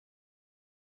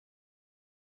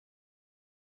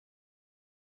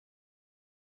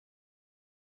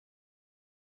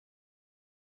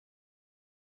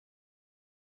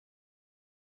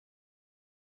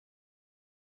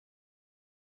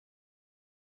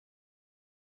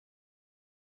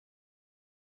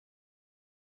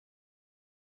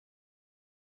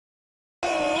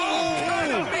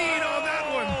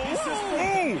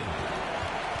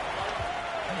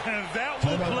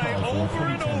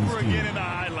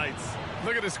highlights.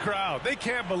 Look at this crowd. They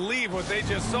can't believe what they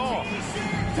just saw.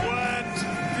 What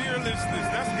fearlessness.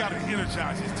 That's got to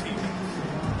energize his teammates.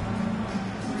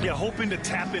 Yeah, hoping to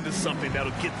tap into something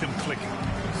that'll get them clicking.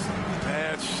 Some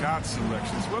bad shot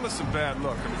selection as well as some bad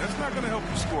luck. I mean, that's not going to help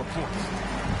you score points.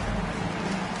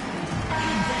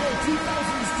 For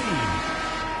 2000's team,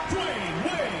 Dwyane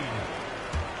Wade.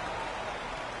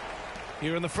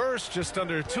 Here in the first, just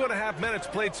under 2.5 minutes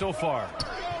played so far.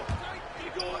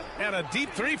 And a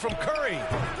deep three from Curry.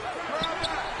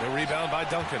 The rebound by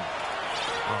Duncan.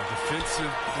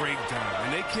 Defensive breakdown,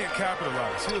 and they can't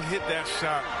capitalize. He'll hit that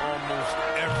shot almost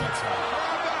every time.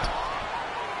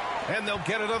 And they'll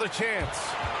get another chance.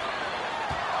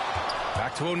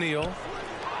 Back to O'Neal.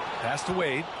 Pass to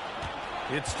Wade.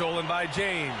 It's stolen by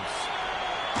James.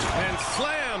 And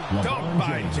slam dunk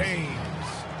by James.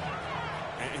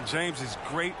 And James is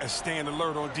great at staying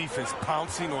alert on defense,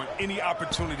 pouncing on any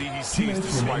opportunity he sees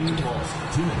to swipe the ball.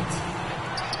 2 minutes.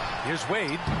 Here's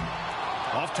Wade.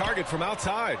 Off target from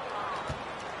outside.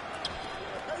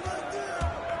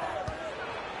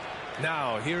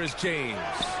 Now, here is James.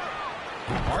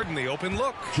 Harden the open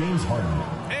look. James Harden.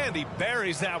 And he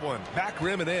buries that one. Back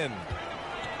rim and in.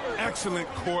 Excellent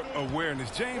court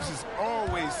awareness. James has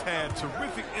always had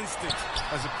terrific instincts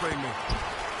as a playmaker.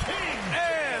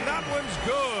 And that one's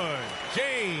good.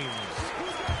 James.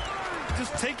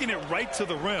 Just taking it right to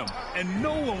the rim, and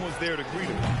no one was there to greet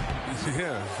him.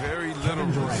 Yeah, very little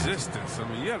resistance. I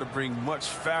mean, you got to bring much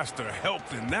faster help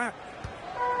than that.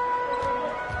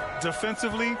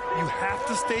 Defensively, you have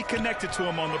to stay connected to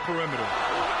him on the perimeter.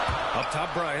 Up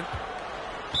top, Bryant.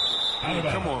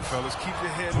 Come on, fellas, keep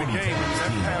your head in the game.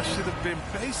 That pass should have been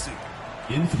basic.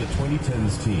 In for the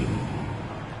 2010's team,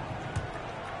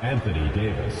 Anthony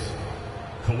Davis.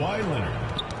 Kawhi Leonard.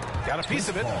 Got a piece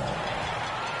of it.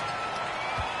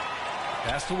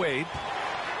 Pass to Wade.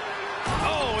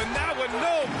 Oh, and that one,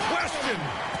 no question,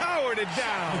 powered it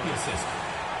down.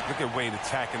 Look at Wade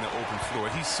attacking the open floor.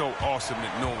 He's so awesome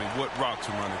at knowing what route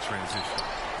to run in transition.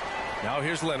 Now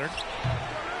here's Leonard.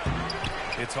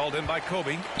 It's hauled in by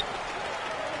Kobe.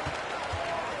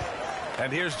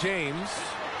 And here's James.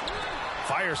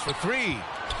 Fires for three.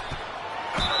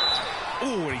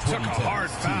 Ooh, and he took a hard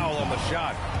foul on the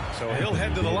shot. So he'll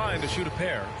head to the line to shoot a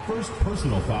pair. First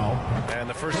personal foul. And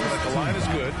the first one at the line is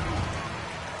good.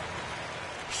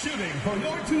 Shooting for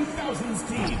your 2000's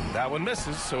team. That one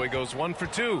misses, so he goes 1 for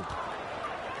 2.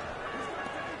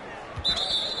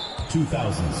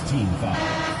 2000's team foul.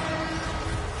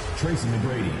 Tracy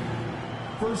McGrady.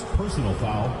 First personal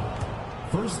foul.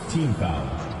 First team foul.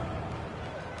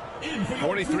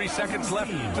 43 seconds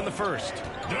left in the first.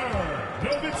 Dirk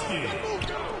Nowitzki.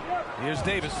 Here's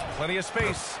Davis, plenty of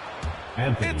space.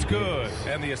 It's good,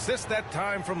 and the assist that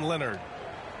time from Leonard.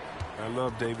 I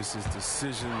love Davis's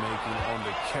decision-making on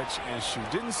the catch and shoot.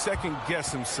 Didn't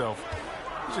second-guess himself.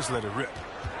 He just let it rip.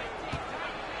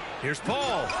 Here's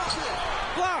Paul.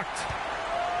 Blocked.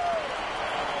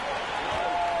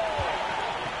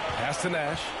 Pass to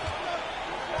Nash.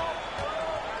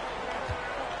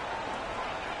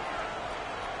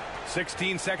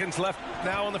 "16 seconds left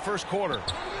now in the first quarter.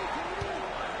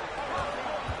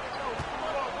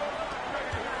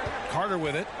 Carter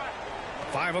with it.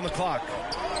 5 on the clock.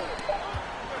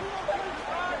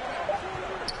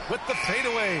 With the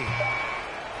fadeaway.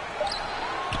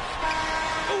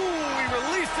 Ooh, he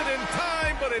released it in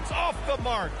time, but it's off the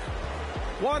mark.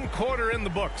 1 quarter in the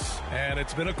books, and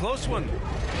it's been a close one.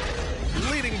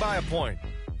 Leading by a point.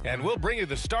 And we'll bring you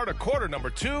the start of quarter number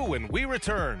 2 when we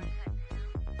return.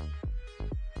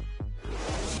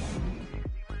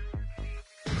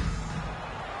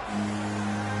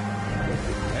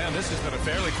 And this has been a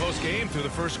fairly close game through the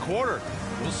first quarter.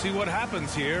 We'll see what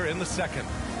happens here in the second.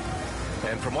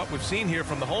 And from what we've seen here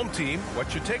from the home team,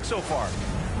 what's your take so far?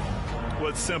 Well,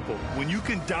 it's simple. When you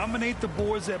can dominate the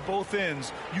boards at both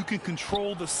ends, you can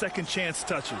control the second chance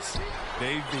touches.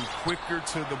 They've been quicker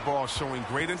to the ball, showing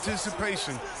great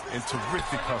anticipation and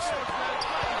terrific hustle.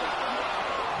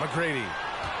 McGrady.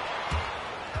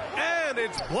 And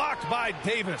it's blocked by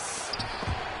Davis.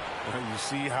 You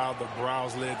see how the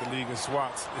Browns led the league in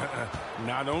swats.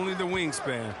 Not only the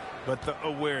wingspan, but the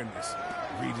awareness,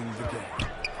 reading the game.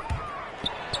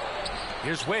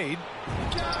 Here's Wade.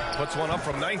 Puts one up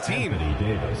from 19.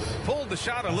 Davis. Pulled the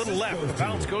shot a little left. The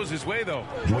bounce goes his way, though.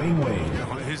 Dwyane Wade.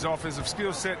 His offensive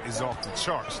skill set is off the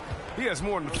charts. He has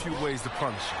more than a few ways to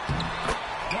punish.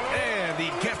 And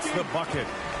he gets the bucket.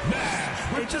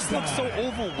 They just look so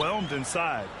overwhelmed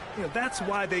inside. You know, that's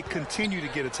why they continue to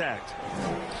get attacked.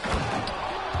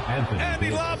 And he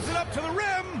lobs it up to the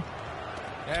rim.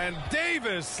 And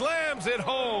Davis slams it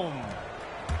home.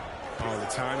 Oh, the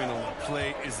timing on the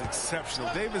play is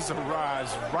exceptional. Davis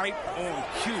arrives right on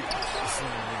cue.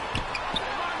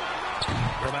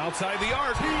 From outside the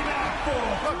arc.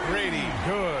 Brady,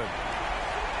 good.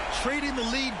 Trading the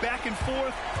lead back and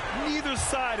forth, neither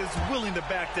side is willing to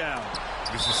back down.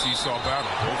 It's a seesaw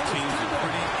battle. Both teams are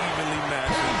pretty evenly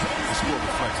matched, and the score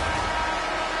reflects that.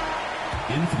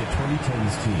 In for the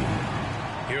 2010s team.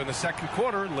 Here in the second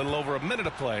quarter, a little over a minute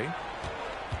to play.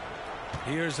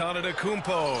 Here's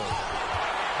Antetokounmpo.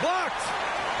 Blocked!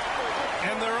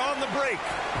 And they're on the break.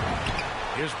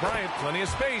 Here's Bryant, plenty of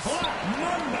space.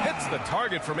 Hits the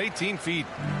target from 18 feet.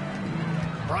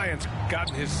 Bryant's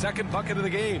gotten his second bucket of the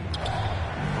game.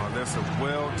 Oh, that's a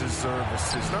well-deserved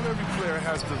assist. Not every player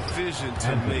has the vision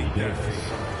to make that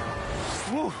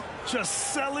feed. Whew,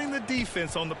 just selling the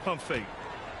defense on the pump fake.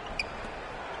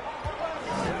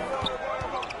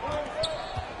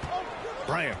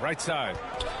 Bryant, right side.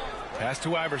 Pass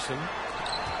to Iverson.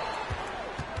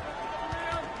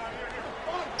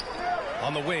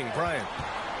 On the wing, Bryant.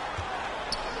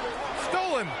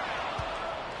 Stolen.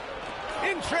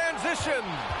 In transition.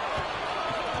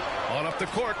 On up the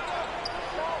court.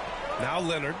 Now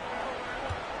Leonard.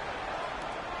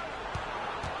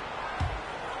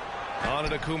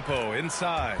 Antetokounmpo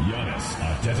inside. Giannis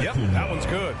Antetokounmpo. Yep, that one's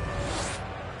good.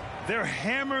 They're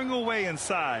hammering away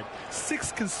inside.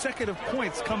 6 consecutive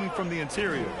points coming from the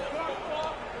interior.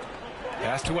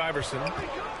 Pass to Iverson.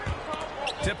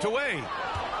 Tipped away.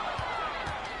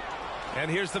 And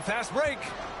here's the fast break.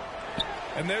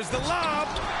 And there's the lob.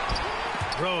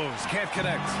 Rose can't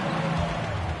connect.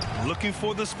 Looking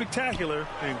for the spectacular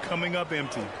and coming up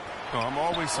empty. No, I'm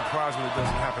always surprised when it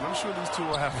doesn't happen. I'm sure these two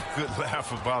will have a good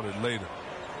laugh about it later.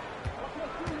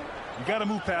 You got to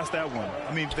move past that one.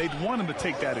 I mean, they'd want him to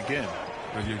take that again.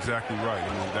 But you're exactly right. I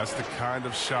mean, that's the kind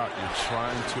of shot you're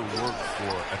trying to work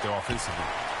for at the offensive end.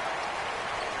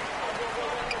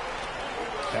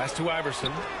 Pass to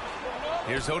Iverson.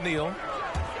 Here's O'Neal.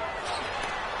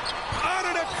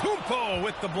 Antetokounmpo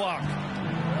with the block.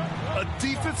 A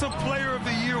Defensive Player of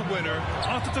the Year winner,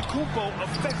 Antetokounmpo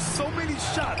affects so many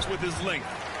shots with his length.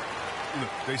 Look,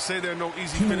 they say there are no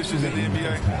easy finishes in the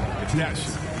NBA. But that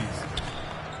should be easy.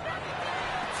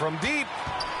 From deep.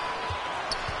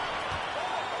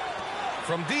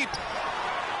 From deep.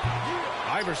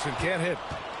 Iverson can't hit.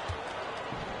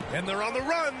 And they're on the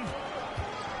run.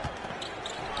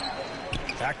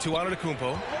 Back to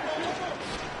Antetokounmpo.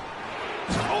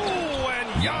 Oh, and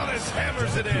Giannis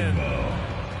hammers it in.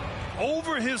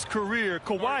 Over his career,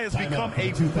 Kawhi has become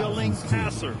a willing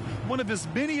passer, one of his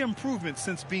many improvements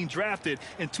since being drafted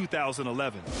in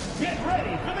 2011. Get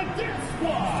ready for the dance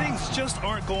squad. Things just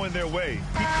aren't going their way.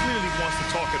 He clearly wants to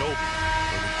talk it over.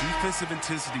 Well, the defensive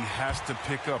intensity has to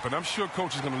pick up, and I'm sure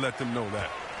coach is going to let them know that.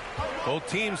 Both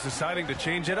teams deciding to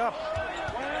change it up.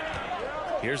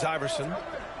 Here's Iverson.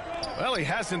 Well, he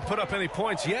hasn't put up any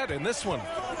points yet in this one.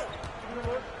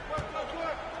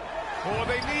 Oh,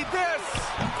 they need this.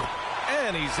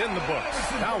 And he's in the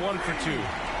books. Now 1 for 2.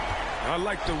 I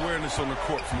like the awareness on the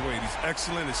court from Wade. He's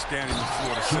excellent at scanning the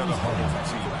floor to set up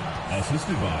the team.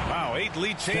 Assisted by. Wow, 8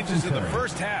 lead changes in the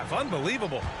first half.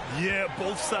 Unbelievable. Yeah,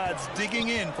 both sides digging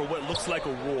in for what looks like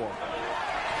a war.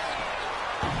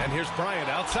 And here's Bryant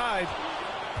outside.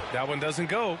 That one doesn't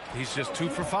go. He's just 2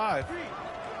 for 5.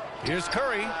 Here's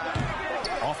Curry.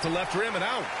 Off the left rim and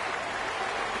out.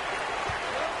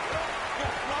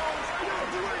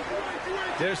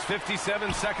 There's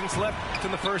 57 seconds left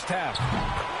in the first half.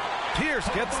 Pierce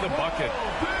gets the bucket.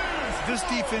 This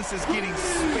defense is getting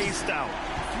spaced out.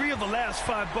 3 of the last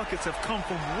 5 buckets have come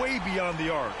from way beyond the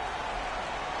arc.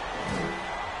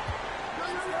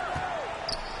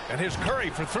 And here's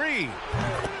Curry for 3.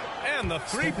 And the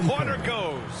three-pointer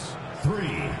goes.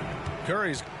 3.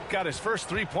 Curry's got his first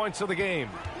 3 points of the game.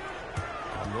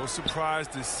 I'm no surprise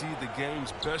to see the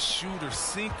game's best shooter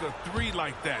sink a 3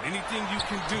 like that. Anything you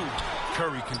can do,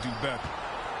 Curry can do better.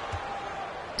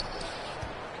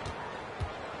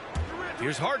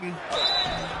 Here's Harden.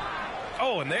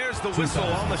 Oh, and there's the whistle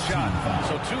on the shot.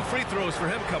 So 2 free throws for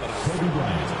him coming up. Kobe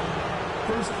Bryant.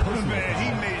 First personal Man, he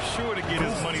foul. made sure to get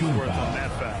his money's worth on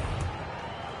that foul.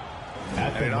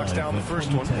 At And he knocks line, down the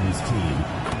first one. 2010's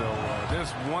team.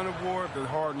 There's one award that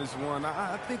Harden has won.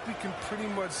 I think we can pretty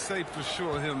much say for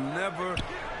sure he'll never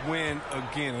win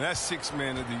again. And that's 6th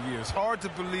man of the year. It's hard to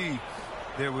believe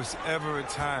there was ever a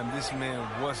time this man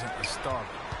wasn't a starter.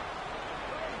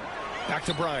 Back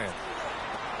to Bryant.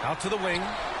 Out to the wing.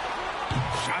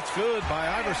 Shot's good by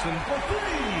Iverson.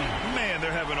 Man,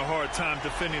 they're having a hard time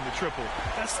defending the triple.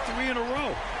 That's 3 in a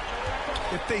row.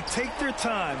 If they take their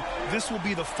time, this will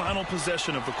be the final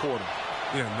possession of the quarter.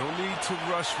 Yeah, no need to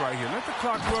rush right here. Let the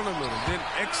clock run a little, then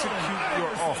execute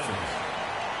your offense.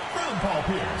 From Paul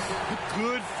Pierce.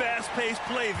 Good, fast-paced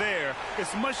play there.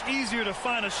 It's much easier to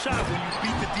find a shot when you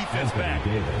beat the defense Anthony back.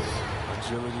 Davis.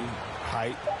 Agility,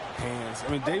 height, hands.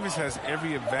 I mean, Davis has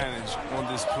every advantage on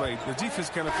this play. The defense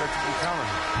can effectively counter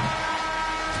him.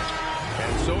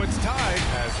 And so it's tied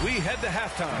as we head to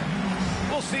halftime.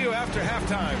 We'll see you after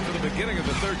halftime for the beginning of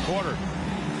the third quarter.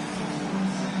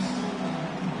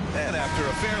 And after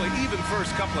a fairly even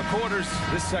first couple of quarters,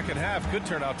 this second half could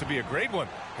turn out to be a great one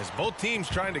as both teams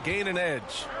trying to gain an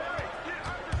edge.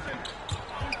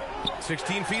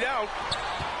 16 feet out.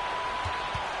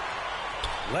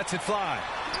 Lets it fly.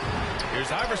 Here's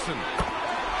Iverson.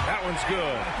 That one's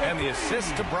good. And the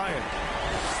assist to Bryant.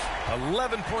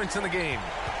 11 points in the game.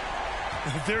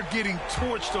 They're getting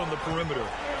torched on the perimeter.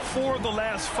 4 of the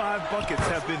last 5 buckets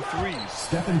have been threes.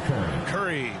 Stephen Curry.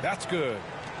 Curry, that's good.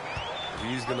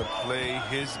 He's going to play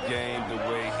his game the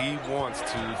way he wants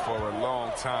to for a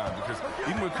long time, because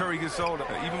even when Curry gets older,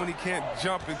 even when he can't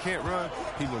jump and can't run,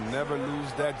 he will never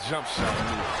lose that jump shot.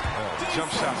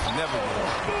 Jump shots never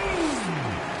lose.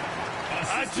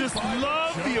 I just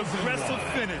love the aggressive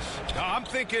finish. I'm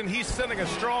thinking he's sending a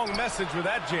strong message with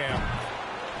that jam.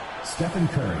 Stephen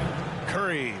Curry.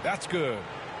 Curry, that's good.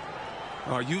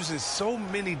 Using so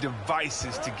many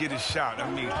devices to get his shot. I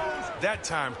mean, that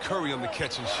time Curry on the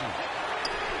catch and shoot.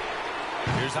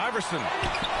 Here's Iverson.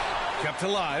 Kept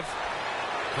alive.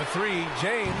 The three,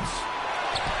 James.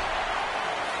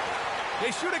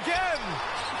 They shoot again.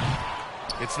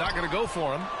 It's not going to go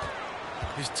for him.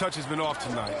 His touch has been off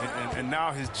tonight, and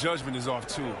now his judgment is off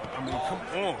too. I mean, come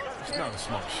on. It's not a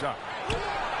small shot.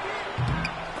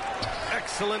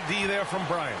 Excellent D there from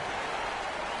Bryant.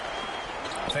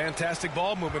 Fantastic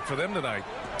ball movement for them tonight.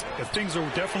 If things are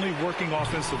definitely working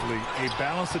offensively, a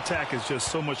balanced attack is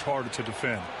just so much harder to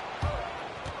defend.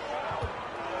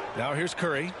 Now here's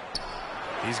Curry.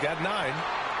 He's got 9.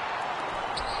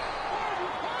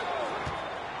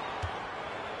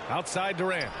 Outside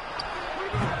Durant.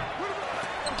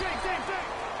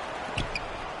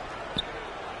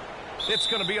 It's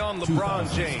going to be on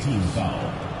LeBron James. Team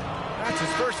foul. That's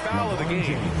his first foul of the game.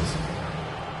 James.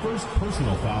 First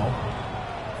personal foul.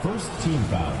 First team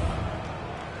foul.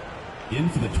 In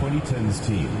for the 2010s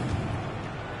team.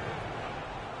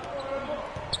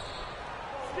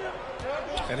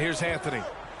 And here's Anthony.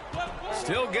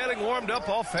 Still getting warmed up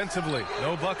offensively.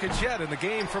 No buckets yet in the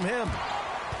game from him.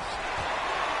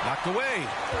 Knocked away.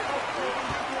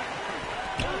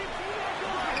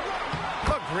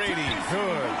 McGrady,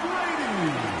 good.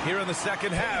 Here in the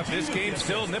second half, this game's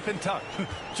still nip and tuck.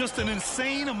 Just an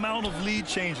insane amount of lead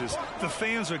changes. The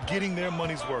fans are getting their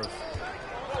money's worth.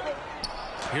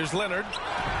 Here's Leonard.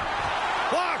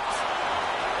 Blocked!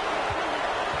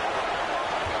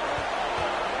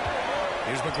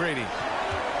 Here's McGrady.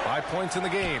 5 points in the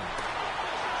game.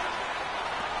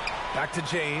 Back to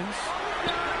James.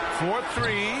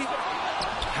 4-3.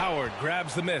 Howard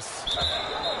grabs the miss.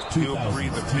 He'll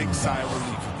breathe a big sigh of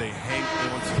relief if they hang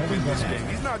on to win this game.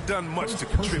 He's not done much to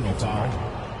contribute to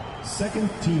it. Second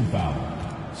team foul.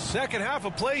 Second half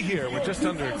of play here with just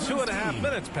under 2.5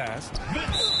 minutes passed.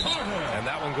 And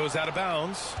that one goes out of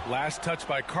bounds. Last touch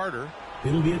by Carter.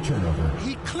 It'll be a turnover.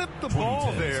 He clipped the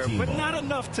ball 2010s there, team but ball. not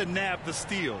enough to nab the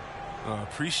steal.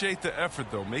 Appreciate the effort,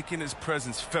 though, making his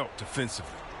presence felt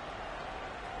defensively.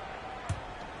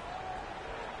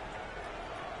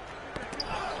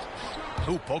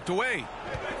 Ooh, poked away.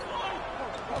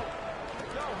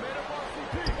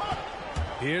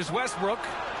 Here's Westbrook.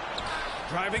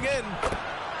 Driving in.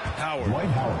 Howard. Dwight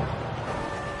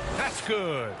Howard. That's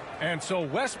good. And so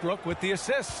Westbrook with the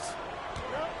assist.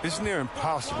 It's near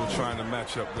impossible trying to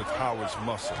match up with Howard's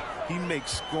muscle. He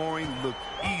makes scoring look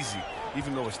easy,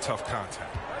 even though it's tough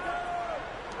contact.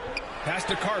 Pass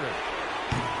to Carter.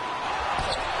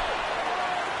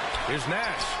 Here's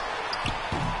Nash.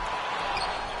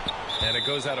 And it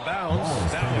goes out of bounds.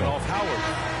 That one off Howard.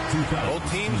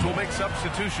 Both teams will make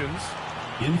substitutions.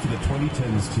 In for the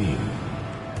 2010s team.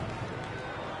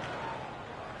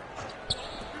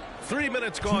 3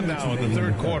 minutes gone now in the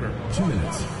third quarter. 2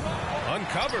 minutes.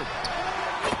 Uncovered.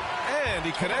 And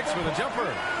he connects with a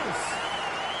jumper.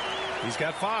 He's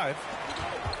got 5.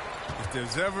 If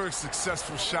there's ever a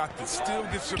successful shot that still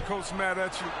gets your coach mad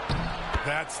at you,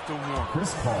 that's the one.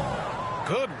 Chris Paul.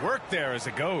 Good work there as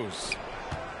it goes.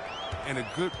 And a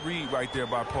good read right there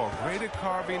by Paul. Great at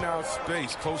carving out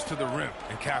space close to the rim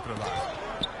and capitalizing.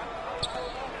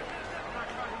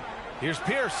 Here's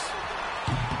Pierce.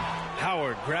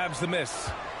 Howard grabs the miss.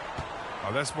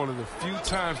 Oh, that's one of the few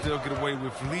times they'll get away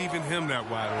with leaving him that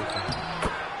wide open.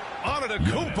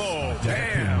 Antetokounmpo.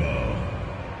 Damn.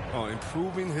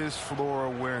 improving his floor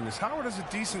awareness. Howard has a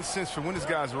decent sense for when his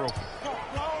guys are open.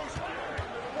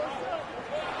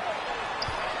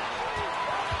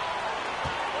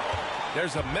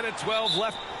 There's a minute 12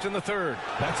 left in the third.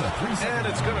 That's a 3-second. And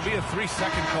it's going to be a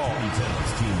 3-second call.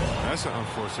 2010's team ball. That's an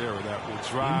unforced error that will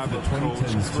drive the Into the coach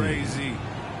 2010's crazy.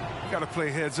 Got to play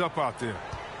heads up out there.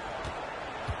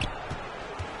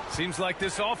 Seems like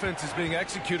this offense is being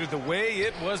executed the way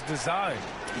it was designed.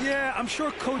 Yeah, I'm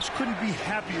sure Coach couldn't be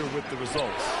happier with the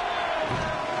results.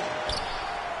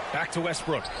 Back to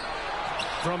Westbrook.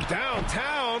 From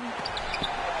downtown.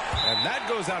 And that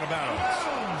goes out of bounds.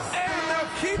 And they'll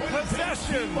keep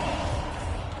possession.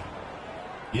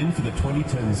 In for the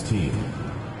 2010's team,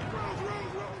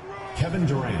 Kevin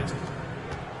Durant.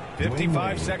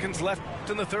 55 seconds left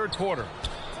in the third quarter.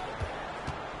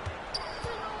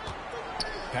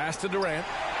 Pass to Durant.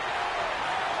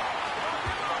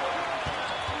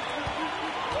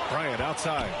 Bryant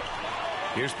outside.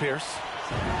 Here's Pierce.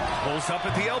 Pulls up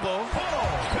at the elbow.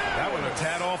 That one a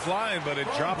tad offline, but it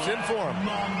drops in for him.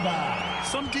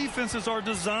 Some defenses are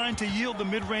designed to yield the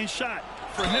mid-range shot.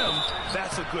 For him,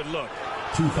 that's a good look.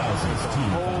 2000's team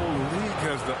The foul. whole league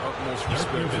has the utmost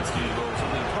respect for Steve Rose. I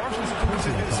mean, Parsons brings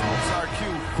it his IQ.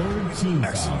 Third team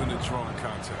Excellent foul. at drawing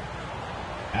contact.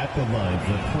 At the line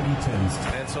for the 2010's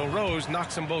team. And so Rose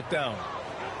knocks them both down.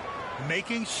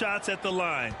 Making shots at the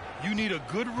line. You need a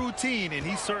good routine, and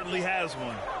he certainly has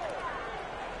one.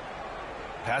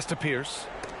 Pass to Pierce.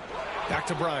 Back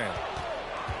to Bryant.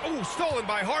 Oh, stolen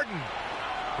by Harden.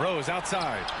 Rose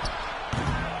outside.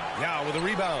 Now with a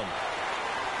rebound.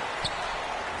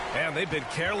 And they've been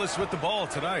careless with the ball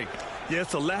tonight. Yeah,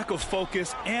 it's a lack of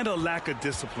focus and a lack of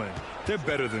discipline. They're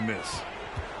better than this.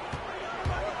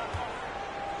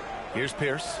 Here's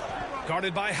Pierce.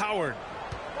 Guarded by Howard.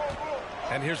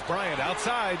 And here's Bryant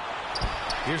outside.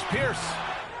 Here's Pierce.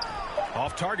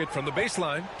 Off target from the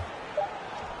baseline.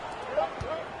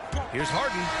 Here's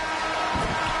Harden.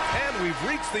 And we've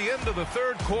reached the end of the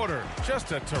third quarter.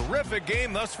 Just a terrific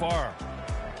game thus far.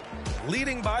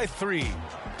 Leading by 3.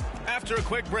 After a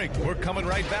quick break, we're coming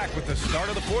right back with the start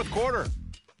of the fourth quarter.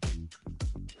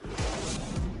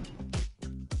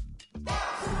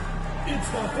 It's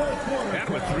the fourth quarter. And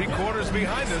with 3 quarters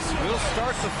behind us, we'll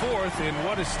start the fourth in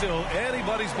what is still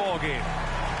anybody's ball game.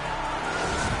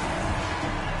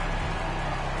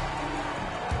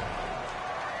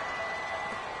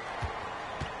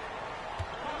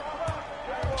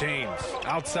 James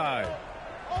outside.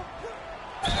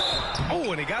 Oh,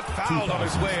 and he got fouled on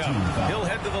his way up. He'll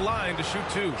head to the line to shoot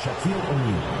 2. Shaquille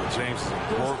O'Neal. James is a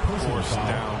workhorse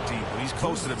down deep. When he's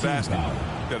close to the basket,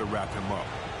 you better wrap him up.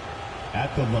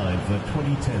 At the line for the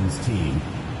 2010's team,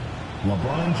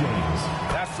 LeBron James.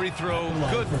 That free throw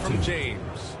good from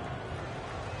James.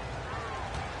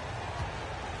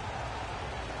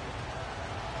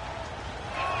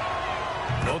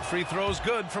 Both free throws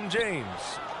good from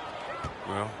James.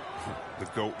 Well, the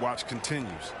GOAT watch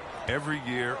continues. Every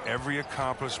year, every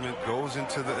accomplishment goes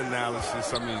into the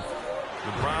analysis. I mean,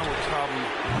 LeBron will probably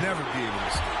never be able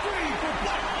to skip.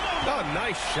 Oh,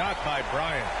 nice shot by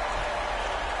Bryant.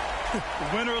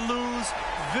 Win or lose,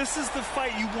 this is the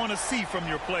fight you want to see from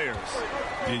your players.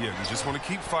 Yeah, you just want to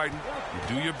keep fighting.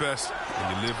 You do your best,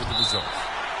 and you live with the results.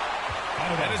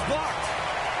 And it's blocked.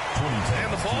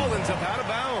 And the ball ends up out of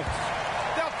bounds.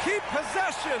 They'll keep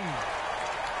possession.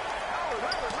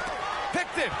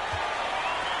 Picked it.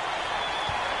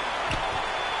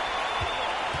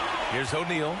 Here's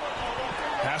O'Neal.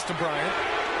 Pass to Bryant.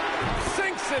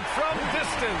 Sinks it from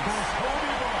distance.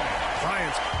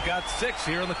 Bryant's got 6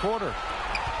 here in the quarter.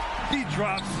 He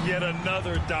drops yet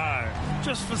another dive,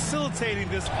 just facilitating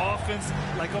this offense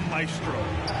like a maestro.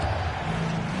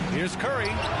 Here's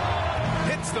Curry.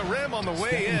 Hits the rim on the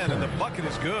way in, and the bucket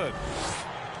is good.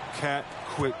 Cat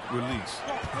quick release.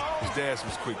 His dad's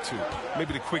was quick, too.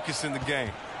 Maybe the quickest in the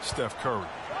game, Steph Curry.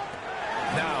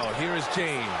 Now, here is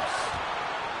James.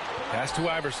 Pass to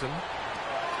Iverson.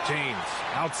 James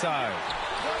outside.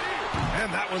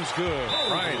 And that one's good.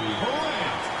 Bryant.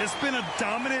 It's been a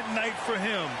dominant night for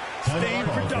him, Time staying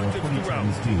out for the productive 2010's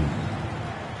throughout. team.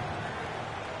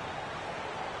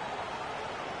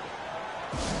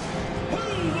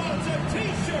 Who wants a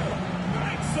t-shirt?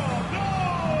 Make some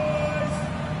noise!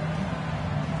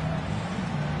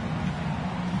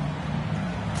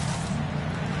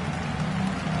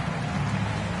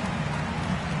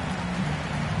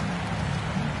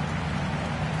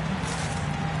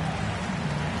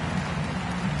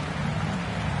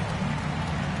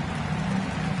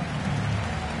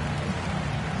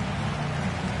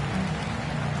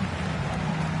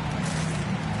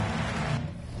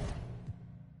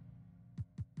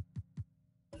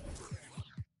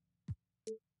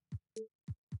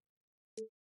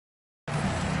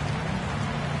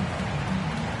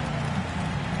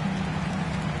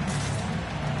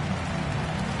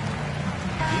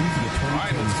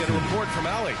 right, let's get a report from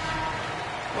Allie.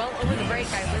 Well, over the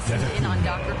break, I listened in on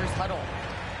Doc Rivers' huddle.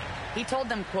 He told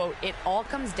them, quote, "It all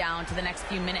comes down to the next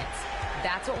few minutes.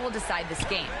 That's what will decide this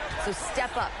game. So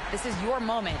step up. This is your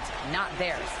moment, not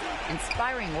theirs."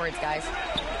 Inspiring words, guys.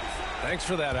 Thanks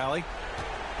for that, Allie.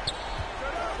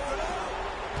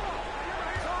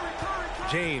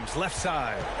 James, left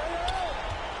side.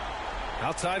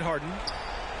 Outside Harden.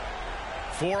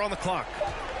 4 on the clock.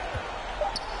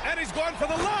 And he's going for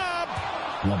the lob.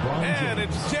 And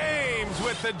it's James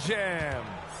with the jam.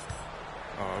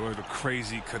 Oh, look at the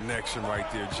crazy connection right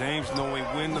there. James knowing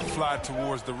when to fly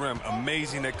towards the rim.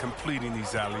 Amazing at completing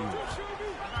these alley-oops.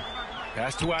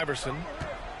 Pass to Iverson.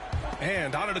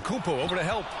 And Antetokounmpo over to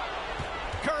help.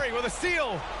 Curry with a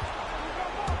steal.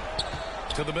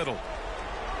 To the middle.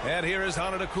 And here is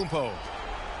Antetokounmpo.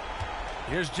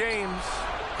 Here's James.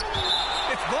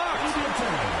 It's blocked.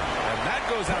 And that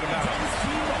goes out of bounds.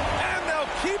 And they'll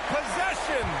keep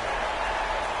possession.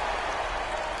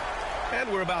 And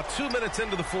we're about 2 minutes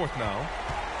into the fourth now.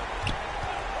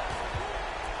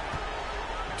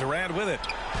 Durant with it.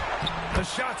 The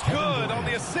shot's good on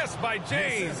the assist by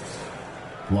James.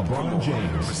 LeBron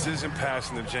James. Precision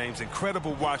passing to James.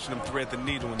 Incredible watching him thread the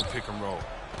needle in the pick and roll.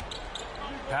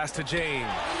 Pass to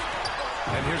James.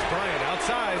 And here's Bryant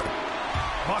outside.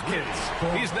 Buckets.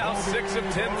 He's now 6 of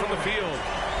 10 from the field.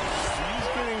 He's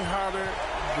getting hotter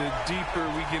the deeper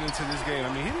we get into this game. I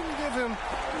mean, he didn't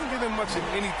give him much of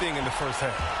anything in the first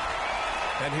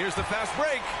half. And here's the fast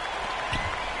break.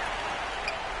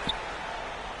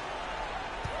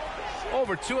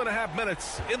 Over 2.5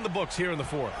 minutes in the books here in the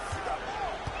fourth.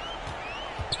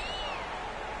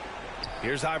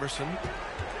 Here's Iverson.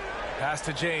 Pass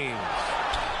to James.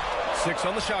 6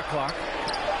 on the shot clock.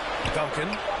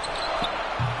 Duncan.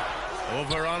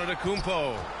 Over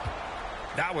Antetokounmpo.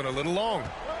 That one a little long.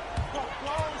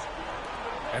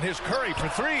 And here's Curry for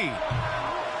 3.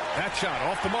 That shot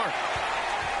off the mark.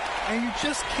 And you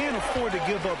just can't afford to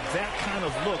give up that kind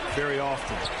of look very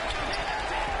often.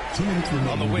 2 minutes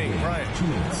remaining. On the wing, Bryant. 2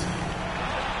 minutes.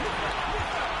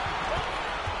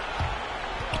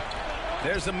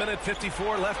 There's a minute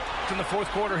 54 left in the fourth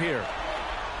quarter here.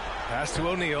 Pass to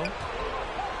O'Neal.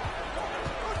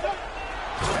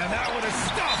 And that one is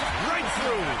stuffed right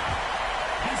through.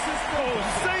 Oh,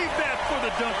 save that for the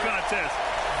dunk contest.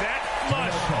 That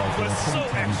flush was so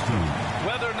extra.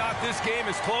 Whether or not this game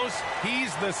is close,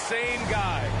 he's the same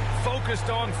guy. Focused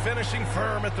on finishing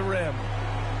firm at the rim.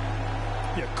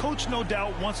 Yeah, coach no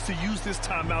doubt wants to use this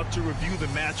timeout to review the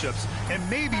matchups and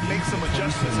maybe make some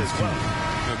adjustments as well.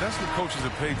 You know, that's what coaches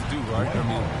are paid to do, right? I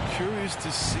mean, curious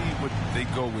to see what they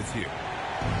go with here.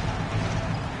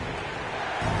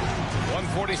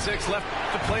 1:46 left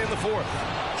to play in the fourth.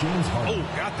 James Harden.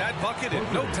 Oh, got that bucket in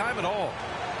no time at all.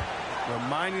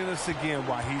 Reminding us again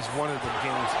why he's one of the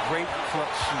game's great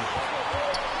clutch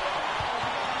shooters.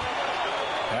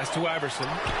 Pass to Iverson.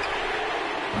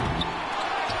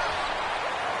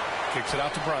 Kicks it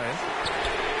out to Bryant.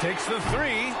 Takes the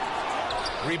 3.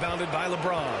 Rebounded by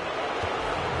LeBron.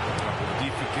 He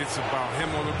forgets about him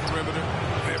on the perimeter.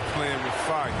 They're playing with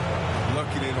fire.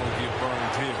 Lucky they don't get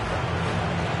burned here.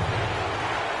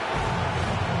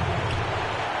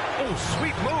 Oh,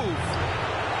 sweet move.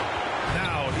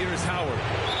 Now here's Howard.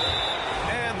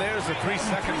 And there's a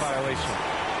 3-second violation.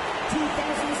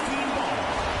 2016 ball.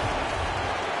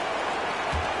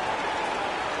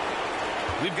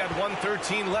 We've got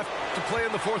 1:13 left to play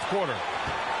in the fourth quarter.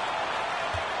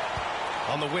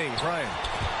 On the wing, Bryant.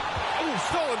 Oh,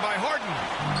 stolen by Harden.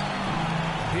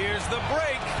 Here's the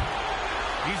break.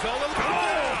 He's all alone.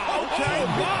 Oh, okay. Oh,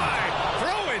 my.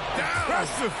 Throw it down.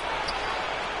 Impressive.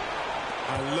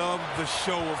 I love the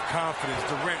show of confidence.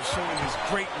 Durant showing his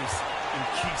greatness in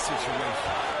key situations.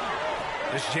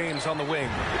 This James on the wing.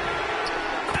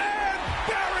 And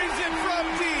buries it from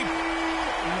deep.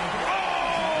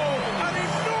 Oh, an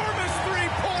enormous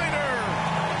three-pointer.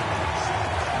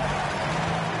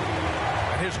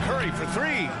 And here's Curry for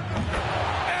 3.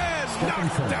 And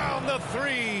knocks down the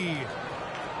 3.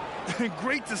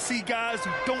 Great to see guys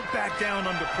who don't back down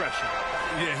under pressure.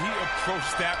 Yeah, he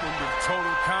approached that one with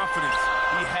total confidence.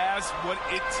 He has what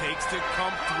it takes to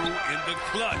come through in the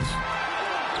clutch.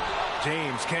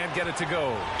 James can't get it to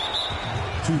go.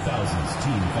 2000s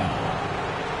team foul.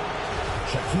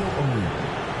 Shaquille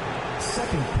O'Neal.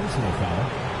 Second personal foul.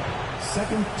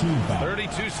 Second team foul.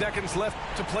 32 seconds left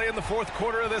to play in the fourth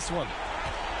quarter of this one.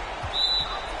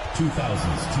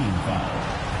 2000s team foul.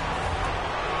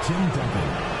 Tim Duncan.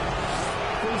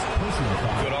 First personal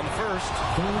foul. Good on the first.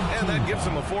 And that gives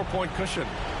him a 4-point cushion.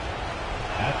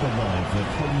 At the line for the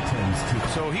 2010s team.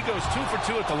 So he goes 2 for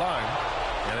 2 at the line.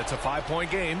 And it's a 5-point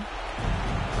game.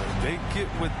 They get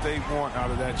what they want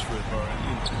out of that trip.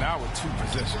 Now a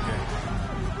 2-possession game.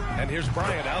 And here's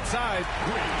Bryant outside.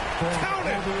 Count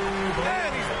it!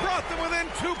 And he's brought them within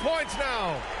 2 points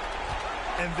now.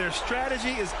 And their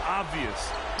strategy is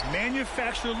obvious.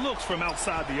 Manufacture looks from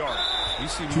outside the arc. We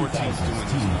see more teams doing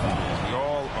this. We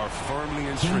all are firmly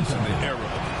entrenched in the era of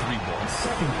the 3-ball.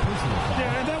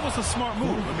 Yeah, and that was a smart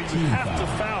move. I mean, you have to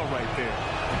foul right there.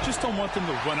 You just don't want them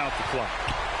to run out the clock.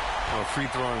 Well, free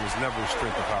throwing was never a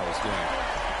strength of Howard's game.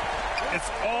 It's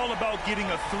all about getting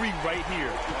a 3 right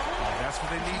here. That's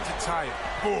what they need to tie it.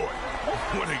 Boy,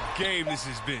 what a game this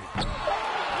has been.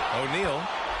 O'Neal.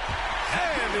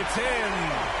 And it's in.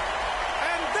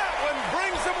 And that one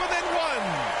brings them within 1.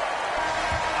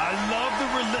 I love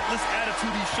the relentless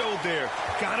attitude he showed there.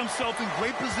 Got himself in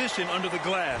great position under the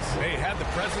glass. They had the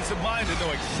presence of mind to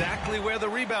know exactly where the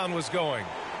rebound was going.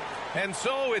 And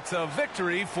so it's a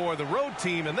victory for the road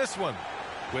team in this one.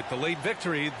 With the late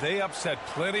victory, they upset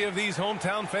plenty of these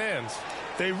hometown fans.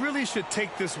 They really should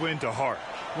take this win to heart.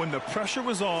 When the pressure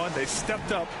was on, they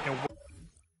stepped up and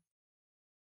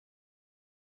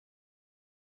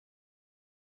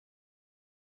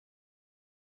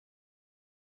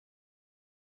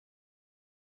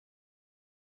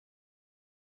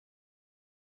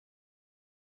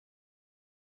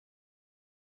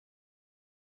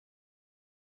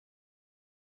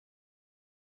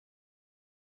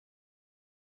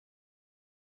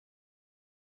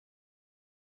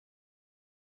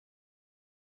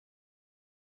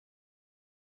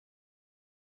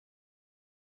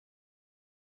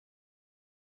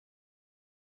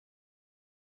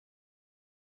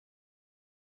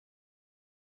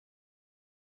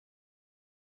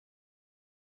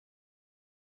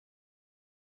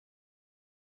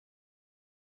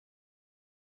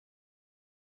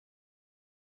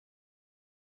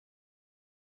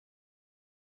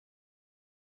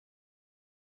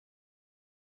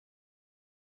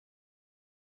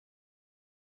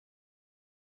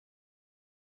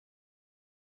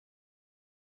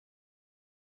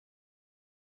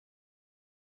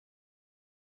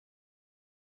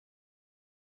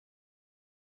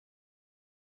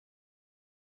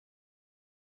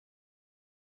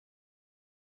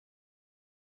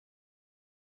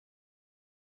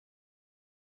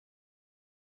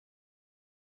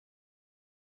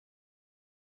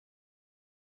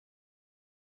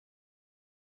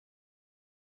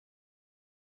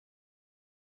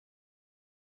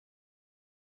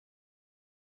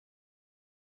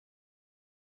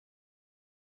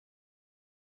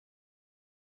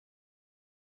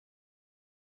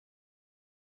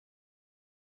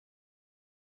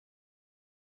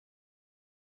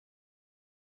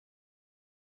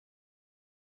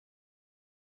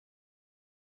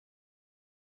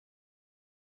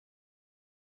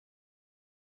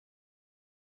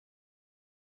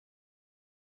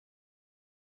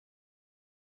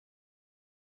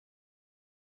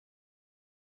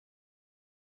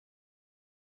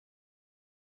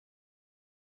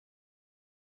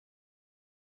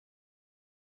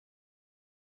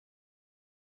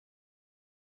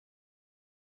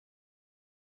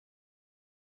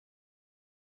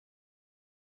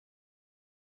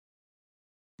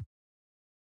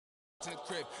in the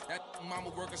crib. That mama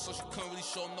working, so she couldn't really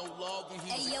show no love when he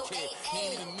was a kid. He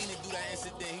ain't even mean to do that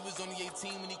incident. He was only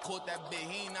 18 when he caught that bit.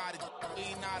 He ain't know how to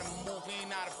move. He ain't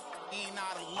know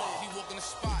how to live. He walk in the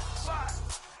spot.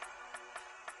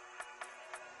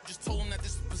 Just told him that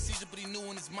this is procedure, but he knew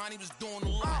in his mind he was doing a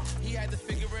lot. He had to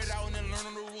figure it out and then learn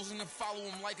on the rules and then follow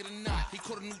him like it or not. He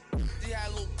caught a new. He had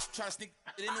a little try to sneak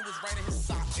it in. It was right in his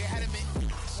sock. It had him in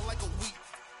for like a week.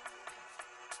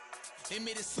 They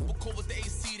made it super cold with the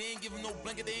AC. They ain't give him no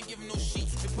blanket, they ain't give him no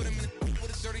sheets. They put him in with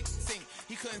a dirty sink.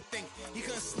 He couldn't think, he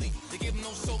couldn't sleep. They gave him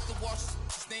no soap to wash.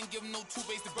 They ain't give him no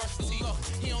toothpaste to brush his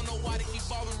teeth. He don't know why they keep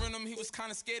bothering him. He was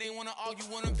kinda scared, they wanna argue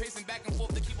with him. Pacing back and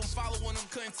forth to keep him following him.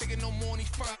 Couldn't take it no more and he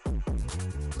front.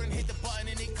 Couldn't hit the button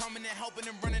and they coming and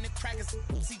helping and running and cracking.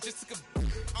 He just took a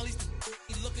unleashed the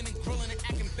he looking and grilling and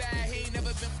acting bad. He ain't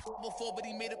never been before, but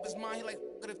he made up his mind. He like,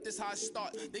 if this how I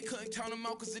start. They couldn't count him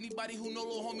out, cause anybody who know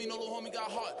little homie got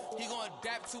heart. He gonna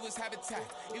adapt to his habitat,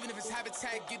 even if his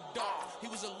habitat get dark. He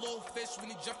was a little fish when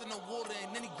he jumped in the water,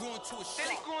 and then he grew into a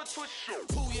shark.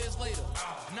 2 years later,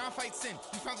 9 fights in,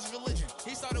 he found his religion.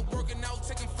 He started working out,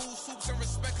 taking food, soups, and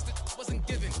respect, cause the wasn't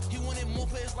given. He wanted more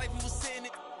for his life, he was sitting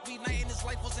it. Night and his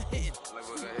life wasn't hitting.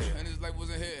 And his life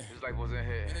wasn't hitting.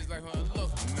 And his life wasn't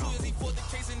look. 2 years he fought the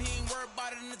case and he ain't worried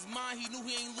about it in his mind. He knew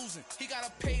he ain't losing. He got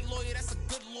a paid lawyer, that's a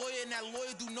good lawyer, and that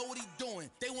lawyer do know what he doing.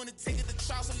 They want to take it to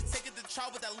trial, so he take it to trial,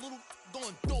 but that little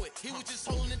going through it. He was just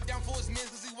holding it down for his man,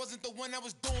 cause he wasn't the one that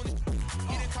was doing it.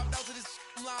 He done copped out to this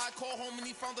Lied, call home and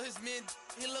he found out his man.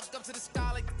 He looked up to the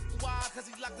sky like, why? Cause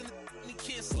he locked in the and he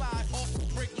can't slide. Off,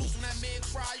 break loose when that man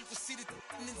cry. You can see the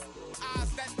in his eyes.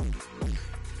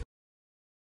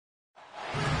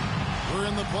 We're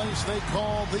in the place they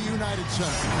call the United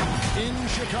Center in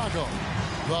Chicago,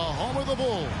 the home of the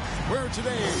Bulls, where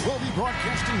today we'll be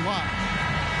broadcasting live.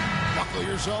 Buckle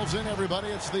yourselves in, everybody.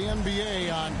 It's the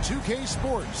NBA on 2K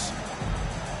Sports.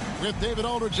 With David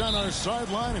Aldridge on our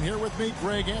sideline, and here with me,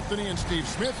 Greg Anthony and Steve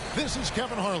Smith, this is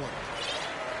Kevin Harlan.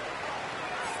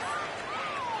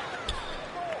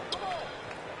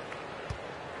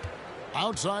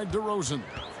 Outside DeRozan.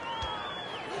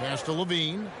 Pass to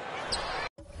Levine.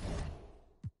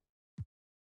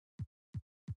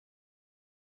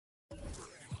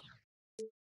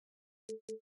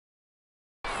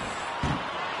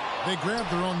 They grab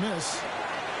their own miss.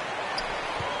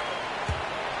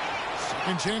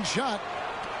 Second chance shot.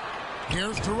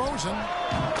 Here's DeRozan.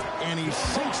 And he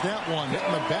sinks that one,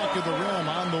 hitting the back of the rim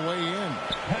on the way in.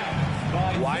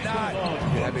 Why not?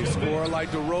 You have a scorer like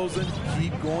DeRozan,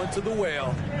 keep going to the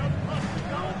well.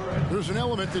 There's an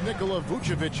element to Nikola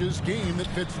Vucevic's game that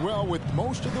fits well with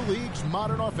most of the league's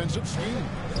modern offensive scheme.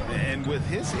 And with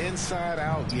his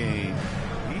inside-out game,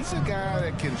 he's a guy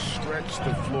that can stretch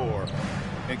the floor.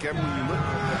 And Kevin, when you look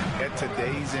at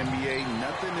today's NBA,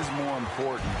 nothing is more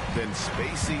important than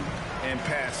spacing and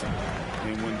passing.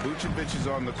 And when Vucevic is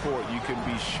on the court, you can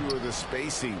be sure the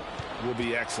spacing will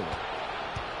be excellent.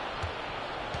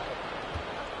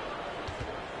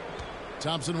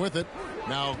 Thompson with it.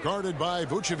 Now guarded by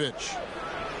Vucevic.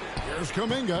 Here's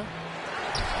Kuminga.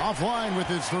 Offline with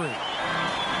his three.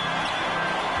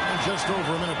 And just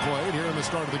over a minute played here in the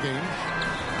start of the game.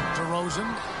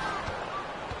 DeRozan.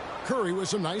 Curry with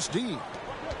some nice D.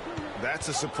 That's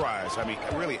a surprise. I mean,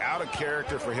 really out of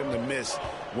character for him to miss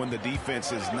when the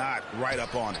defense is not right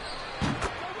up on it.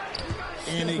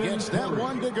 And he gets that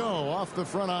one to go off the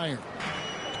front iron.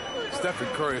 Stephen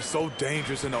Curry is so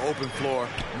dangerous in the open floor.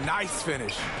 Nice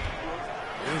finish.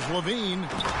 Here's Levine.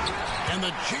 And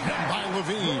the jam by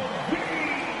Levine.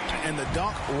 And the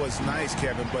dunk was nice,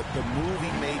 Kevin, but the move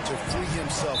he made to free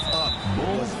himself up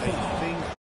was a thing.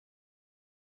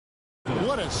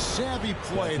 What a savvy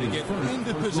play to get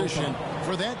into position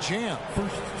for that jam.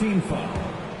 First team foul.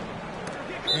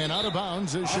 And out of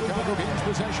bounds is Chicago gains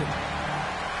possession.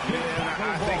 Yeah,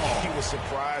 I think he was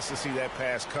surprised to see that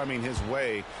pass coming his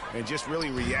way and just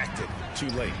really reacted too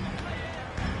late.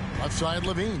 Left side,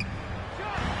 Levine.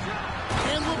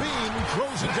 And Levine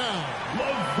throws it down.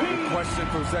 The question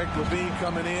for Zach Levine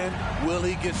coming in, will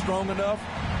he get strong enough?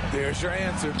 There's your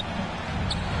answer.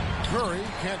 Curry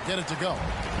can't get it to go.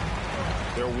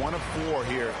 They're 1 of 4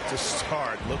 here to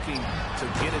start, looking to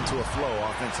get into a flow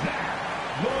offensively.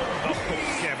 Oh,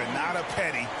 Kevin, not a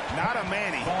Petty, not a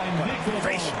Manny, but a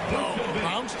facial blow.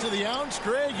 Bounce to the ounce,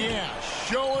 Greg, yeah,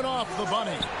 showing off the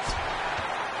bunny.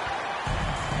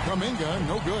 Kuminga,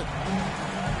 no good.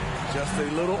 Just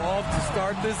a little off to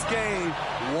start this game.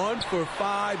 1 for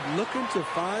 5, looking to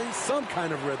find some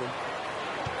kind of rhythm.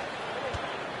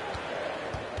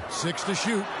 6 to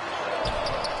shoot.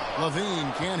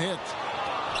 Levine can't hit.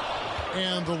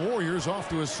 And the Warriors off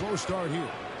to a slow start here.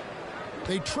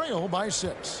 They trail by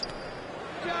 6.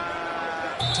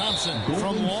 Thompson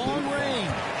from long range.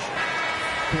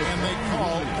 And they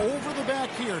call over the back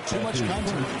here. Too much contact.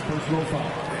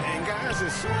 And guys,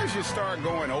 as soon as you start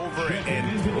going over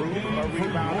and through a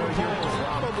rebounder, you're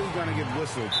probably going to get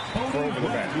whistled for over the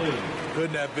back.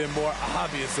 Couldn't have been more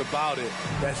obvious about it.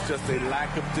 That's just a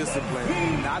lack of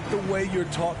discipline. Not the way you're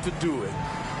taught to do it.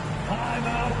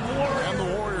 And the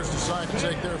Warriors decide to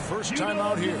take their first time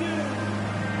out here.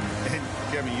 And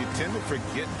Kevin, you tend to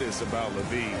forget this about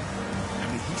Levine. I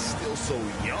mean, he's still so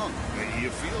young. You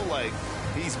feel like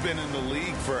he's been in the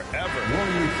league forever.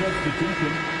 Warriors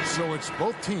substitution. So it's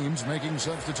both teams making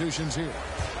substitutions here.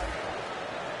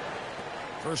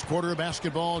 First quarter of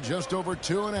basketball, just over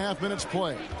 2.5 minutes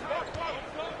played.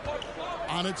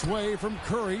 On its way from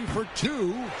Curry for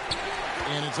 2.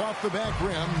 And it's off the back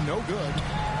rim, no good.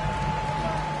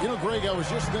 You know, Greg, I was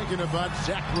just thinking about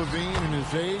Zach Levine and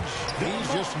his age.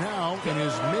 He's just now in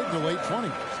his mid to late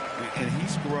 20s. And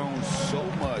he's grown so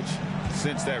much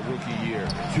since that rookie year.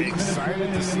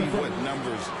 Excited to see what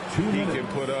numbers he can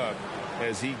put up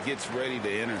as he gets ready to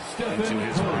enter into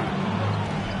his prime.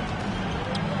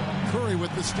 Curry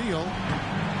with the steal.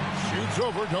 Shoots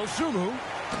over Dosunmu.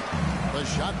 The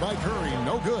shot by Curry,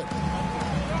 no good.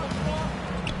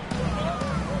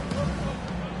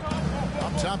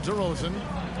 Up top, DeRozan.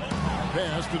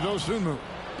 Pass to Dosunmu.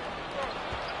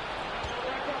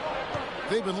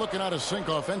 They've been looking out of sync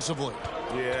offensively.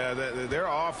 Yeah, their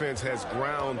offense has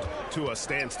ground to a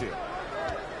standstill.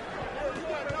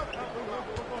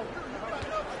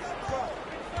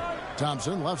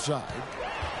 Thompson, left side.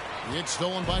 It's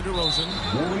stolen by DeRozan.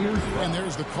 And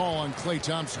there's the call on Klay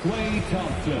Thompson. Klay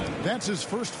Thompson. That's his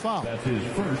first foul. That's his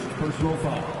first personal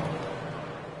foul.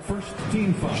 First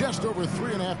team foul. Just over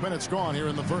 3.5 minutes gone here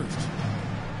in the first.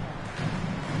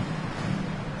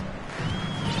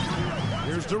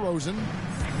 Here's DeRozan.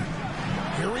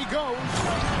 Here he goes.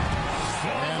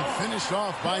 And finished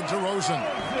off by DeRozan.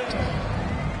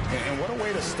 And what a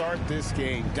way to start this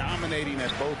game, dominating at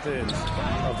both ends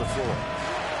of the floor.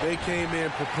 They came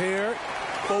in prepared,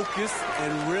 focused,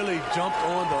 and really jumped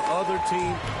on the other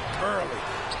team early.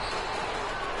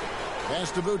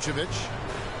 Pass to Vucevic.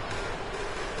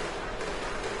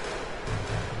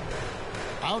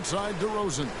 Outside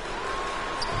DeRozan.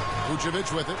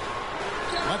 Vucevic with it.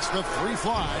 Lets the three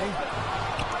fly.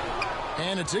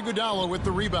 And it's Iguodala with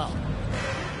the rebound.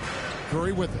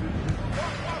 Curry with it.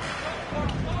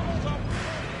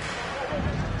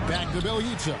 Back to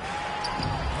Bielitsa.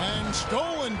 And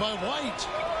stolen by White.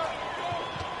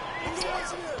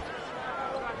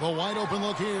 The wide open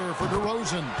look here for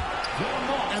DeRozan.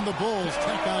 And the Bulls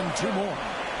tack on 2 more.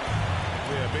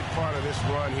 Yeah, a big part of this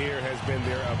run here has been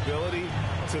their ability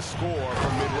to score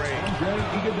from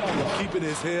mid-range. Keeping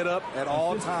his head up at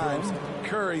all times.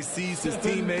 Curry sees his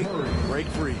teammate break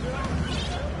free.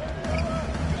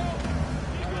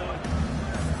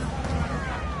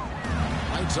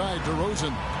 Right side,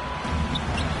 DeRozan.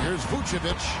 Here's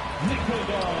Vucevic.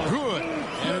 Good.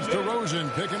 And it's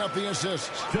DeRozan picking up the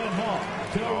assist.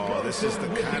 Oh, this is the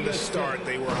kind of start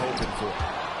they were hoping for.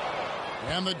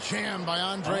 And the jam by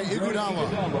Andre Iguodala.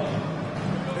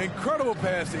 Incredible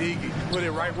pass to Iggy. Put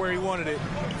it right where he wanted it.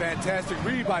 Fantastic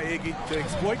read by Iggy to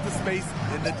exploit the space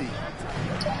in the D.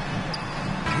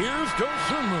 Here's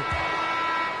Dosunmu.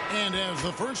 And as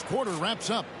the first quarter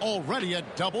wraps up, already a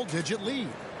double-digit lead.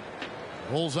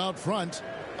 Rolls out front,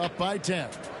 up by 10.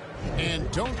 And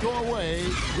don't go away.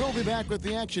 We'll be back with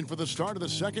the action for the start of the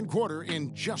second quarter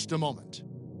in just a moment.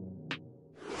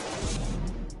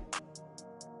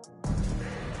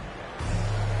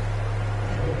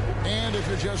 And if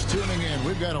you're just tuning in,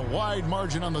 we've got a wide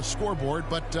margin on the scoreboard,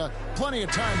 but plenty of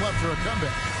time left for a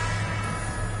comeback.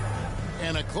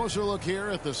 And a closer look here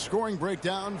at the scoring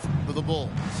breakdown for the Bulls.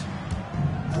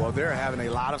 Well, they're having a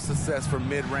lot of success from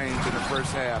mid-range in the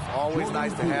first half. Always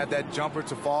nice to have that jumper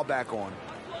to fall back on.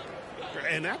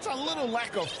 And that's a little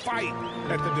lack of fight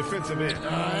at the defensive end.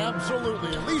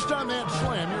 Absolutely. At least on that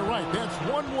slam, you're right. That's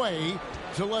one way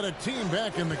to let a team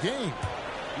back in the game.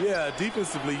 Yeah,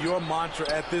 defensively, your mantra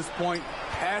at this point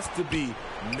has to be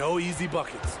no easy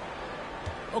buckets.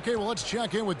 Okay, well, let's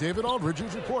check in with David Aldridge,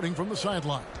 who's reporting from the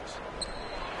sidelines.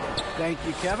 Thank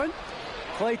you, Kevin.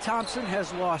 Klay Thompson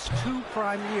has lost 2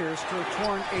 prime years to a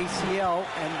torn ACL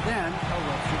and then a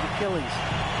ruptured Achilles.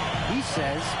 He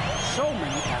says so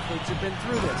many athletes have been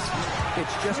through this.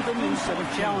 It's just a new set of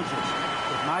challenges.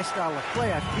 With my style of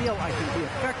play, I feel I can be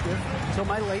effective until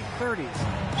my late 30s.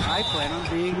 I plan on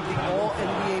being the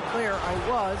all-NBA player I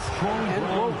was and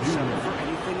won't settle for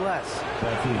anything less.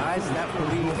 Guys, that will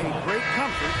be a great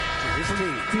comfort to his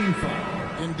team.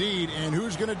 Indeed, and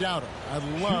who's going to doubt him? I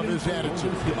love his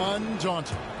attitude.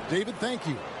 Undaunted. David, thank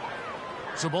you.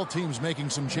 So both teams making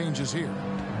some changes here.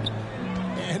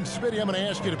 And Smitty, I'm going to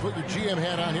ask you to put your GM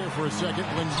hat on here for a second.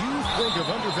 When you think of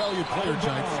undervalued player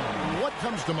types, what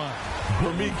comes to mind?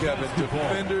 For me, Kevin,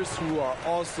 defenders who are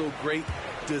also great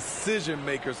decision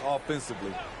makers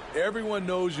offensively. Everyone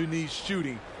knows you need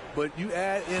shooting, but you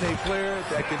add in a player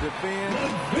that can defend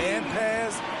and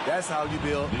pass, that's how you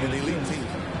build an elite team.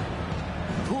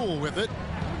 Poole with it.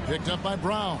 Picked up by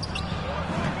Brown.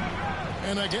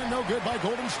 And again, no good by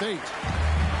Golden State.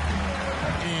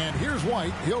 And here's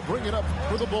White. He'll bring it up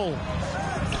for the Bulls.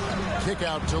 Kick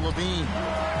out to Levine.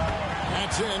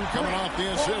 That's in, coming off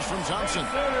the assist from Thompson.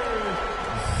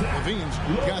 Levine's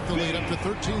got the lead up to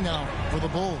 13 now for the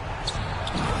Bulls.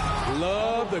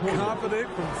 Love the confidence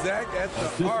from Zach at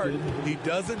the arc. He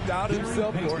doesn't doubt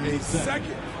himself for a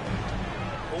second.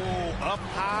 Oh, up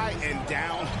high and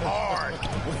down hard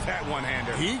with that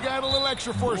one-hander. He got a little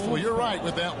extra forceful. You're right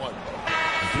with that one.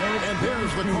 And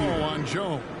there's the call on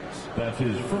Jones.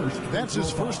 That's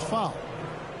his first foul.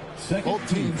 Both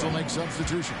teams will make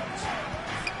substitutions.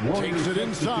 Takes it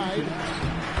inside.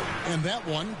 And that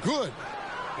one, good.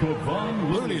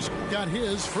 Looney's got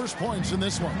his first points in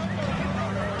this one.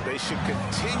 They should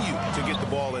continue to get the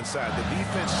ball inside. The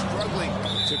defense struggling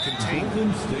to contain.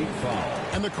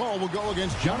 And the call will go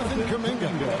against Jonathan Kuminga.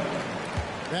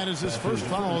 That is his first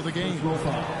foul of the game.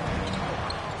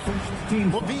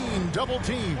 Levine double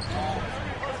team.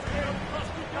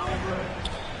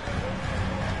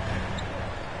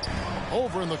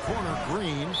 Over in the corner,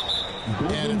 Green.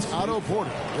 And it's Otto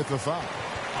Porter with the foul.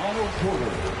 Otto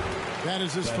Porter. That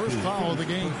is his first foul of the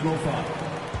game. Foul.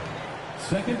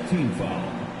 Second team foul.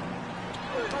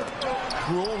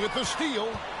 Krul with the steal.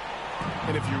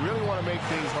 And if you really want to make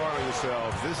things hard on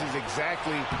yourselves, this is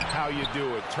exactly how you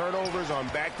do it. Turnovers on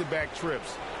back-to-back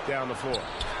trips down the floor.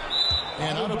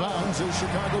 And out of bounds as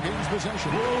Chicago gains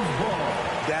possession.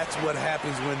 That's what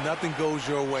happens when nothing goes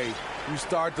your way. You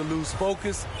start to lose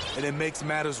focus, and it makes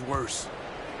matters worse.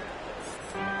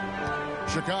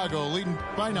 Chicago leading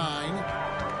by 9.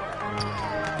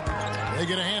 They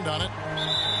get a hand on it.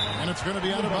 And it's going to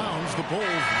be out of bounds. The Bulls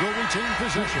will retain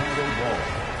possession.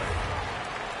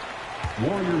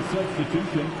 Warriors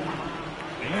substitution.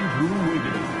 Andrew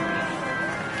Wiggins.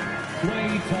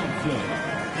 Klay Thompson.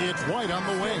 It's White on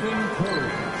the wing.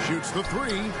 Shoots the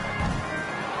 3.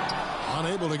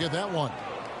 Unable to get that one.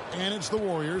 And it's the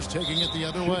Warriors taking it the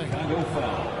other way.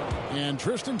 And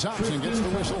Tristan Thompson gets the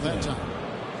whistle that time.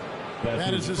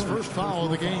 That is his first foul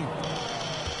of the game.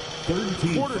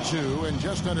 Quarter 2 and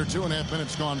just under 2.5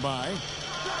 minutes gone by.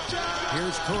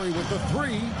 Here's Curry with the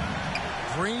 3.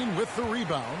 Green with the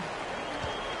rebound.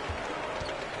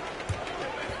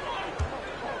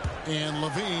 And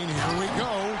Levine, here we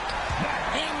go.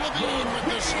 And Levine with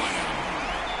the slam.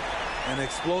 An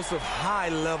explosive,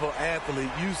 high-level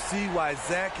athlete. You see why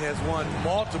Zach has won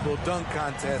multiple dunk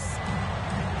contests.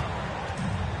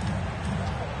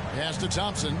 Pass to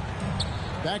Thompson.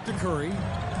 Back to Curry.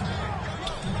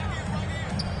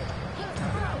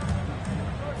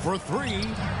 For 3.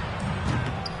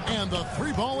 And the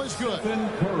 3 ball is good.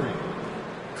 Curry.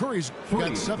 Curry's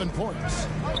got 7 points.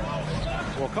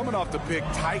 Well, coming off the pick,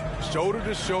 tight, shoulder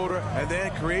to shoulder, and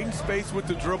then creating space with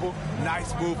the dribble.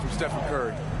 Nice move from Stephen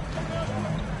Curry.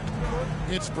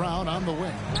 It's Brown on the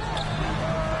wing.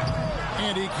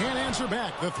 And he can't answer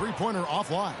back. The three-pointer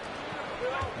offline.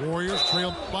 Warriors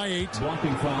trail by 8.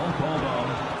 Blocking foul called on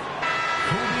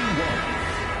Kobe White.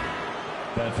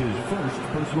 That's his first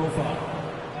personal foul.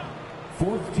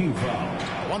 Fourth team foul.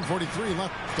 1:43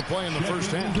 left to play in the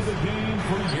first half.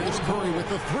 Here's Curry with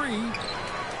the 3.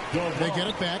 They get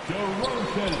it back.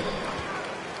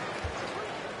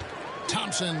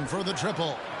 Thompson for the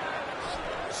triple.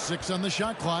 6 on the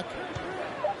shot clock.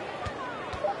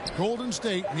 Golden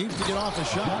State needs to get off a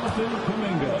shot.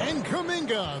 And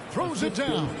Kuminga throws it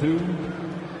down.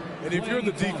 And if you're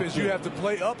the defense, you have to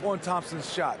play up on Thompson's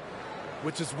shot,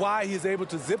 which is why he's able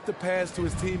to zip the pass to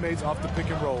his teammates off the pick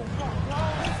and roll.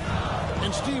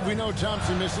 And Steve, we know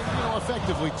Thompson missing,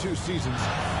 effectively 2 seasons.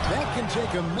 That can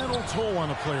take a mental toll on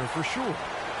a player for sure.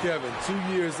 Kevin, 2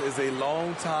 years is a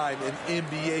long time in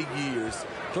NBA years.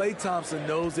 Klay Thompson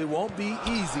knows it won't be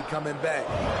easy coming back.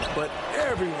 But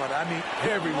everyone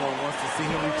wants to see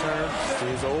him return to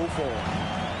his old form.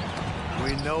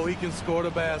 We know he can score the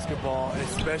basketball,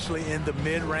 especially in the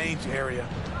mid-range area.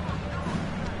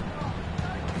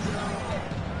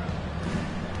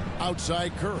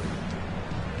 Outside Curry.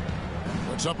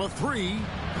 Puts up a 3.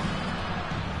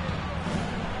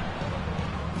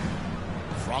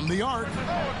 From the arc.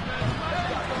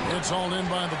 It's hauled in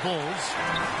by the Bulls.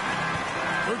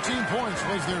 13 points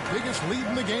was their biggest lead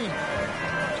in the game.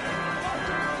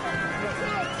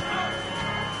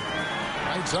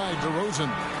 Right side,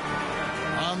 DeRozan.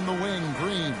 On the wing,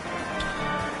 Green.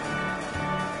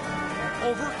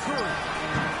 Over Curry.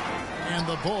 And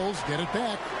the Bulls get it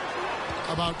back.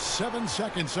 About 7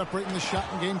 seconds separating the shot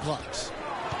and game clocks.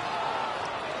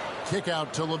 Kick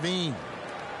out to Levine.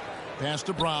 Pass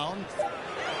to Brown.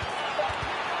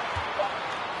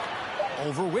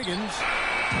 Over Wiggins.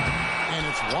 And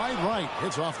it's wide right.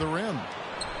 Hits off the rim.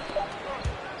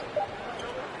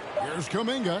 Here's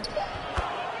Kuminga.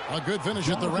 A good finish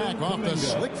at the rack off the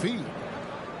slick feed.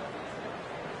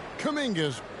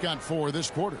 Kuminga's got 4 this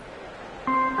quarter.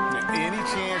 Any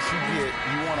chance you get,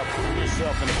 you want to put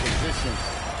yourself in a position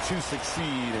to succeed,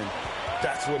 and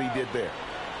that's what he did there.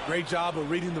 Great job of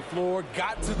reading the floor,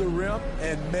 got to the rim,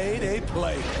 and made a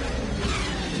play.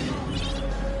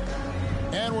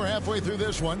 And we're halfway through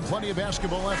this one. Plenty of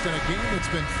basketball left in a game that's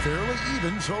been fairly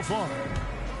even so far.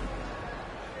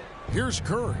 Here's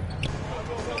Curry.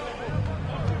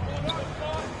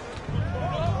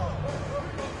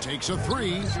 Takes a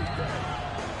 3.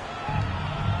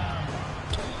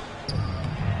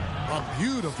 A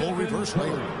beautiful reverse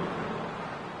layup.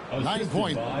 9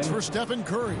 points for Stephen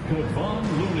Curry.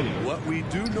 What we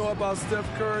do know about Steph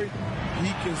Curry, he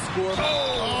can score.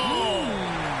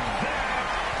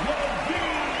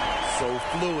 So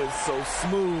fluid, so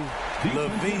smooth.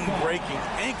 Levine breaking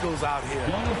ankles out here.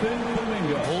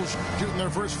 Bulls shooting their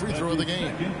first free throw of the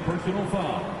game. Personal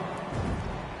foul.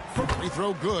 Free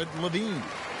throw good, Levine.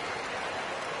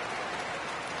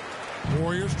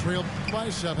 Warriors trail by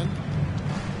 7.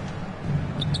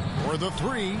 For the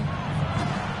 3.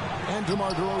 And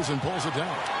DeMar DeRozan pulls it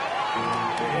down.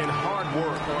 And hard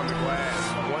work on the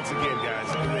glass. Once again, guys,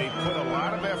 they put a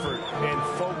lot of effort and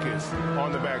focus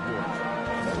on the backboard.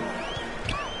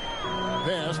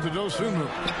 Pass to Dosunmu.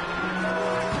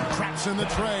 Traps in the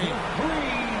tray.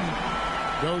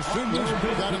 Dosunmu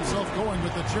got himself going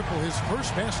with the triple, his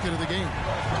first basket of the game.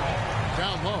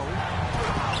 Down low.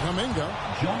 Kuminga.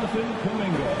 Jonathan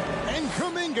Kuminga. And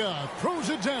Kuminga throws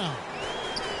it down.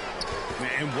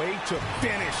 And way to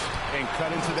finish and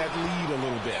cut into that lead a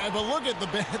little bit. Yeah, but look at the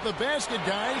basket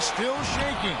guy still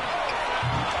shaking.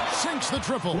 Sinks the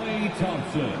triple. Klay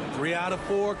Thompson. 3 out of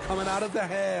 4 coming out of the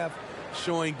half,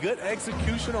 showing good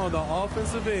execution on the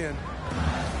offensive end.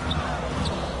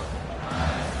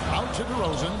 Out to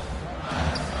DeRozan.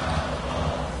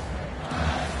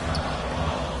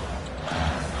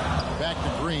 Back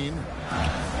to Green.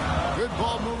 Good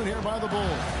ball movement here by the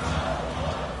Bulls.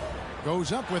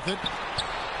 Goes up with it.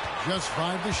 Just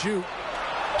 5 to shoot.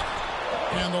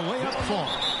 And the layup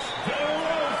falls.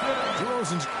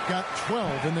 DeRozan's got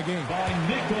 12 in the game. By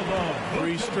Nikola.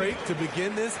 3 straight to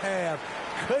begin this half.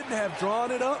 Couldn't have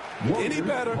drawn it up any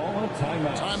better.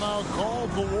 Timeout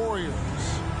called the Warriors.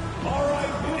 All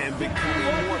right. And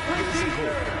becoming more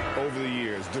physical over the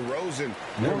years. DeRozan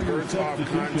converts off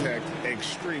contact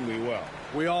extremely well.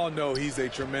 We all know he's a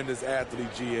tremendous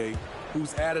athlete, GA,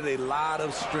 who's added a lot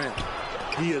of strength.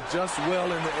 He adjusts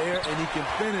well in the air, and he can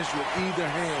finish with either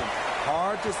hand.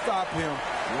 Hard to stop him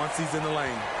once he's in the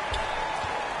lane.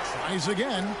 Tries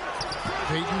again.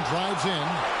 Payton drives in.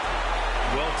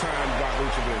 Well-timed by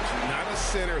Vucevic. Not a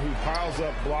center who piles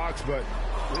up blocks, but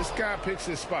this guy picks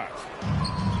his spots.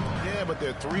 Yeah, but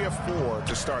they're 3 of 4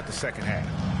 to start the second half.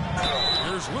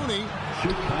 Here's Looney.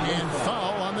 And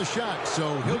foul on the shot,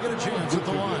 so he'll get a chance at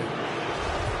the line.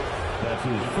 That's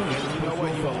his first. And you know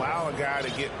what? You allow a guy to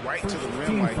get right to the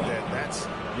rim like that, that's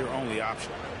your only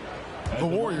option. The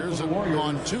Warriors have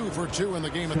gone 2 for 2 in the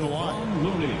game at the line.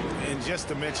 And just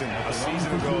to mention, a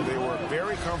season ago, they were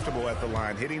very comfortable at the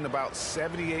line, hitting about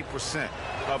 78%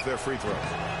 of their free throws.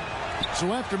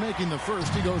 So after making the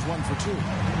first, he goes 1 for 2.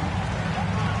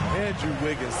 Andrew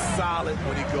Wiggins solid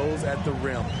when he goes at the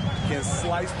rim. Can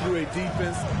slice through a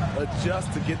defense,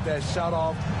 adjust to get that shot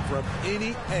off from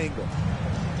any angle.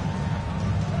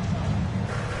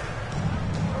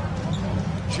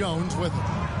 Jones with it.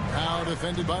 Now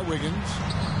defended by Wiggins.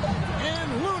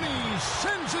 And Looney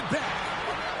sends it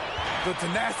back. The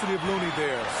tenacity of Looney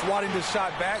there, swatting the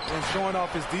shot back and showing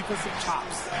off his defensive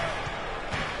chops.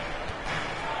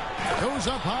 Goes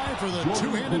up high for the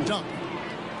two-handed dunk.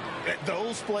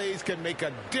 Those plays can make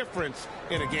a difference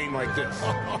in a game like this.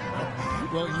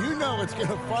 Well, you know it's going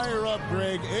to fire up,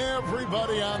 Greg,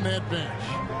 everybody on that bench.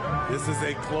 This is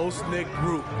a close-knit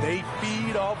group. They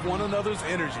feed off one another's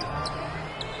energy.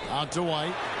 Out to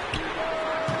White.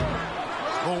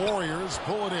 The Warriors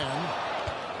pull it in.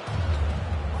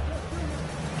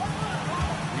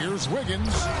 Here's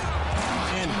Wiggins.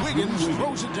 And Wiggins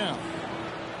throws it down.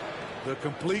 The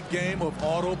complete game of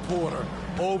Otto Porter.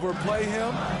 Overplay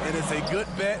him, and it's a good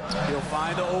bet. He'll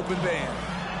find an open man.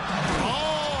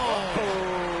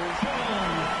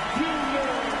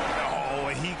 Oh,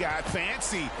 and he got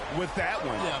fancy with that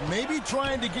one. Yeah, maybe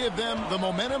trying to give them the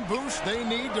momentum boost they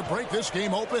need to break this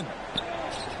game open.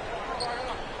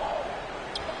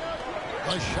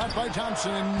 A shot by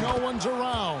Thompson, and no one's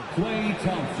around. Klay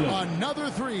Thompson. Another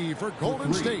 3 for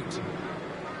Golden State.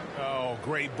 Oh,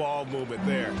 great ball movement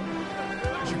there.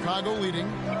 Chicago leading.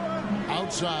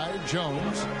 Outside,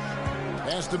 Jones.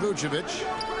 Pass to Vucevic.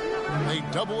 They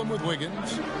double him with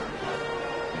Wiggins.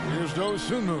 Here's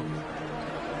Dosunmu.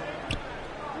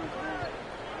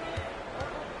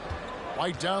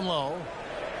 White down low.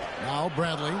 Now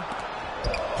Bradley.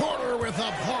 Porter with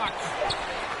a block.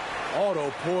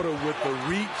 Otto Porter with the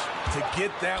reach to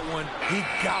get that one. He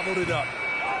gobbled it up.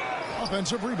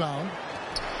 Offensive rebound.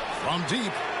 From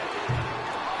deep.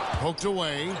 Poked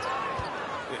away.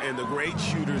 And the great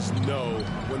shooters know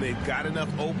when they've got enough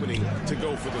opening to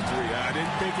go for the 3. I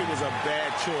didn't think it was a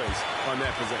bad choice on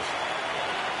that possession.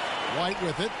 White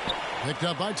with it. Picked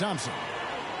up by Thompson.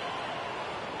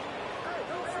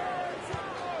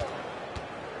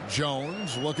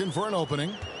 Jones looking for an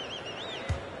opening.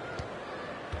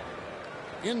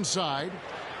 Inside.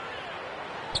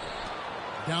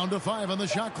 Down to 5 on the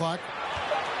shot clock.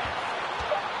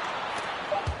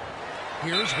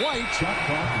 Here's White.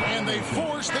 And they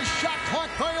force the shot clock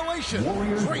violation.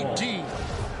 Great team.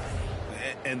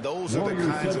 And those are the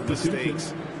kinds of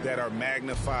mistakes that are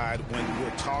magnified when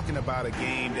we're talking about a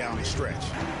game down the stretch.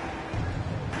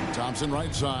 Thompson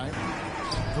right side.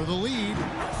 for the lead.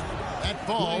 That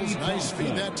falls. Nice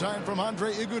feed that time from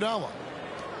Andre Iguodala.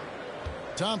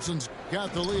 Thompson's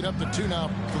got the lead up to 2 now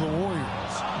for the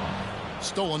Warriors.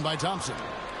 Stolen by Thompson.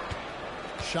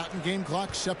 Shot and game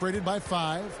clock separated by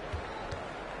 5.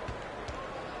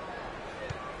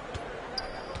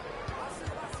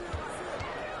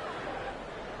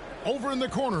 Over in the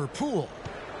corner, Poole.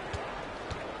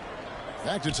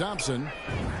 Back to Thompson.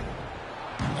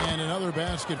 And another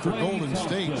basket for Golden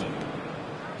State.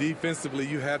 Defensively,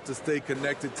 you have to stay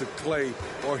connected to Clay,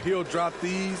 or he'll drop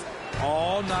these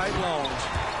all night long.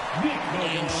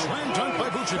 And slam dunk by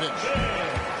Vucevic.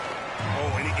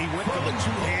 Oh, and he went for the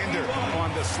two-hander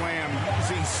on the slam,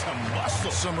 using some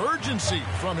muscle. Some urgency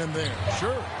from him there,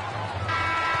 sure.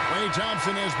 Klay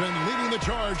Thompson has been leading the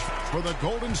charge for the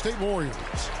Golden State Warriors.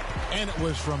 And it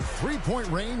was from three-point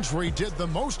range where he did the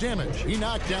most damage. He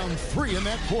knocked down 3 in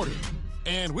that quarter.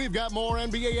 And we've got more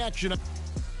NBA action.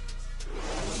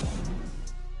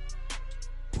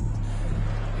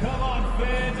 Come on,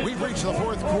 fans. We've reached the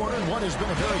 4th quarter, and what has been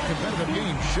a very competitive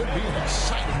game should be an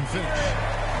exciting finish.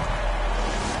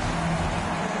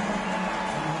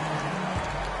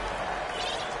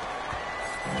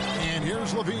 And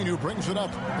here's Levine, who brings it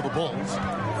up for the Bulls.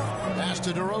 Pass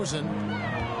to DeRozan.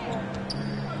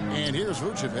 And here's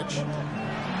Vucevic.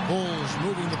 Bulls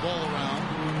moving the ball around.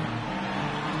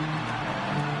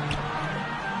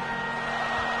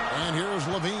 And here's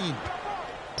Levine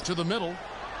to the middle.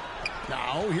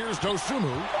 Now here's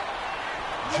Dosunmu.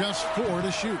 Just 4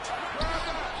 to shoot.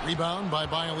 Rebound by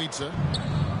Bjelica.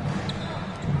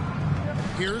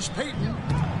 Here's Payton.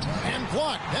 And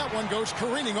blocked. That one goes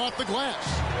careening off the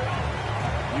glass.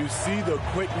 You see the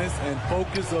quickness and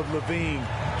focus of Levine.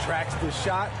 Tracks the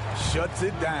shot, shuts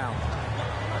it down.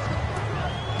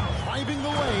 Driving the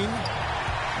lane.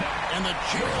 And the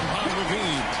jam by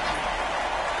Levine.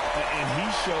 And he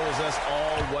shows us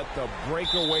all what the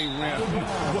breakaway rim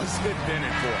was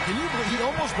invented for. Can you believe he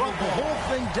almost brought the whole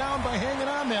thing down by hanging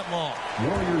on that long?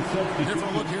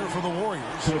 Different look here for the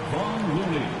Warriors.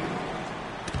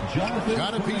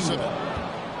 Got a piece of it.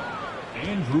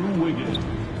 Andrew Wiggins.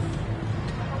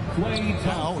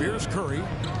 Now here's Curry.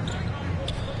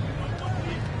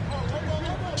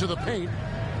 To the paint.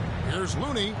 Here's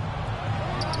Looney.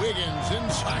 Wiggins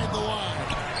inside the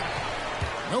line.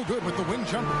 No good with the wing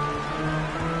jumper.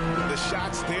 The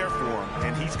shot's there for him,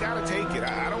 and he's got to take it.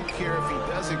 I don't care if he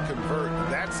doesn't convert.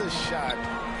 That's a shot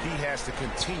he has to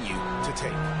continue to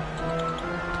take.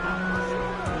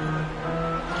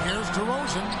 Here's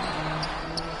DeRozan.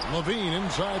 Levine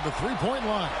inside the three-point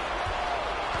line.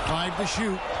 5 to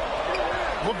shoot.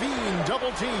 Levine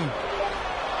double team.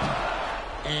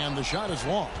 And the shot is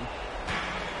long.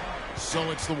 So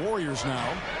it's the Warriors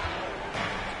now.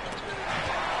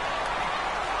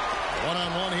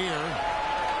 One-on-one here.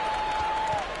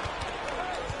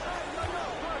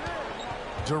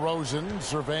 DeRozan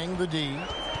surveying the D.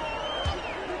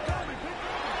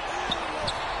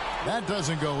 That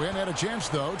doesn't go in. Had a chance,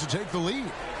 though, to take the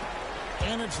lead.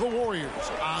 And it's the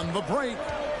Warriors on the break.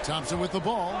 Thompson with the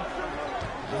ball.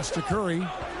 Pass to Curry.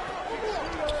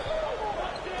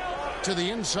 To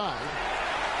the inside.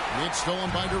 It's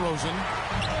stolen by DeRozan.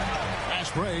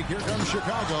 Fast break. Here comes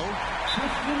Chicago.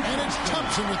 And it's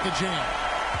Thompson with the jam.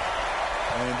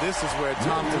 And this is where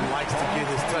Thompson likes to get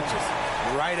his touches.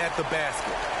 Right at the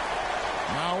basket.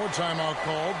 Now a timeout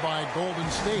called by Golden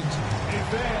State. Hey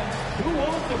fans, who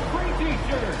wants a free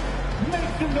t-shirt?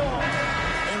 Make some noise.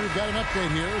 And we've got an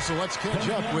update here, so let's catch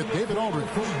up with David Aldridge.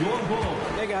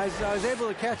 Hey guys, I was able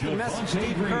to catch the message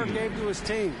Steve Kerr gave to his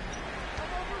team.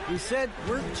 He said,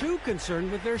 we're too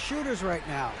concerned with their shooters right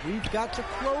now. We've got to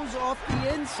close off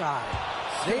the inside.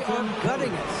 They are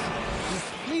gutting us. He's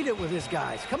pleaded with his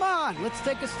guys. Come on, let's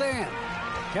take a stand.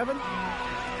 Kevin?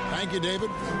 Thank you, David.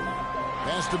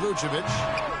 Pass to Vucevic.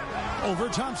 Over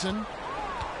Thompson.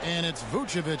 And it's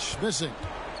Vucevic missing.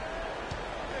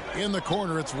 In the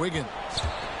corner, it's Wiggins.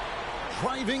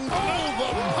 Driving. Oh, the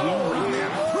power on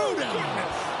that throwdown.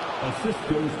 Assist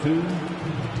goes to...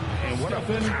 And what a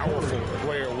powerful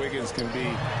player Wiggins can be.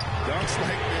 Dunks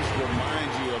like this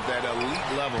remind you of that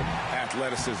elite level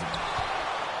athleticism.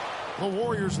 The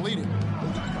Warriors leading.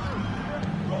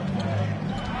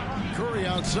 Curry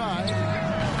outside.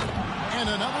 And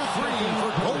another three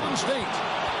for Golden State.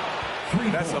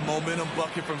 That's a momentum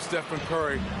bucket from Stephen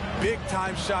Curry.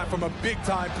 Big-time shot from a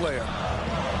big-time player.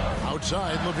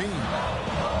 Outside, Levine.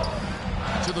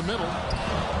 To the middle.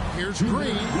 Here's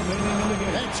Green.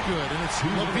 That's good, and it's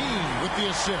Levine with the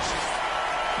assist.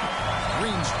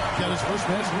 Green's got his first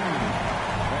basket.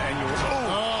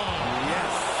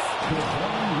 Yes.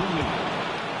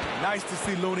 Nice to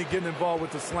see Looney getting involved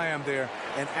with the slam there.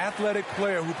 An athletic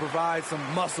player who provides some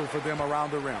muscle for them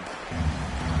around the rim.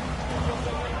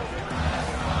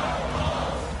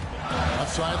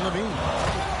 Outside LaVine.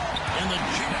 And the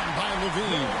jam by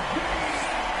LaVine.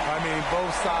 I mean,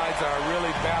 both sides are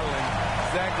really battling.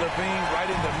 Zach LaVine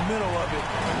right in the middle of it,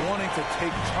 wanting to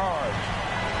take charge.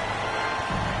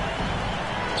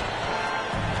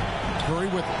 Curry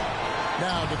with it.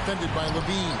 Now defended by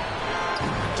LaVine.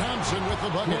 Thompson with the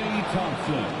bucket.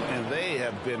 Thompson. And they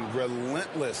have been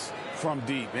relentless from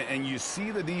deep. And you see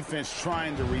the defense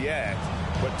trying to react,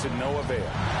 but to no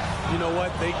avail. You know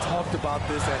what? They talked about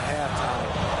this at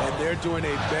halftime, and they're doing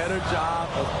a better job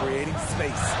of creating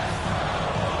space.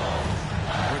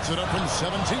 Puts it up from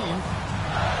 17.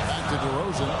 Back to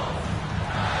DeRozan.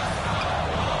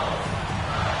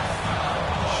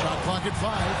 Shot clock at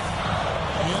 5.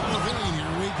 And LaVine,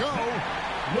 here we go.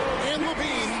 And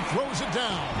LaVine throws it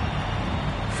down.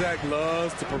 Zach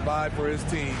loves to provide for his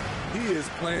team. He is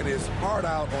playing his heart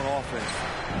out on offense.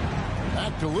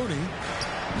 Back to Looney.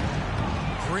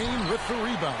 Green with the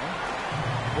rebound.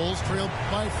 Bulls trail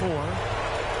by 4.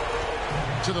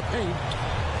 To the paint.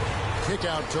 Kick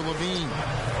out to LaVine.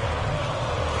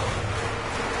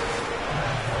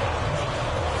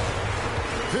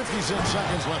 .56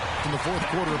 seconds left in the fourth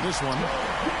quarter of this one.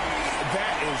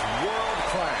 That is world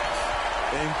class.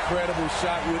 Incredible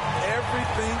shot with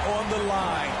everything on the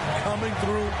line coming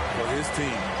through for his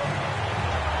team.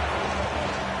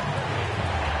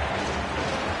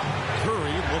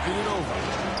 Curry looking it over.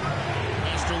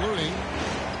 Pass to Looney.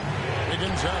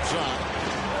 Higgins outside.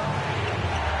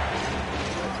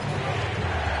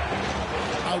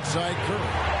 Outside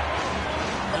Curry.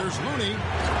 There's Looney.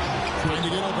 Trying to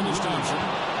get open is Thompson.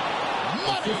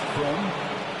 Money!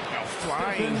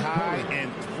 Flying high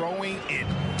and throwing it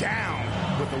down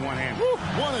with the one hand.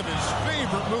 One of his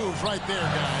favorite moves right there,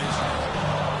 guys.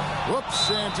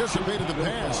 Whoops, anticipated the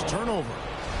pass. Turnover.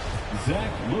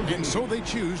 And so they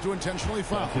choose to intentionally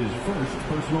foul. His first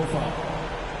personal foul.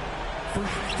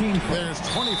 First team foul. There's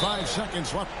 25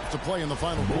 seconds left to play in the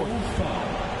final quarter.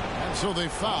 And so they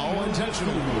foul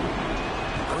intentionally.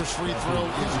 First free throw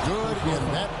is good,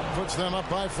 and that puts them up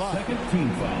by 5. Second team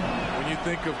foul. When you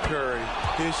think of Curry,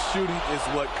 his shooting is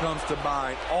what comes to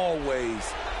mind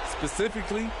always.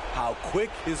 Specifically, how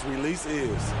quick his release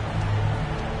is.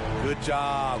 Good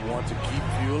job. Want to keep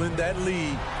fueling that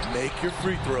lead. Make your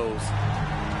free throws.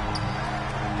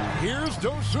 Here's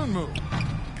Dosunmu.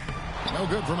 No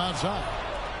good from outside.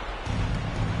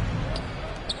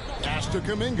 Pass to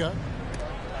Kuminga.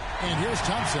 And here's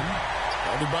Thompson.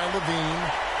 Guarded by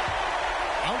LaVine.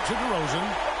 Out to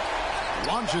DeRozan.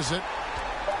 Launches it.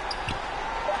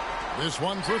 This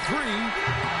one for 3.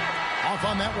 Off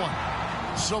on that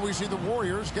one. So we see the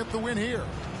Warriors get the win here.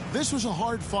 This was a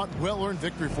hard-fought, well-earned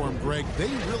victory for them, Greg. They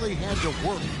really had to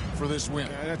work for this win.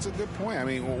 Yeah, that's a good point. I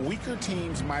mean, weaker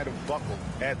teams might have buckled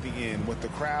at the end with the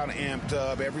crowd amped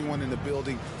up, everyone in the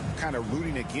building kind of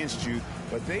rooting against you,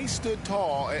 but they stood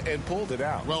tall and pulled it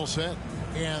out. Well said.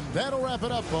 And that'll wrap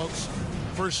it up, folks.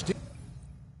 For Steve.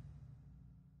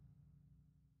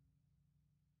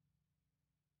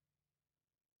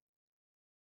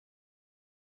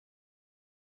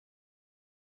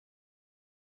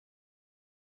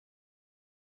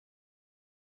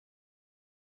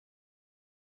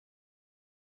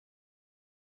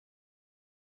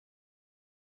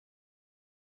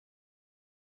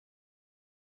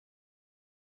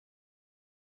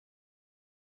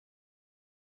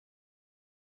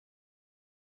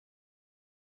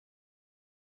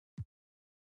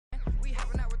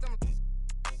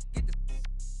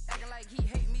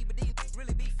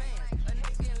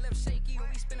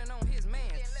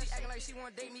 She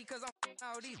wanna date me cause I'm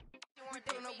all these. We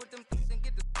pulling up with them and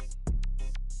get the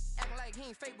acting like he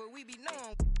ain't fake, but we be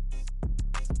knowing.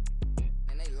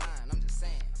 And they lying, I'm just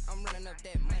saying. I'm running up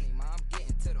that money, ma. I'm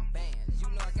getting to them bands. You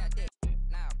know I got that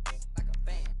now like a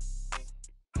fan.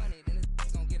 Money, then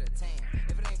it's gonna get a tan.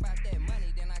 If it ain't about that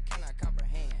money, then I cannot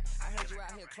comprehend. I heard you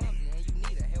out here clumsy and you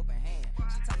need a helping hand.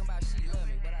 She talking about she love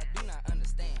me, but I do not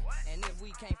understand. And if we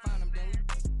can't find them, then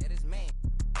we at his man.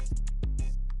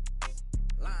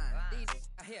 Lying. These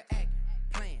I hear acting,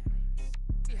 playing.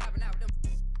 Be hopping out with them.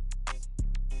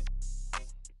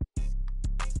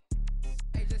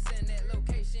 Hey, just send that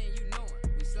location, you know it.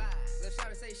 We slide. Lil'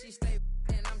 shawty say she stay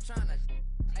and I'm tryna.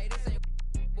 Hey, this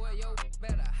ain't boy, yo,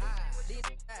 better hide. These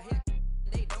out here,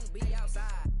 they don't be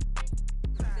outside.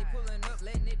 They pulling up,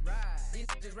 letting it ride. These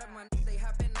just rap my they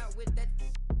hopping out with that.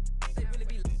 They really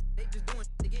be, they just doing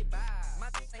to get by. My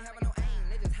ain't having no aim,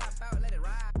 they just hop out, let it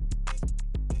ride.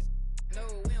 No,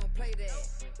 we don't play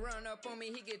that. Run up on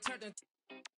me, he get turned in.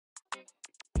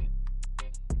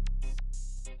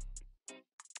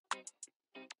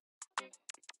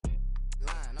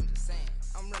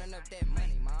 I'm running up that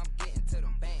money, ma. I'm getting to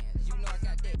them bands. You know I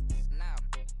got that now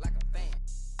like a fan.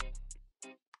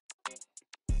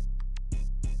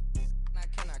 I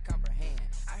cannot comprehend.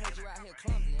 I heard you out here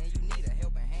clumsy and you need a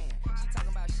helping hand. She talking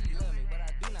about she love me, but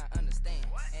I do not understand.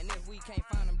 And if we can't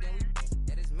find them, then we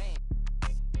that is man.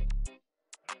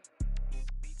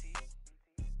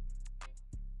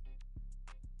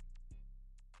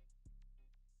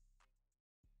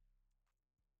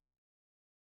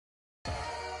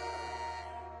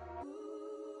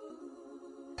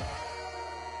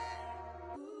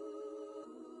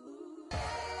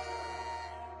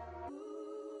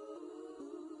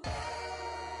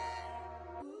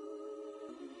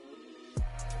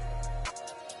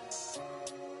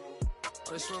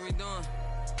 That's what we doing.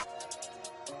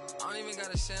 I don't even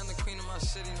gotta say I'm the queen of my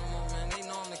city no more, man. They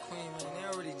know I'm the queen, man. They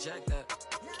already jacked that.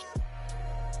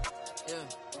 Yeah,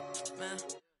 man.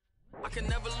 I can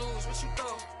never lose. What you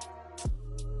thought?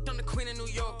 I'm the queen of New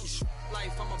York. It's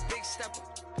life. I'm a big stepper.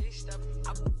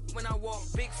 When I walk,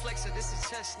 big flexer. This is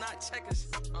chess, not checkers.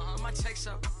 My checks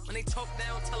up. When they talk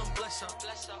down, tell them bless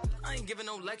up. I ain't giving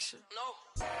no lecture.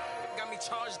 No. Got me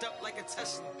charged up like a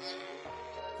Tesla.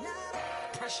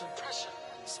 Pressure.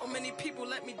 So many people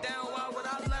let me down, why would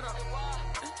I let up?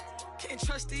 Can't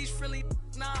trust these friendly,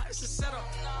 nah, it's a setup.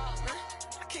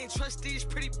 I can't trust these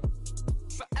pretty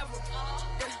forever.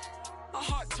 Yeah. My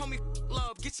heart told me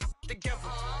love, get your together.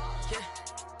 Yeah.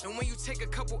 And when you take a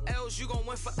couple L's, you gon'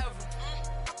 win forever.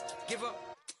 Give up,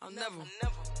 I'll never. I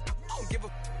don't give a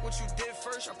what you did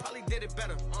first, I probably did it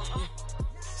better.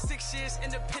 6 years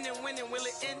independent winning, will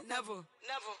it end? Never.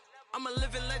 I'm a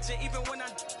living legend, even when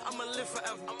I'ma live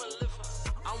forever.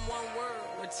 I'm one word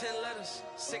with 10 letters,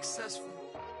 successful.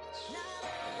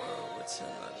 One word with 10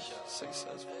 letters,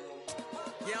 successful.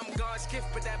 Yeah, I'm God's gift,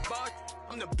 but that bar,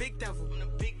 I'm the big devil. I'm the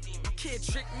big demon. Can't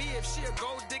trick me if she a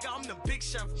gold digger, I'm the big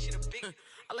shovel. She the big.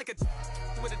 I like a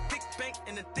with a thick bank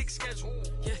and a thick schedule.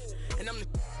 Yeah, and I'm the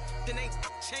that ain't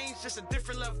changed, just a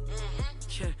different level.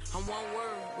 Yeah, I'm one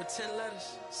word with 10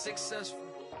 letters, successful.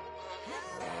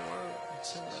 One word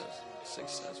with 10 letters,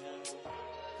 successful.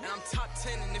 And I'm top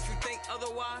 10, and if you think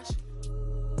otherwise,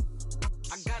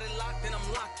 I got it locked and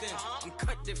I'm locked in. I'm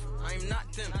cut different, I am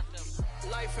not them.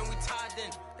 Life and we tied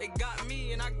in. They got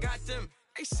me and I got them.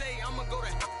 They say I'ma go to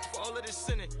for all of this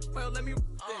sinning. Well, let me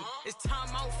then. It's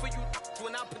time out for you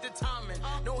when I put the time in.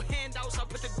 No handouts, I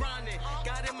put the grind in.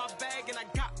 Got in my bag and I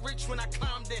got rich when I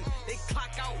climbed in. They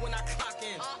clock out when I clock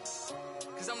in.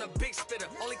 Cause I'm the big spitter.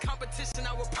 Only competition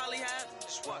I would probably have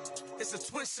is what? It's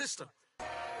a twin sister.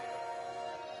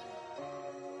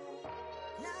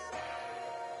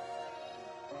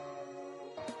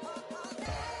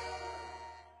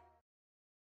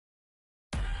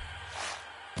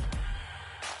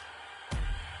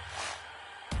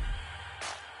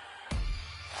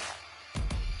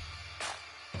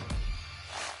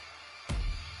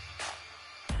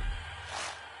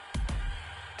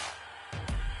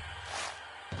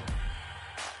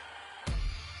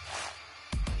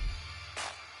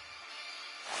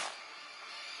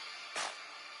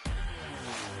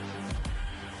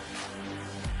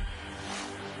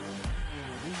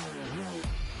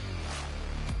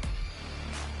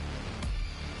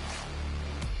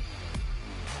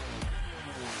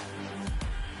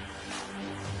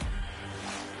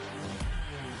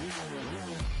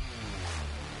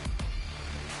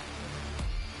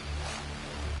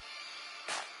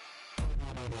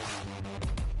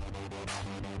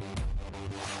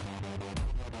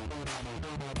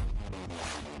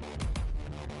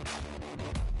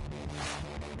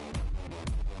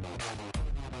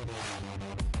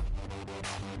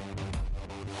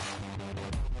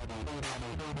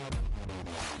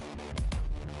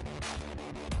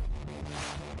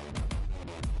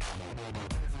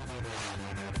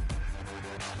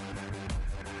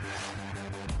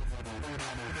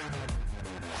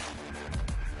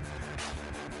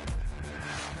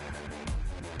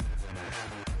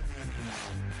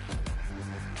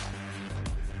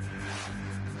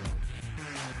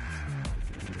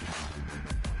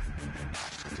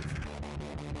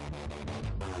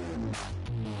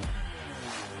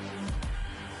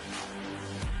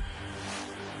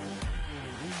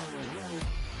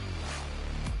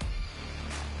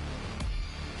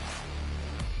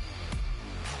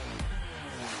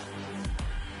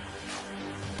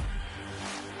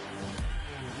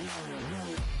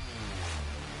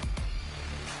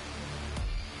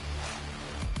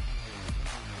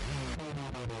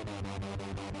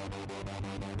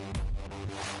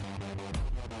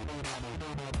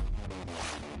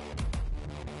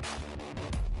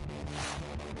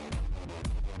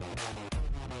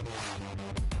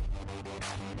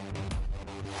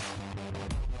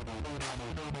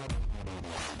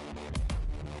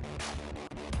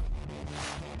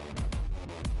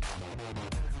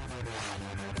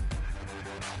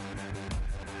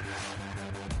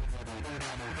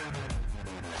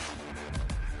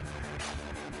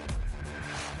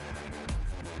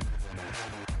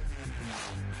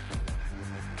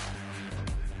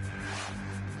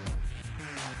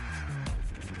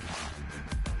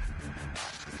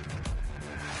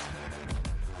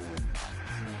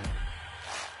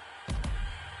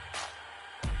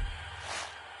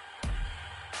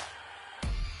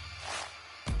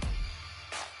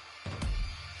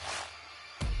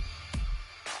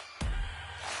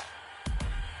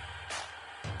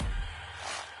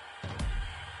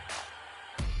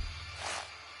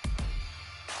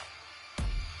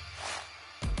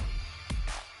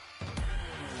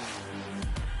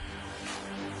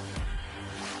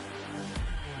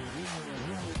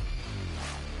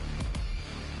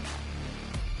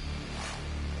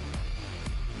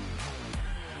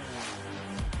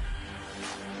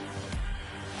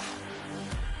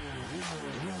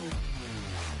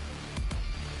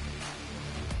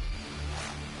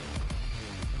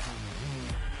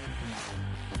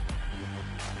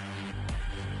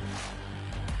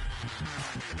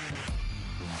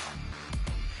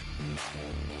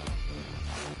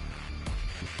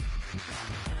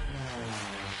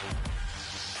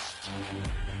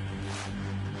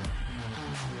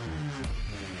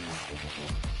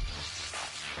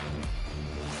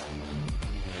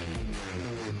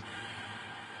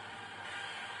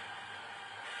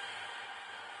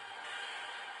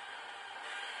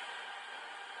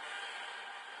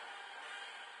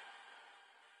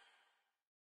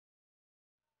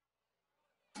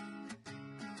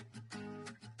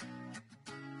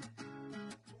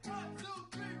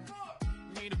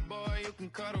 you can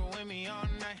cuddle with me all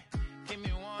night. Give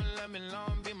me one, let me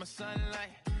long, be my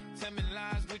sunlight. Tell me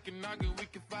lies, we can argue, we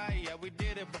can fight. Yeah, we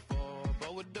did it before,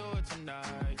 but we'll do it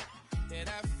tonight. Yeah,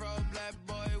 that fro black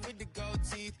boy with the gold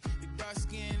teeth. The dark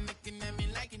skin looking at me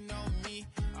like you know me.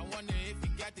 I wonder if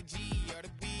you got the G or the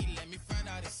B. Let me find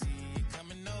out and see you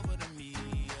coming over to me.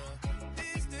 Yeah.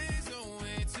 These days are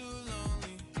way too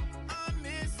lonely. I'm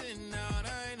missing out,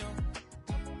 I know.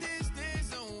 These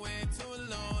days are way too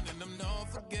long, and I'm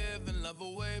not forgiving, love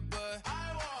away, but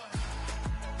I want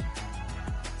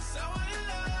someone to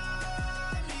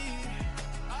love me.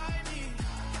 I need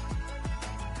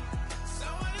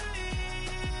someone to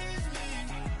leave me,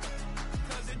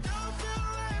 'cause it don't feel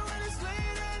right when it's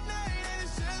late at night and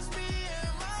it's just me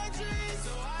and my dreams.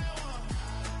 So I want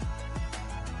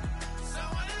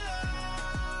someone to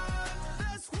love.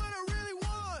 That's what I really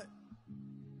want.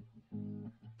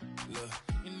 Look,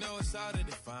 you know it's hard to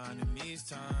define in these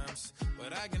times,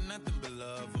 but I got nothing but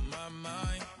love on my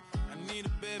mind. I need a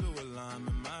baby while I'm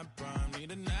in my prime.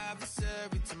 Need an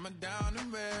adversary to my down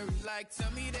and weary. Like,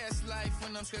 tell me that's life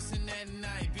when I'm stressing at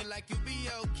night. Be like, you'll be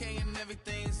okay and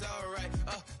everything's alright.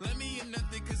 Let me in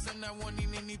nothing, 'cause I'm not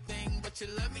wanting anything but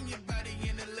your love in your body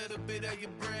and a little bit of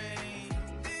your brain.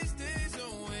 These days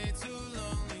are way too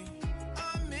lonely.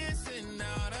 I'm missing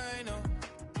out, I know.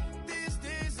 These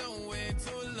days are way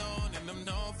too long, and I'm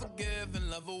not forgiving,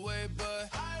 love away, but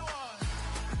I want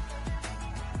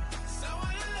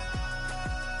someone to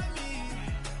love me.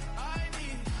 I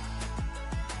need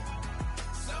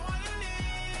someone to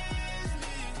leave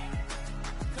me,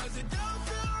 'cause it don't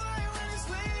feel right when it's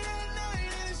late at night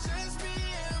and it's just me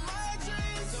and my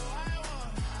dreams. So I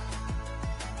want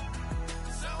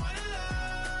someone to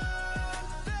love.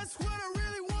 That's what I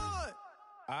really want.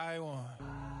 I want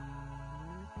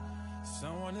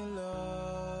someone to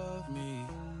love me.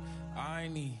 I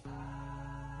need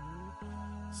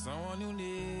someone who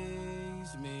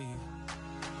needs me,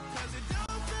 'cause it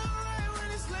don't feel right when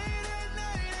it's late at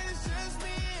night and it's just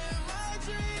me and my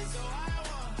dreams. So I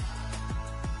want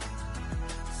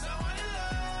someone to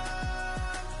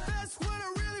love. That's what I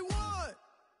really want.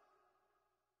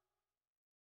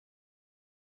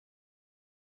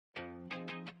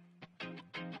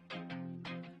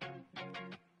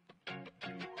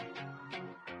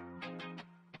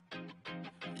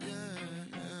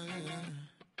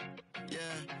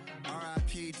 Yeah,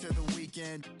 R.I.P. to the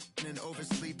weekend and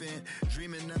oversleeping,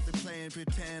 dreaming nothing, playing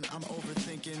pretend. I'm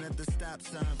overthinking at the stop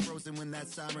sign, frozen when that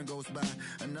siren goes by.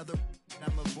 Another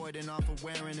I'm avoiding off of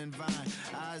wearing and Vine.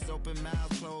 Eyes open,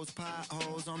 mouth closed,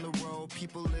 potholes on the road.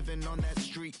 People living on that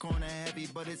street corner heavy,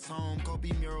 but it's home.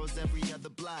 Kobe murals every other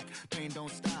block. Pain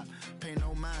don't stop, pay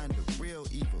no mind. The real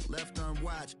evil left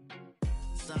unwatched.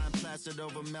 Sign plastered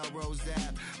over Melrose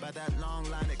Ave by that long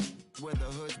line of where the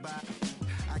hood's by.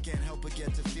 I can't help but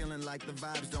get to feeling like the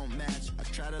vibes don't match. I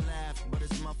try to laugh, but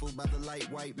it's muffled by the light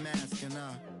white mask. And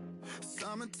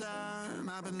summertime,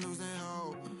 I've been losing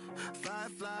hope.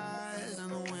 Fireflies in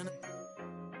the winter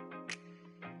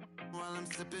while I'm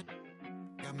sipping,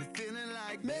 got me feeling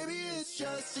like maybe it's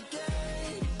just a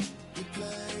game we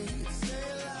play to stay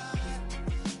alive.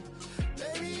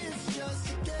 Maybe it's just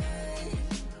a game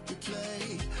we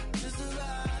play to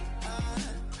survive.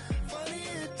 Funny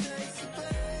it takes the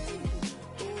pain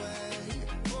away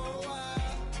for a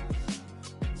while,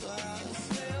 so I'll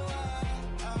stay a while,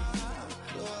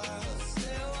 I'll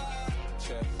stay a while.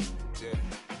 Check, yeah.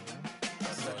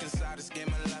 I'm stuck inside this game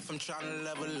of life, I'm trying to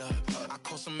level up. I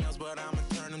call some L's, but I'ma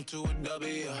turn them to a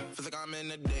W. Feel like I'm in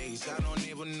the days, I don't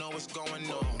even know what's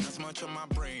going on. Not so much on my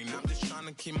brain, I'm just trying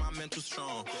to keep my mental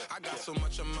strong. I got so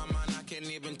much on my mind, I can't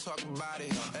even talk about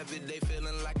it. Every day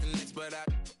feeling like the next, but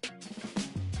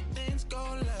things go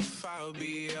left, I'll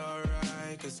be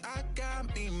alright. 'Cause I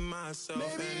got me, myself,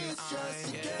 maybe and it's just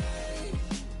a yeah. game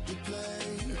we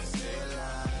play to stay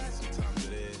alive. Sometimes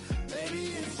it is. Maybe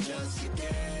it's just a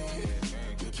game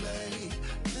we play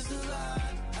to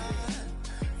survive.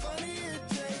 Funny it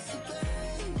takes the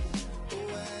pain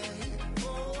away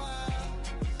for a while,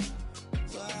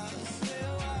 so I'll stay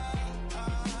a while,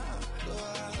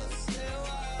 I'll stay a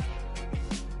while.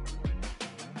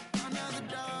 Another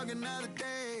dog, another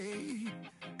day,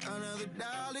 another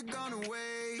dollar gonna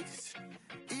waste.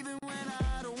 Even when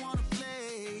I don't wanna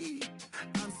play,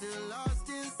 I'm still lost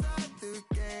inside the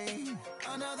game.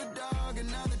 Another dog,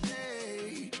 another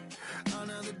day,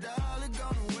 another dollar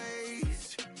gonna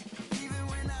waste. Even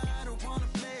when I don't wanna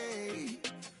play,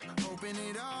 hoping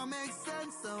it all makes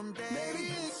sense someday. Maybe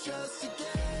it's just a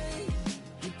game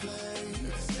we play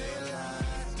to stay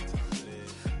alive.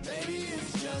 Maybe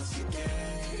it's just a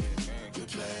game we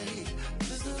play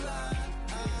to survive.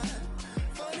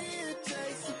 Funny it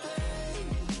takes the pain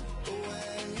away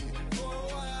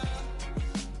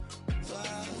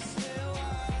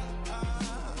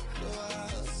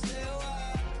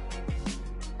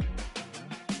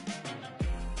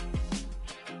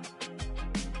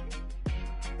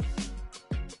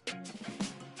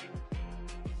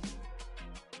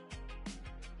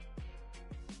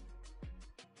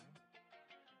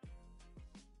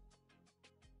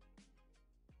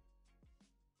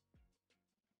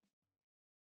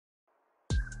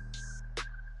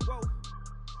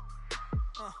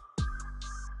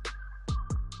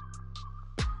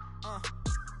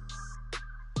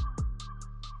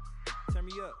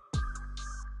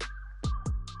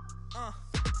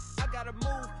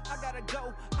gotta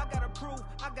go, I gotta prove,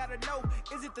 I gotta know,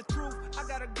 is it the truth? I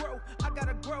gotta grow, I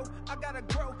gotta grow, I gotta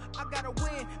grow, I gotta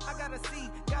win, I gotta see,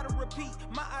 gotta repeat,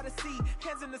 my odyssey,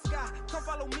 hands in the sky, come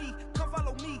follow me, come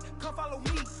follow me, come follow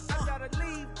me, I gotta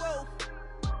leave, whoa.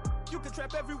 You can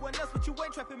trap everyone else, but you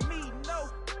ain't trapping me, no.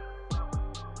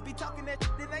 Be talking that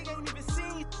shit that they ain't even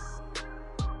seen.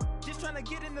 Just trying to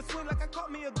get in the swim like I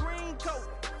caught me a green coat.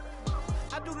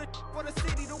 I do the for the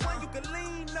city, the one you can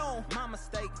lean on. My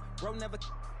mistake, bro, never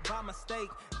by mistake.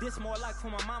 This more like for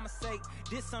my mama's sake.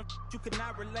 This some you could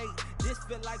not relate. This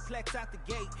feel like plex out the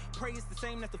gate. Pray it's the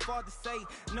same that the father say.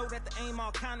 Know that the aim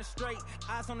all kinda straight.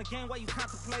 Eyes on the game while you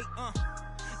contemplate,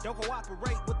 Don't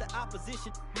cooperate with the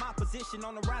opposition. My position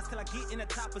on the rise till I get in the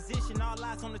top position. All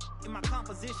eyes on the in my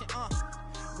composition,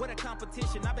 What a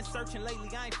competition. I've been searching lately,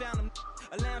 I ain't found them.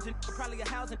 A lounging, probably a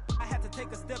housing. I had to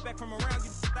take a step back from around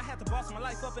you. I had to boss my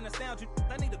life up and astound you.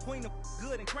 I need a queen of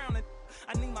good and crowning.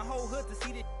 I need my whole hood to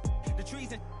see that. The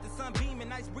trees and the sun beaming,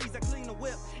 nice breeze. I clean the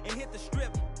whip and hit the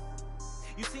strip.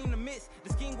 You seem to miss the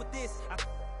scheme with this.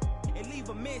 And leave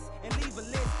a miss and leave a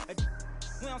list.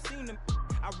 We don't seem to.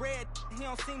 I read, he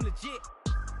don't seem legit.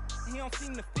 He don't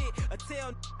seem to fit. A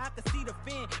tell, I can see the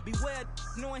fin. Beware,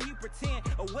 knowing he pretend.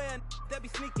 Aware, that be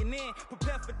sneaking in.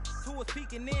 Prepare for who was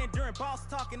peeking in. During boss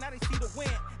talking, now they see the win.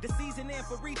 The season in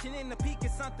for reaching in the peak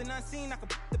is something unseen. I can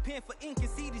put the pen for ink and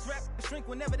see these rappers shrink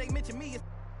whenever they mention me.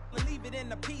 Leave it in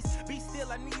the piece. Be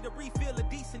still, I need a refill of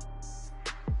decent.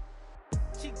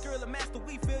 Cheek girl, a master,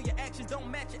 we feel your actions don't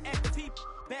match your active people.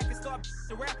 Back and start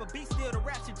the rapper, be still, the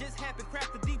rap shit just happened.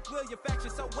 Craft the deep will, your faction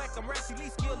so whack. I'm rationally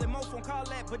skilled and most won't call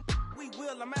that, but we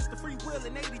will. I'm master free will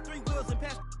and 83 wheels and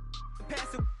pass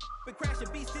it. Been crashing,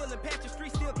 be still and patch your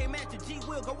street still can't match your G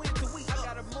will go into we. I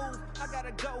gotta move, I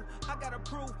gotta go, I gotta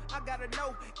prove, I gotta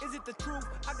know, is it the truth?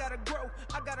 I gotta grow,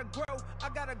 I gotta grow, I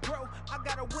gotta grow, I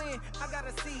gotta win, I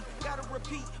gotta see, gotta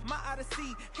repeat, my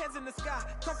odyssey, hands in the sky,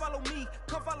 come follow me,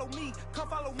 come follow me, come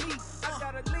follow me, I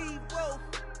gotta leave, whoa.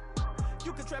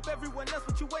 You can trap everyone else,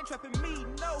 but you ain't trapping me,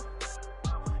 no.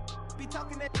 Be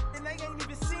talking that and they ain't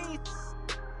even seen.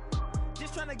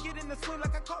 Just trying to get in the swim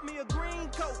like I caught me a green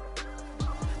coat.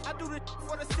 I do the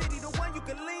for the city, the one you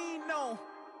can lean on.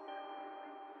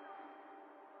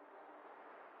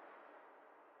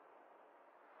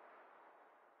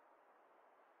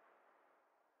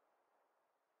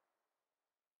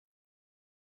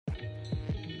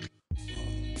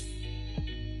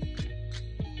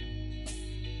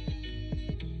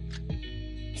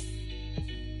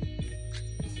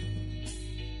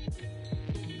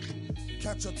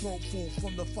 Catch a throat full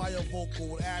from the fire vocal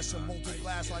with ash and molten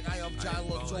glass like I am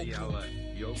Jala Joker.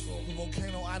 The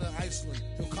volcano out of Iceland.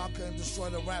 He'll conquer and destroy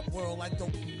the rap world like the...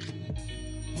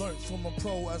 Learned from a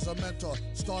pro as a mentor.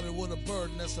 Started with a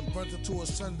bird nest and burnt it to a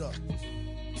cinder.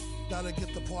 Gotta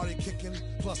get the party kicking.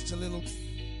 Plus your little...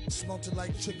 Smelted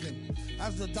like chicken.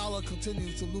 As the dollar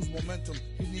continues to lose momentum,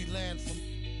 he need land from...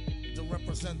 to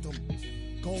represent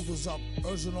him. Gold is up.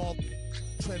 Urging all...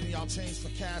 Trading y'all change for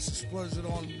cash and splurge it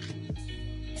on...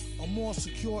 A more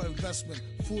secure investment,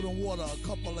 food and water, a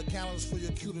couple of gallons for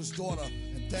your cutest daughter,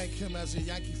 and thank him as a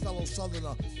Yankee fellow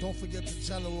Southerner. Don't forget the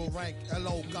general rank.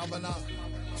 Hello, Governor.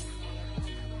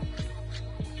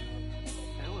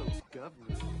 Hello,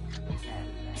 Governor.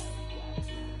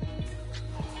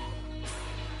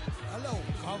 Hello,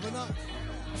 Governor.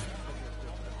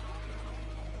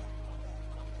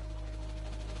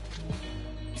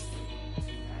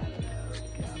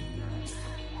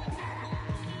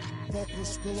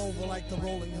 Vocals spill over like the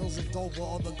rolling hills of Dover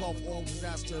or the Gulf oil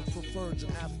disaster for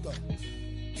virgin after.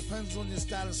 Depends on your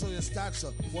status or your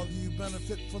stature, whether you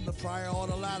benefit from the prior or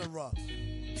the latter.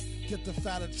 Get the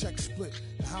fatter check split.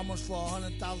 And how much for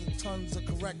 100,000 tons of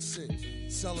correct shit?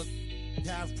 Sell it,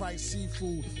 half price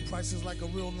seafood, prices like a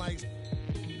real nice.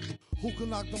 Who can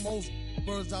knock the most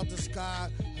birds out the sky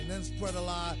and then spread a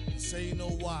lie and say you know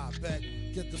why? Bet.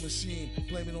 Get the machine,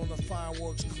 blame it on the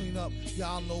fireworks, clean up.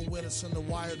 Y'all know where to send the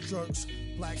wire jerks.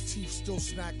 Black teeth still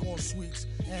snack on sweets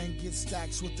and get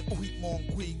stacks with the quick mon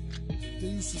quick. They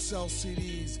used to sell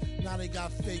CDs, now they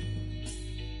got fake.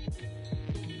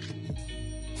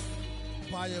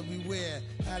 Buyer beware,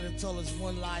 had to tell us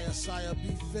one liar, sire,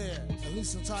 be fair. At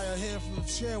least I'm tired here from the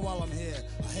chair while I'm here.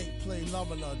 I hate play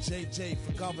loving her, JJ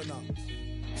for governor.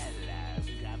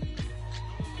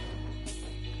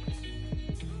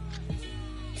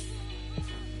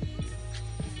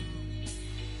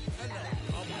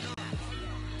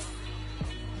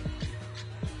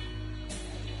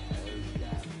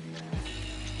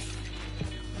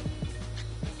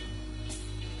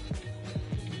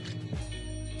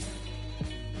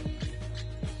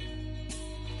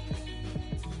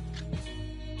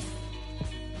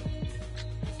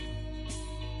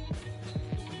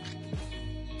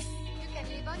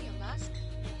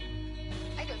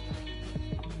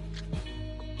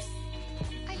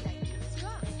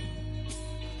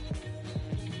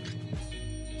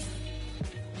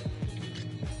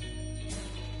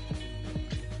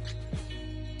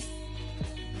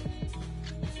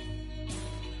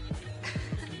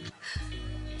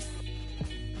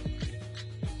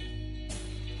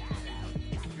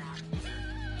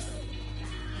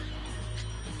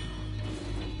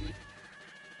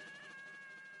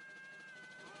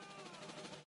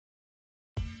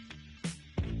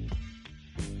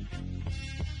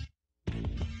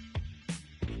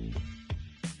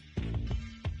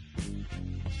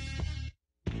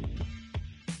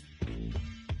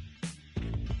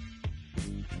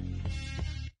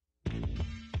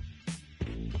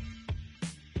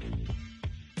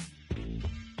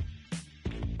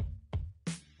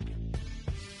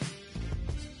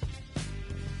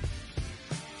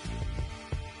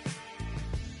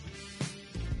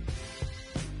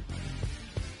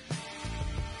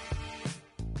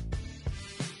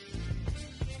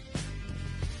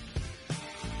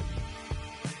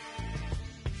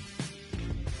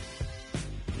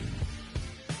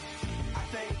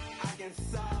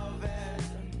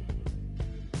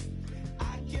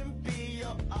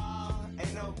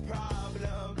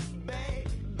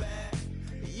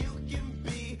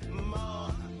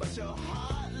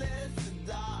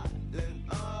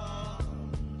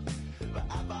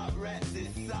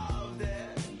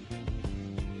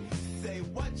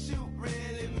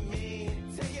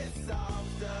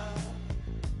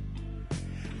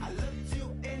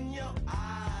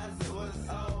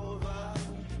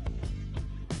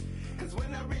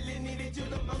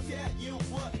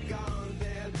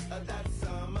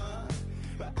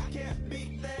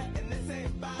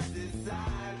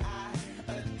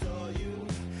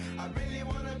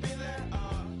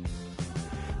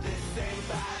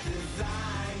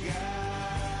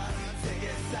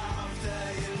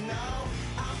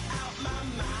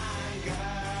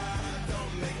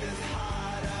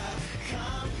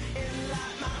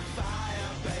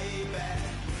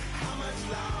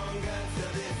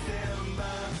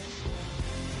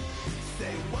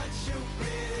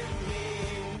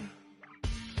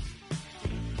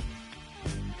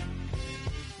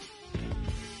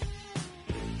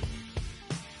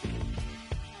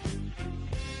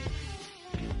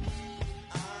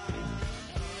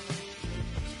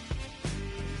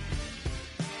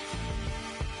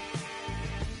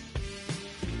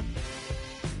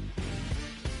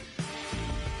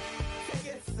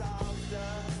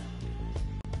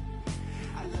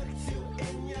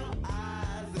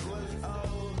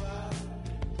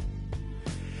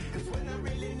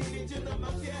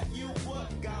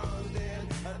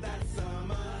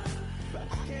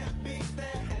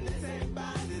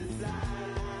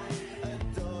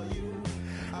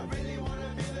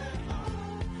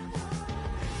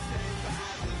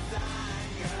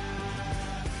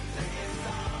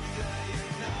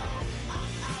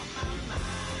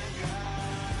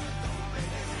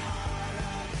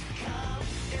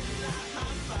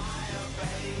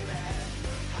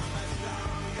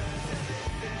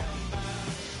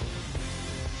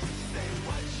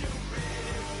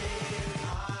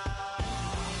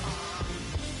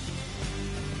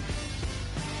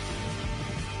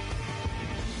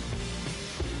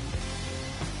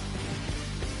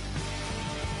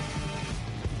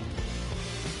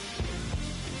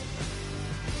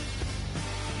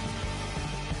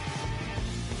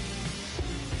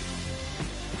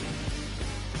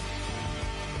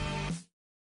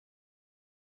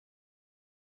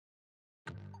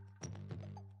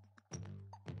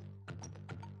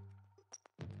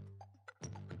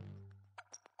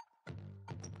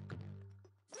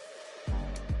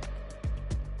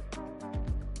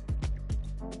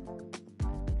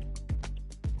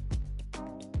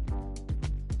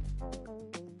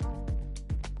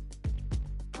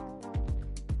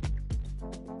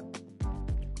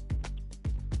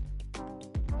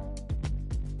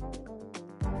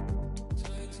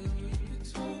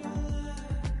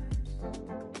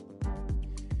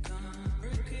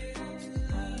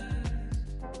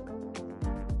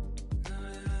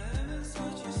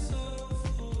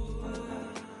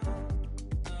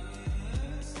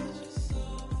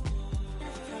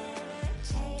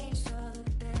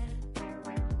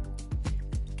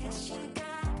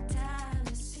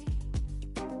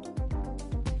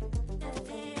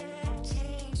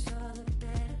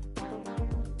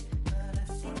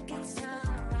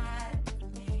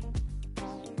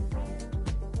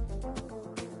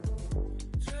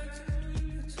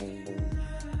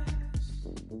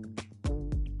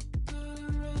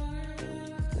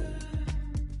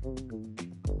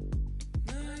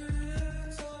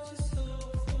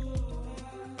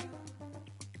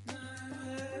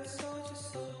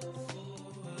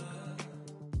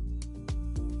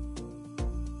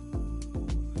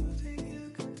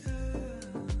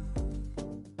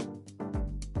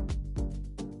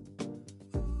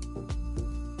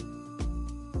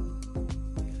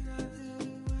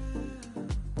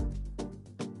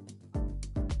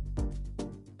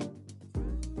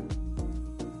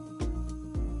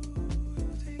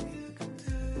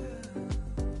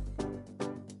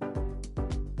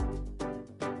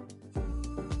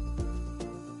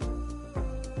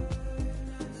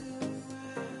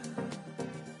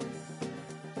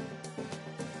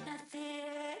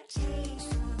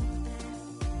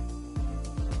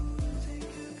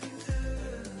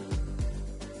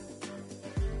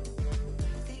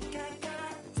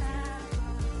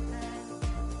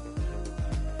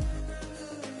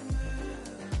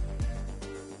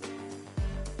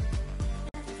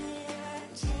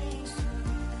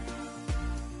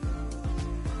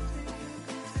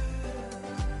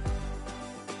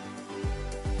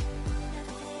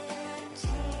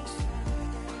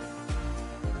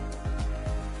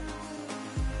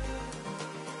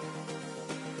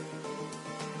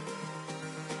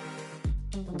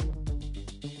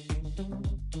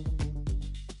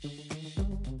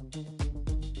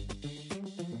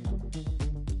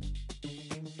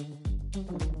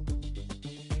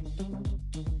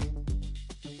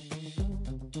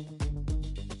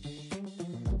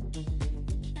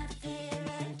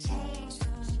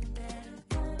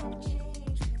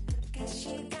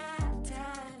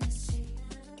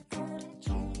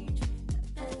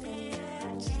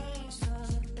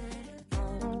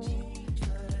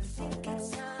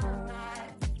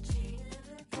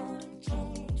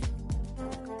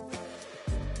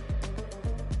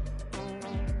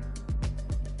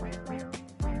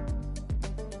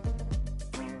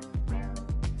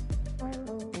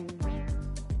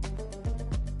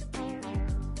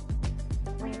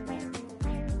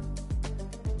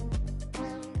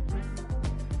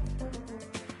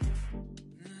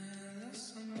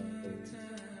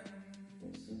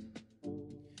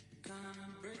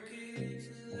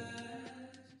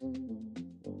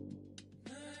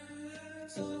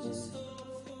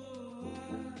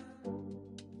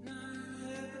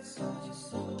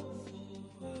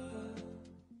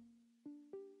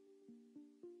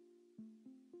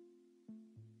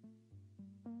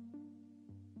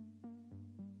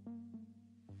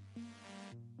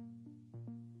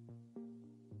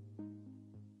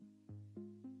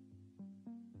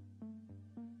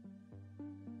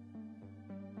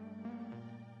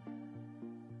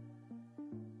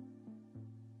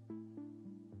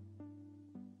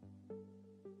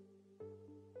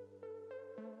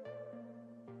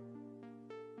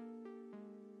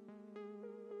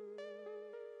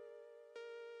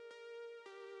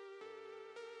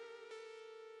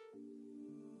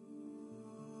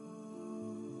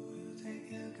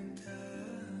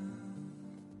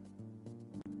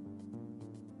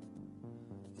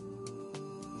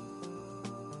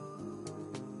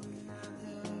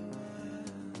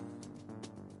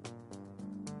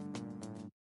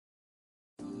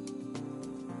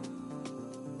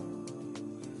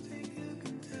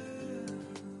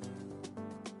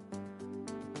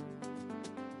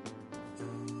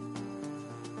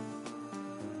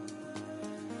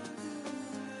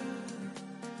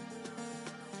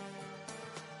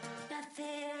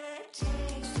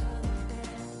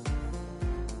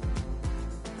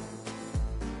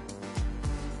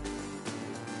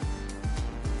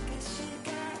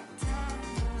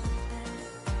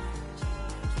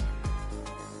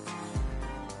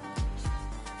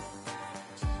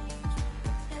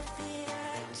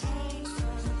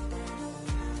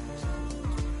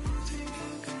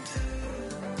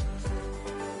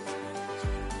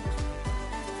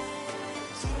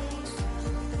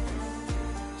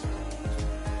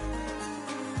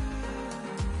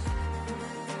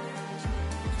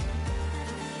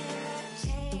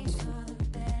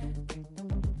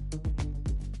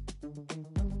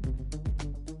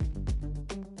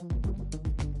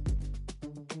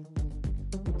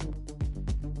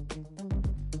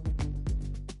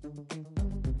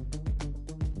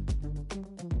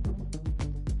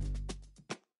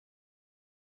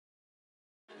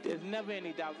 There's never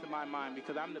any doubts in my mind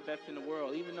because I'm the best in the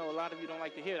world. Even though a lot of you don't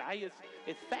like to hear it,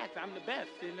 it's facts. I'm the best.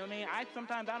 You know what I mean?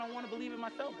 Sometimes I don't want to believe it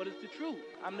myself, but it's the truth.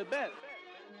 I'm the best.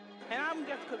 And I'm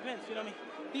just convinced, you know what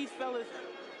I mean? These fellas,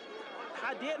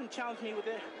 I dare them challenge me with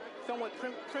their somewhat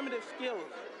primitive skills.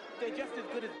 They're just as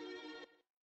good as...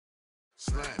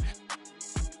 Slam.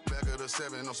 Back of the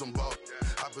 7 on some ball.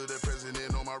 I put that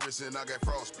president on my wrist and I got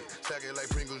frostbite. Stack it like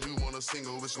Pringles, you want a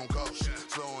single, it's gon' cost you.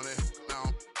 Slow on it,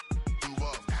 now you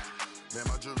off. Man,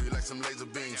 my jewelry like some laser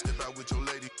beams. Step out with your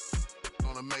lady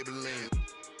on a Maybelline.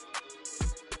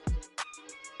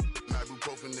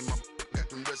 Ibuprofen in my got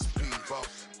them recipes.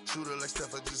 Boss. Shooter like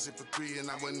Steph, I just hit for 3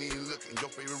 and I wasn't even looking. Your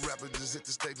favorite rapper just hit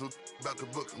the stage, about to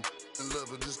book him. And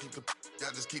love her, just keep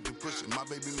it pushing. My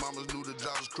baby mamas knew the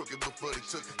job was crooked before they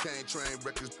took it. Can't train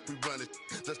records, we run it.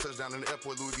 Just touched down in the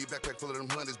airport, Louis V backpack full of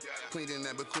them hundreds. Clean in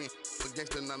that between, but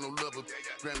gangsta not no lover.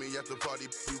 Grammy after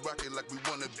party, we rock it like we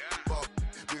wanna ball.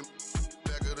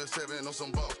 Back of the 7 on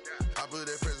some ball. I put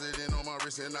that president on my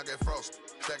wrist and I got frost.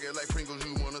 Stack it like Pringles,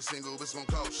 you want a single, it's gon'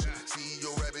 cost.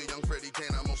 CEO Rabbit, young Freddie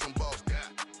Kane, I'm on some balls.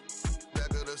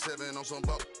 Back of the 7 on some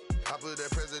ball. I put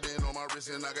that president on my wrist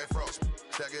and I got frost.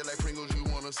 Stack it like Pringles, you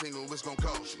want a single, it's gon'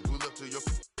 cost you. Pull up to your...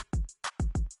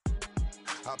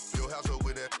 Hop your house up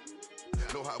with that.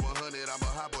 No hot 100, I'm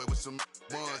a hot boy with some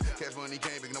ones. Cash money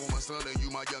came big, now with my son and you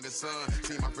my youngest son.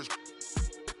 See my first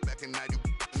back in 90.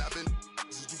 And I've been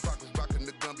since you was rocking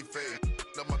the Gumby fade.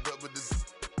 Love my gut with this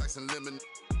ice and lemon.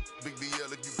 Big BL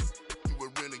if you a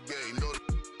renegade. No,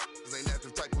 this ain't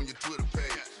active type on your Twitter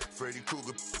page. Freddy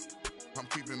Krueger, I'm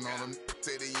creeping on them.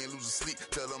 Say they ain't losing sleep,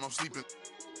 tell them I'm sleeping.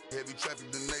 Heavy traffic,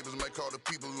 the neighbors might call the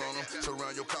people on them.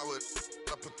 Surround your car with,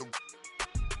 I put the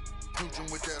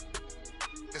cooching with that.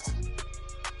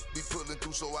 Be pulling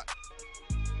through, so I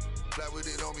fly with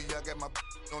it on me. I got my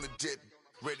on the jet,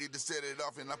 ready to set it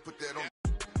off, and I put that on.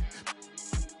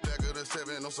 Back of the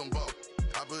 7 on some ball.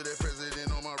 I put that president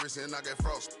on my wrist and I got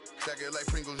frost. Stack it like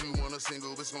Pringles, you want a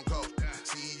single, it's gon' cost.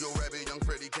 CEO Rabbit, young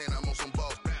Freddie Kane, I'm on some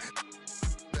balls.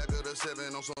 Back of the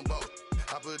 7 on some balls.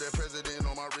 I put that president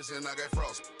on my wrist and I got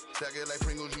frost. Stack it like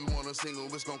Pringles, you want a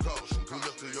single, it's gon' cost. Pull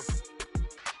up to your...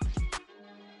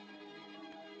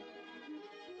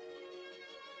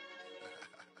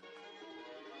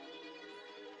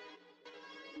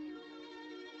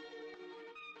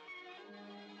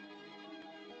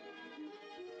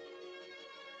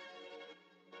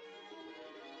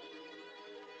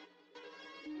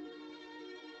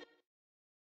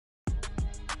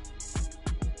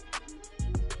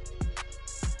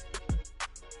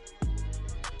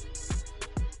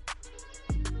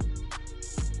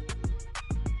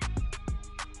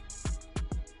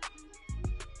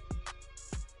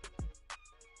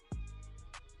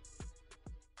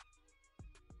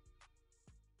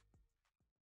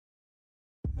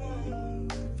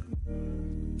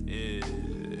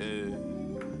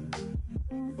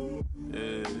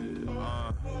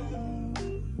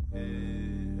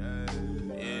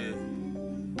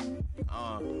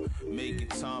 Making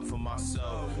time for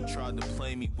myself. Tried to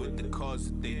play me with the cards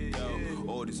that they dealt.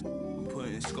 All this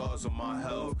putting scars on my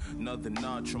health. Another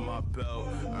notch on my belt.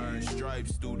 Earned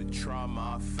stripes through the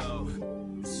trauma I felt.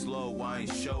 Slow, I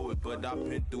ain't show it, but I've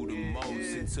been through the most.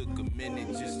 It took a minute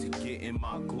just to get in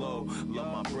my glow.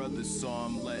 Love my brothers, so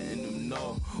I'm letting them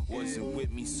know. Wasn't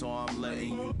with me, so I'm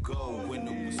letting you go. When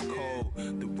it was cold,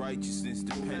 the righteousness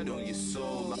depend on your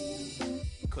soul.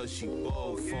 Cause she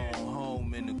bold, phone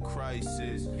home in a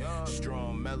crisis.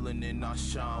 Strong melanin, I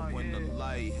shine when the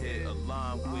light hit.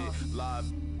 Aligned with live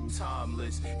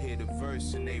timeless. Hear the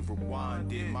verse and they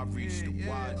rewind it. My reach the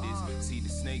widest. See the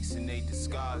snakes in they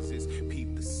disguises.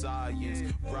 Peep the science.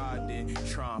 Riding,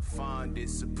 try and find it.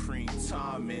 Supreme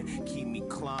timing. Keep me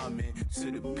climbing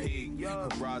to the peak.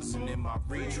 Horizon in my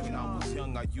reach. When I was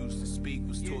young, I used to speak.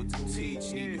 Was taught to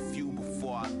teach. Need a few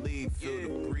before I leave. Feel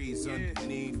the breeze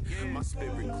underneath. My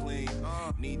spirit clean.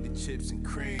 Need the chips and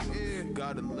cream.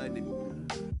 Gotta let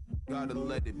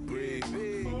it breathe.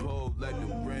 Pull, let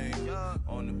it ring.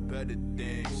 On the better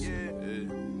things.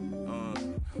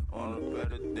 On the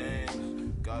better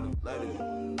things. Gotta let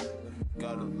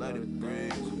it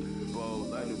ring. Pull,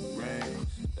 let it ring.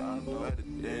 On the better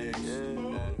things.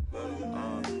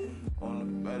 On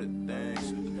the better things.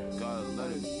 Gotta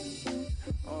let it.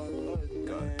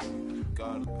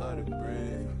 Gotta let it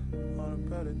ring. On the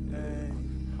better things.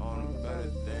 On the better things.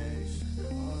 On the better things.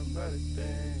 On the better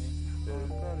things, on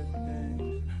the better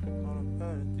things, on the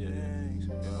better things,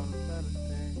 on the better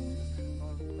things.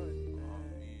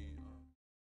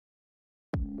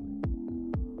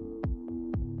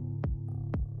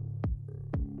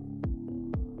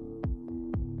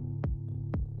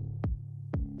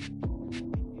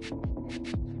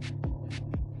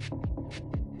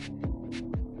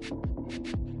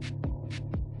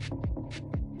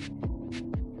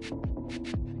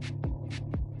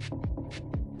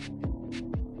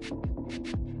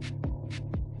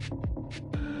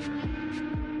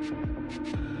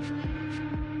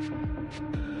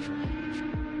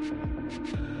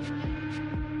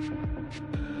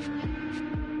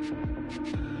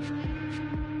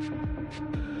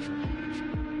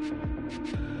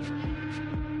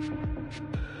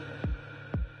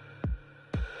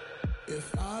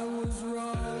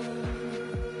 wrong.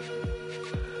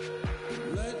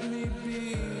 Let me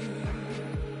be.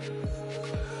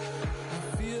 I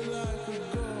feel like a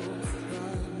ghost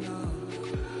right now.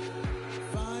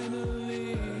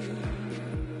 Finally,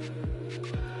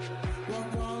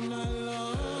 walk all night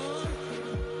long.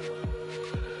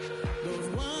 Those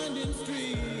winding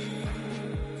streets.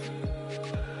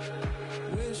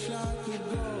 Wish I could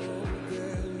go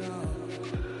there now.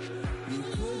 You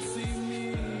could see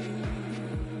me.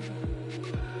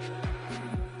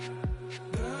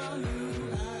 Girl, you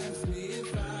asked me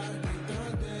if I get the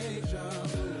deja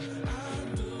vu. I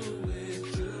do with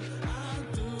you, I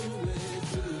do with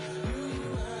you. You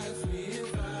asked me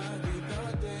if I get the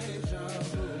deja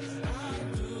vu. I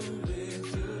do with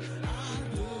you, I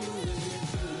do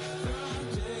with you.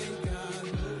 Project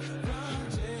Ganu,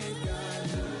 Project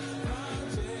Ganu,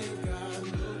 Project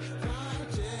Ganu,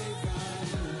 Project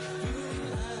Ganu. You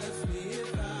asked me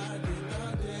if I get the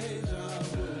deja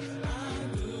vu. I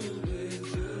do with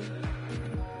you.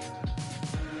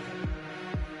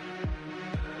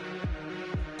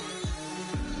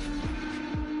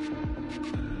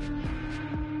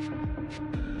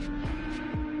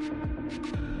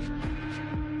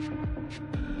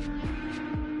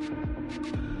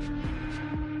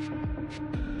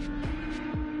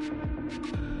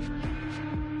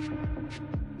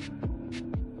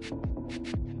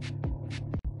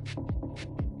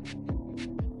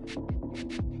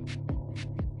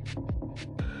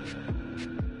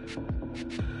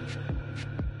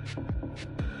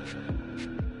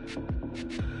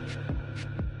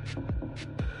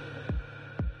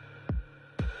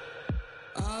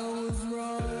 I was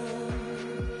wrong.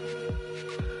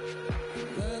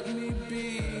 Let me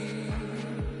be.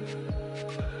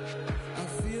 I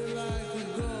feel like a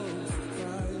ghost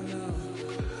right now.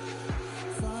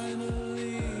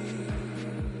 Finally,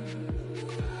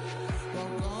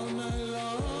 walk all night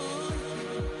long.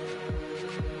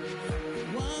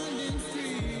 Winding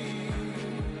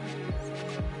streets.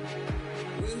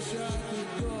 Wish I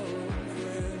could go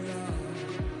there now.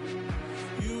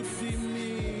 You'd see me.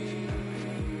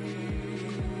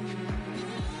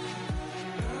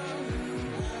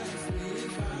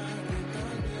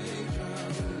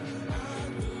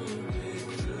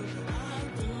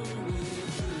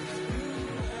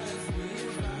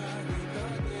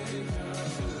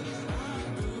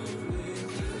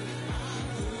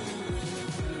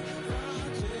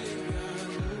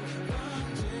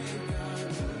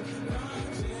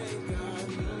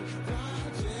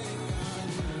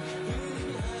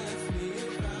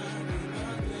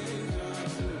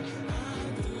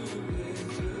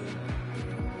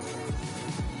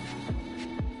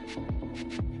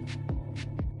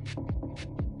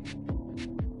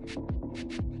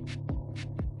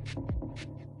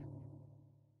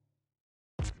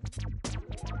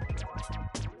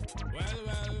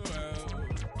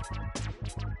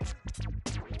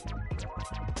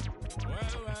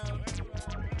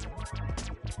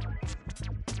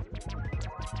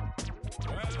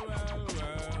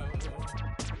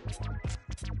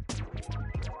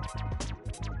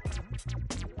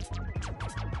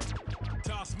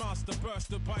 Taskmaster burst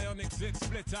the bionic zit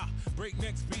splitter.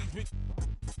 Breakneck speeds with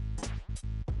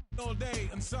all day,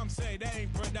 and some say they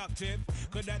ain't productive.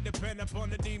 Could that depend upon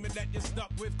the demon that you're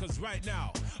stuck with? Cause right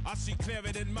now, I see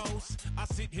clearer than most. I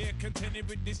sit here contented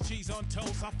with this cheese on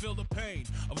toast. I feel the pain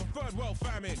of a third world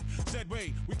famine. Said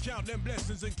wait, we count them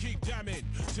blessings and keep jamming.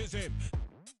 Tis him.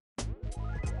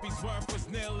 His worth was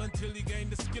nil until he gained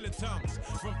the skill of tongues.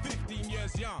 From 15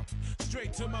 years young,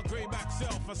 straight to my greyback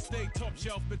self, I stay top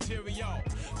shelf material.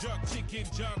 Jerk chicken,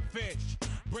 jerk fish,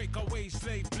 break away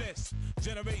slave bliss.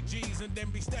 Generate G's and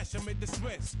then be stashing with the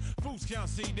Swiss. Fools can't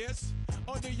see this.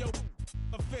 Under your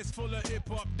a fist full of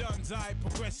hip-hop duns, I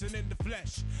progressing in the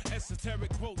flesh.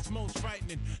 Esoteric quotes most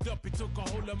frightening. Duppy took a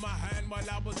hold of my hand while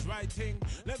I was writing.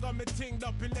 Leg on me ting,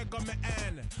 Duppy leg on me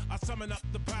an. I summon up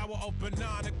the power of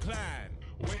Banana Clan.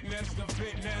 Witness the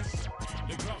fitness,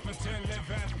 the Gruffington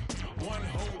liveth. One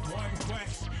hope, one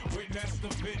quest. Witness the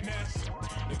fitness,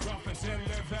 the Gruffington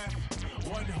liveth.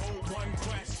 One hope, one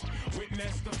quest.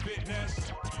 Witness the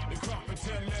fitness, the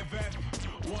Gruffington liveth.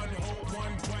 One hope,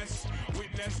 one quest.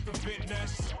 Witness the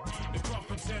fitness, the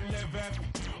Gruffington liveth.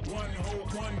 One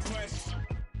hope, one quest.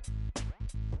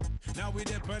 Now we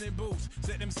dip running boots,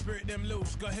 set them spirit them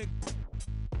loose. Go ahead.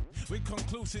 with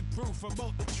conclusive proof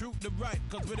about the truth, the right.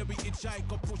 Cause whether we hitchhike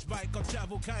or push bike or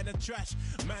travel kind of trash,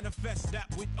 manifest that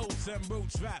with oats and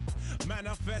roots rap.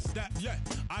 Manifest that, yeah,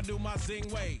 I do my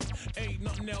zing way. Ain't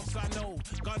nothing else I know.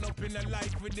 Gone up in the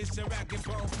life with this ragged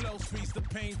bone flow. Squeeze the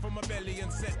pain from my belly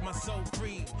and set my soul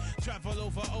free. Travel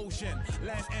over ocean,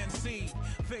 land and sea.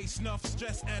 Face enough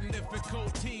stress and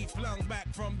difficulty. Flung back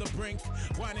from the brink,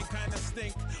 whining kinda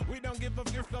stink. We don't give a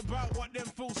fuck about what them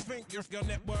fools think. Your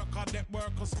network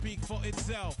will speak for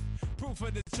itself. Proof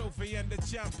of the trophy and the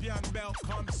champion belt.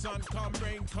 Come sun, come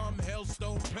rain, come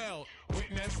hailstone pelt.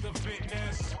 Witness the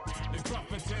fitness, the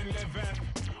Crofferton liveth.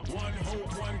 One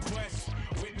hope, one quest.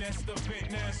 Witness the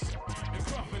fitness, the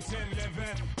Crofferton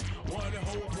liveth. One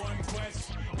hope, one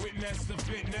quest. Witness the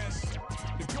fitness,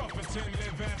 the Crofferton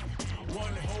liveth.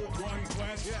 One hope, one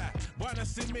quest. Yeah, wanna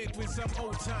submit with some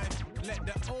old time. Let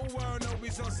the old world know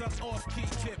we's on some off-key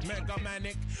tip. Mega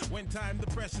manic. When time the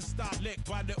pressure start lick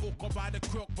by the hook or by the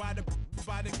crook, by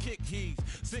the kick heave.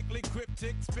 Sickly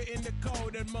cryptic, spitting the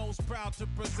code and most proud to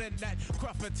present that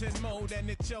Crofferton mode. And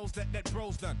it shows that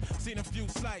bro's done. Seen a few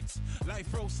slights.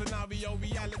 Life row scenario,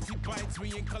 reality bites.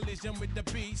 We in collision with the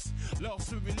beast.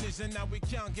 Lost to religion, now we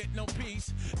can't get no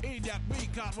peace. Idiot, we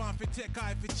got one for tech,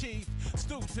 eye for chief.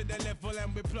 Stoop to the level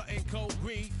and we plotting cold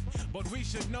grief. But we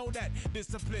should know that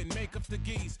discipline make up the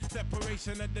geese.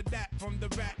 Separation of the dat from the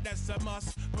rat, that's a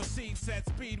must. Proceed, set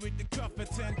speed with the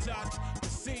Crofferton touch.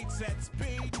 Proceed, set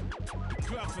speed. The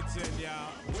Crofferton,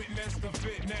 y'all. Witness the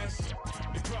fitness.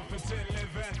 The Crofferton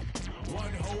liveth.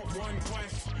 One hope, one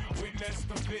quest. Witness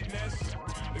the fitness.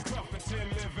 The Crofferton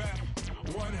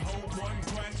liveth. One hope, one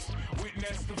quest.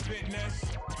 Witness the fitness.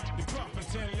 The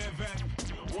Crofferton liveth.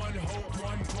 One hope,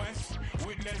 one quest.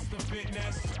 Witness the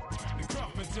fitness. The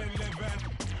Crofferton liveth.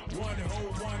 One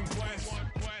hope, one quest.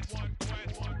 One quest, one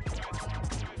quest, one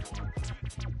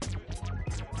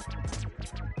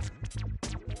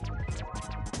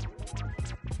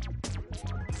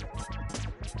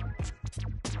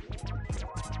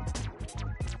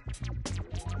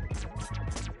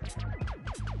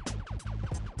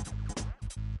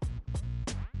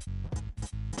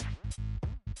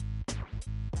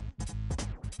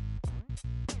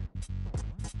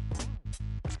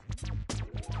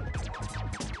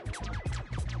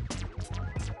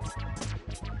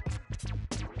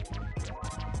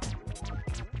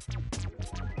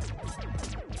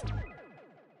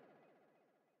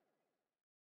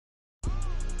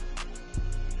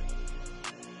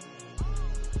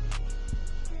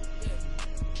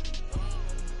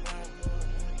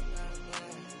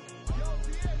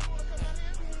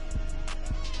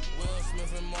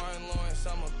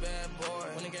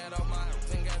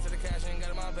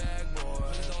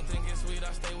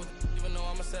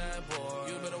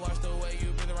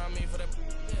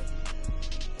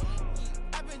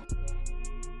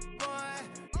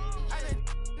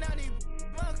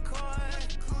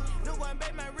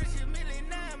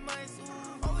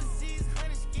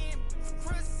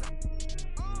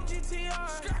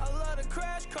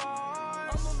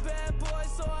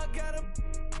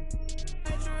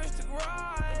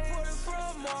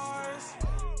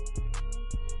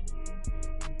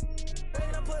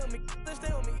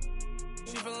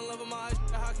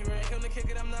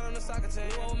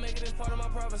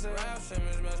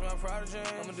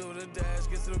I'ma do the dash,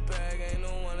 get to the bag, ain't no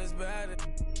one as bad.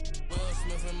 Will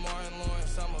Smith and Martin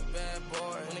Lawrence, I'm a bad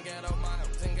boy. When I got off my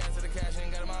 10 got to the cash,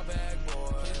 ain't got in my bag,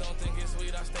 boy. Please don't think it's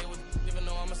sweet, I stay with even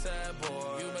though I'm a sad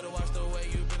boy. You better watch the way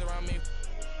you breathe around me.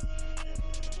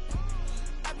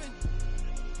 I've been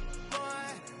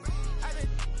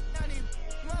down in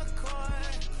McCoy.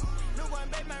 No one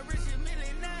made my rich a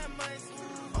million 9 months.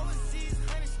 Overseas,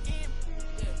 100 skin.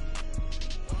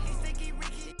 He sticky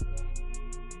Ricky.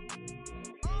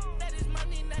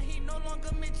 No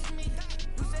longer mention me.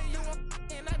 You say you want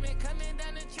and I've been coming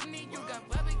down the chimney. You got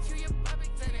barbecue, your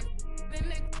barbecue,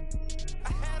 and the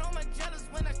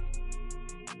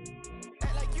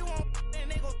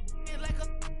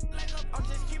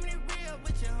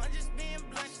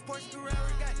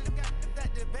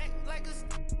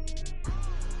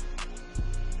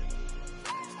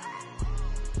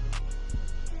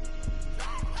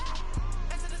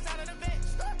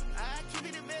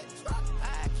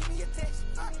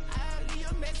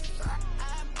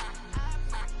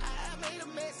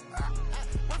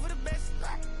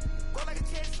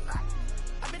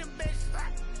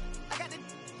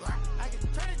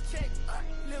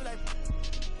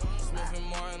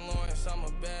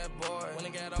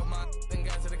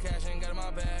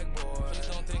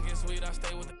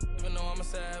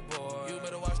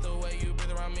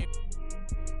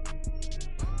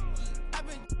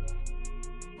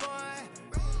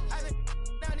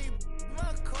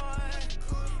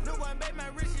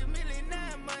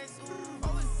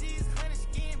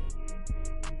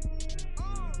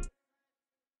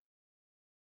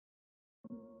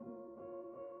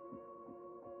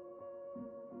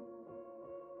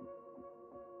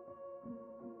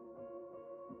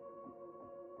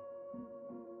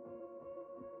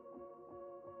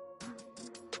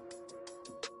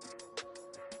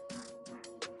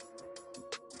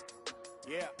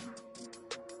Yeah.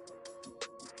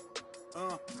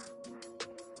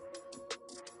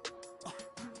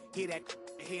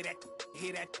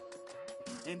 Hear that.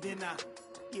 And then,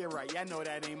 yeah, right, I know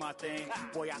that ain't my thing.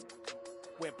 Boy, I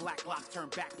wear black locks, turn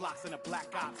back blocks into black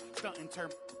ops, stunting turn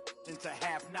into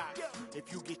half knocks.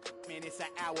 If you get, man, it's an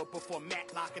hour before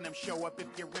Matlock and them show up. If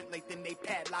you're rent late, then they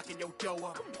padlocking your dough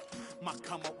up. My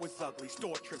come up was ugly,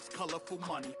 store trips, colorful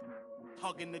money,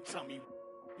 hugging the tummy.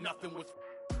 Nothing was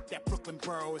that Brooklyn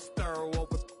borough is thorough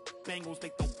over Bengals.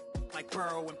 They throw like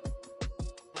Burrow and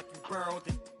like you burrowed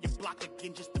and you block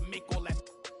again just to make all that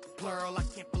plural. I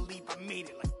can't believe I made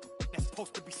it like that's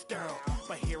supposed to be sterile.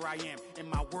 But here I am, and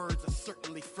my words are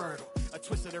certainly fertile. A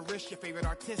twist of the wrist, your favorite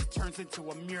artist turns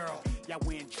into a mural. Y'all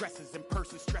wearing dresses and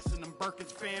purses, stressing them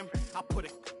Birkins, fam. I'll put a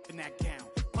in that gown,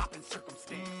 poppin'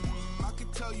 circumstance. I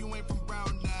can tell you ain't from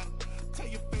Brown that. Tell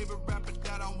your favorite rapper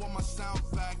that I want my sound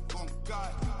back. On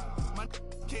God, my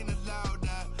can't allow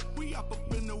that. We up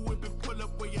in the whip and pull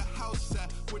up where your house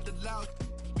at. With the loud,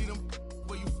 beat them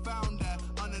where you found that.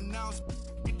 Unannounced,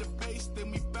 get the bass,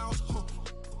 then we bounce.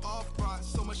 Off right,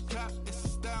 so much cap, it's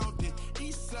astounding.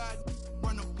 East side,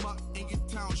 run them up in your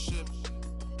township.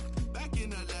 Back in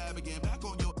the lab again, back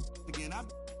on your again. I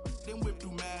then whip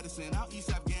through Madison, out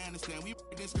East Afghanistan. We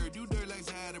this skirt, do dirt like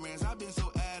Zatarans. I've been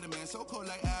so adamant, so cold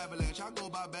like avalanche. I go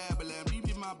by Babylon, deep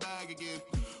in my bag again.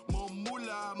 More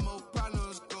moolah, more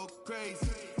problems, go crazy.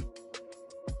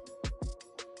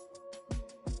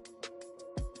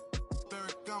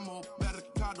 Ferragamo,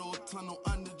 Barricado, tunnel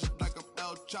under just like I'm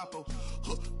El Chapo.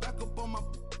 Back up on my,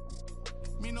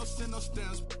 me no sin, no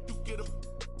stems. You get a,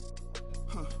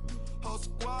 whole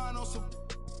squad on some.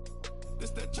 This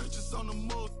that church is on the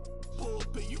move.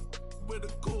 Pulpit, you with a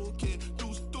cool kid.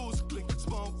 Deuce, click,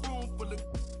 small room full of.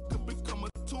 Could become a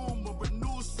tomb or a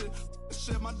nuisance.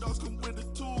 Shit, my dogs come with a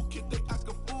toolkit. They act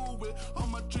a fool with. All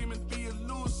my dreaming be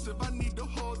elusive. I need the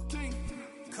whole thing.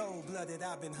 Cold-blooded,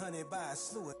 I've been hunted by a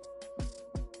slew of.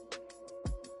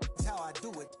 That's how I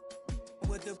do it.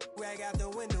 With the rag out the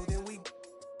window, then we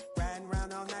riding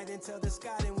around all night until the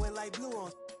sky then went like blue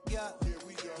on. Yeah,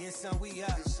 yeah, son, we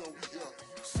up.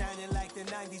 Shining like the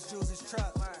 90s Jules'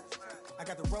 truck. I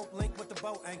got the rope link with the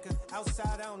boat anchor.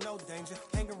 Outside, I don't know danger.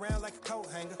 Hang around like a coat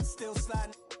hanger. Still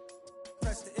sliding.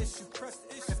 Press the issue.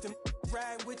 If them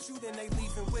ride with you, then they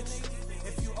leaving with you.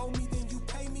 If you owe me, then you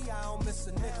pay me. I don't miss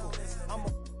a nickel. I'm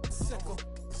a sickle.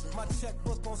 My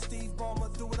checkbook on Steve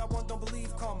Ballmer. Do what I want, don't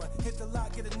believe karma. Hit the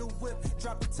lot, get a new whip.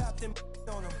 Drop the top, then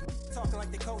on them. Talking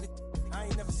like they coded. I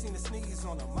ain't never seen a sneeze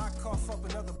on them. I cough up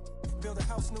another. Build a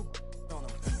house new on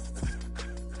them.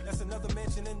 That's another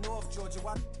mansion in North Georgia.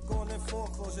 Why going in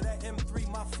foreclosure? That M3,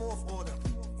 my fourth order.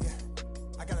 Yeah.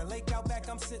 I got a lake out back,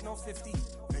 I'm sitting on 50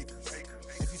 acres.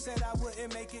 If you said I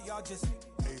wouldn't make it, y'all just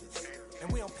haters.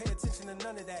 And we don't pay attention to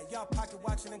none of that. Y'all pocket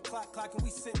watching and clocking. We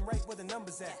sitting right where the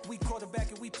numbers at. We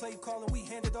quarterback and we play call and we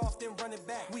hand it off, then run it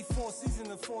back. We 4 seasons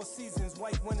and 4 seasons.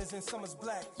 White winners and summer's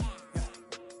black. Yeah.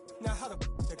 Now how the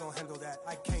they gonna handle that?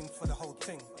 I came for the whole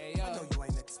thing. Hey, I know you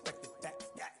ain't expected that.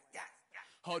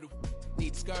 Hold the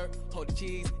need the skirt, hold the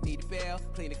cheese, need the bell,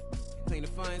 clean the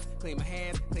funds, clean my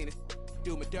hands, clean the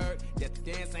do my dirt. That's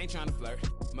the dance, ain't tryna flirt.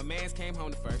 My mans came home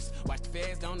the first. Watch the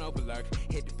feds, don't overlurk.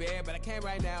 Hit the bed, but I can't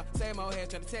right now. Same old heads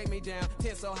trying to take me down.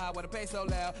 Tent so high, wanna pay so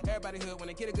loud. Everybody hood when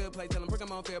they get a good place. Tell them bring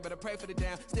them on field, but I pray for the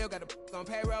down. Still got the on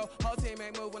payroll. Whole team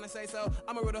ain't move when I say so.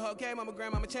 I'ma rule the whole game. I'ma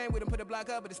grab, I'ma chain with them, put the block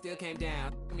up, but it still came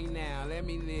down. Look at me now, let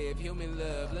me live. Human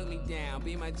love, look me down,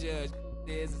 be my judge.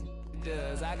 This is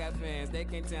does. I got fans, they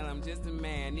can't tell I'm just a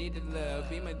man. Need the love,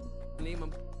 be my need my.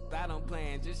 I don't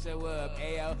plan, just show up.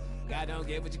 Ayo, God don't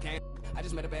get what you can't. I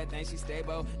just met a bad thing, she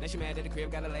stable. Now she mad at the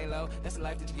crib, gotta lay low. That's the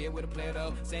life that you get with a player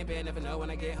though. Same bed, never know when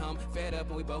I get home. Fed up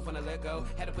and we both wanna let go.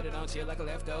 Had to put it on chill like a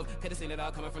leftover. Could've seen it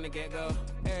all coming from the get-go.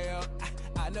 Ayo,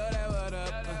 I know that what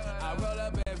up. I roll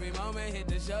up every moment, hit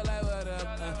the show like what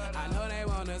up. I know they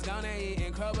want us, gonna eat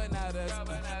and crow, but not us.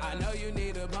 I know you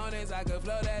need opponents, I could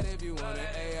flow that if you want it.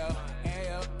 Ayo,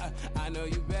 I know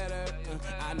you better.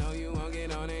 I know you won't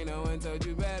get on, ain't no one told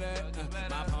you better.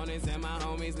 My opponents and my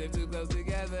homies live too close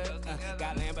together.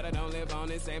 Got land, but I don't live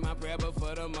on it. Say my prayer, but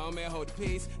for the moment, hold the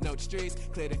peace. Know the streets,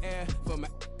 clear the air for my.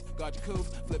 Guard your coof,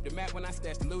 flip the map when I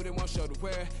stash the loot and won't show the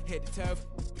where. Hit the turf,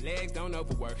 legs don't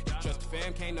overwork. Trust the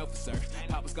fam, can't know for certain.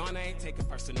 Papa's gone, I ain't taking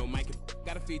personal. Mike,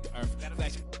 gotta feed the earth.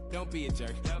 Flash, don't be a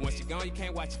jerk. Once you're gone, you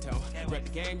can't watch your tone. Rep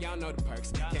the game, y'all know the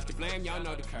perks. Catch the blame, y'all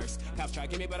know the curse. Cops try to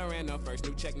get me, but I ran up first.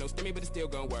 New check, no stimmy, but it's still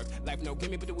gonna work. Life no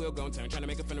gimme, but the wheel gon' turn. Trying to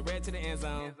make it from the red to the end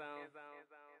zone.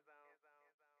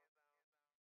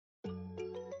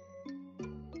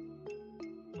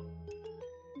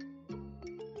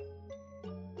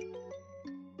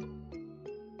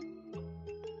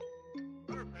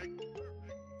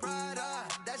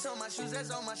 That's on my shoes,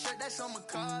 that's on my shirt, that's on my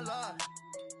collar.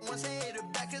 Once I hit her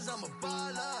back, cause I'm a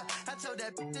baller. I told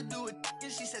that to do it,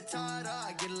 and she said, Tada.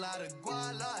 I get a lot of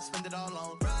guala, I spend it all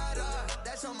on Prada.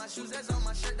 That's on my shoes, that's on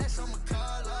my shirt, that's on my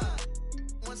collar.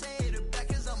 Once I hit her back,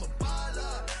 cause I'm a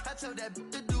baller. I told that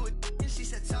to do it, and she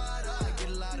said, Tada. I get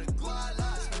a lot of guala,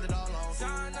 I spend it all on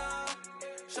Zana.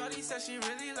 Shorty said she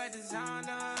really like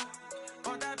designer.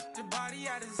 Bought that the body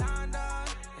I designed her.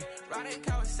 Ride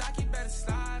Kawasaki, better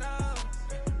slide up.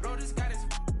 Rollers got his.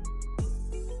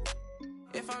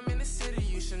 If I'm in the city,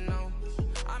 you should know.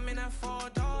 I'm in that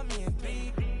 4-door, me and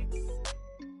 3.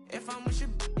 If I'm with your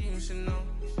you should know.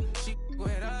 She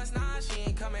with us, nah, she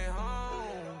ain't coming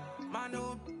home. My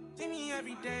new see me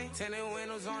every day. Tinted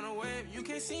windows on the whip, you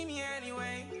can't see me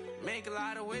anyway. Make a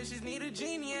lot of wishes, need a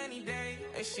genie any day.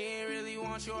 And she ain't really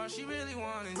want you, all she really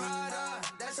want is Prada.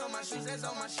 That's on my shoes, that's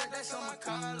on my shirt, that's on my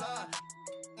collar.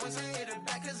 Once I hit her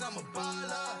back, cause I'm a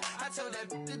baller. I told that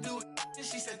to do it, and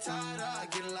she said, Tada. I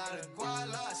get a lot of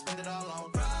guala, I spend it all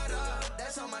on Prada.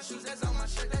 That's on my shoes, that's on my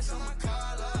shirt, that's on my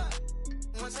collar.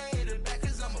 Once I hit her back,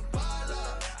 cause I'm a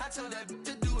baller. I told that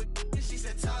to do it, and she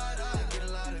said, Tada. I get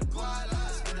a lot of guala,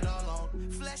 I spend it all on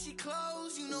flashy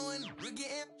clothes, you know, and we're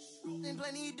getting and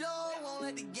plenty dough. Won't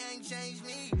let the gang change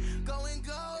me. Going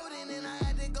gold, and then I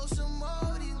had to go some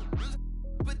more.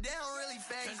 But they don't really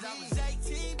phase me. I was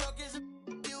 18, broke as a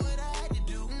what I had to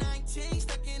do. 19,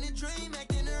 stuck in a dream,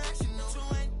 acting irrational.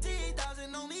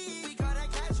 20,000 on me, we call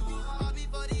that casual. All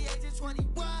before the age of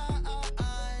 21,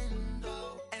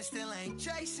 and still ain't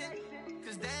chasing,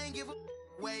 cause they ain't give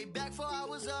a way back before I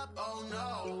was up, oh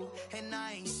no. And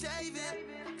I ain't saving,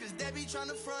 cause they be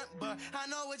tryna front, but I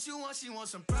know what you want, she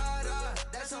wants some Prada.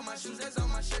 That's on my shoes, that's on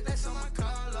my shirt, that's on my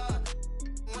collar.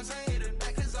 Once I hit her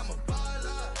back, cause I'm a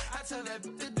baller. I tell that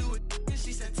to do it, and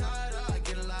she said, Tada. I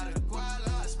get a lot of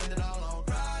guala, I spend it all on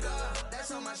Prada.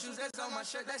 That's on my shoes, that's on my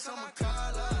shirt, that's on my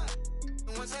collar.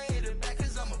 Once I hit her back,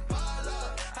 cause I'm a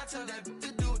baller. I tell that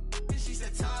to do it, and she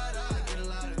said, Tada. I get a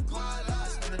lot of guala, I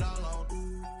spend it all on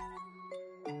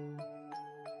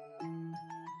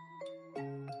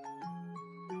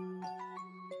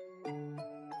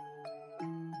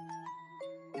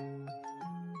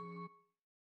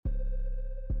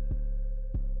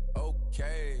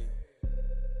Okay.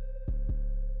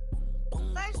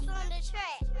 First on the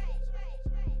track.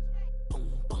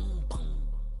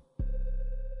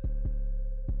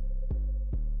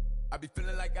 I be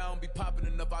feeling like I don't be popping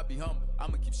enough, I be humble.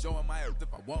 I'ma keep showing my earth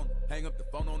if I want it. Hang up the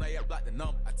phone on AF, block the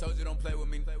number. I told you don't play with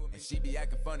me, and she be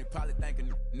acting funny, probably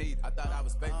thinking need. I thought I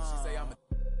was faithful, she say I'm a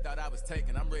thought I was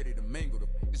taken, I'm ready to mingle. The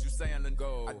is you saying let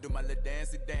go. I do my little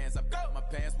dancey dance, I got my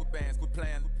pants with bands, quit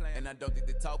playing. And I don't think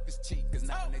the talk is cheap, cause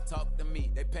now when they talk to me,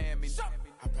 they paying me.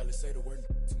 I probably say the word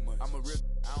too much. I'm a real,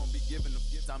 I don't be giving them.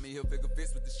 Tommy Hilfiger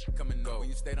fits with the shit coming up. When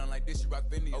you stay down like this, you rock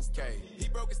Vinny. Okay, he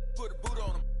broke his, put a boot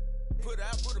on him. Put it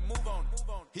out, put a move on it.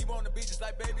 He wanna be just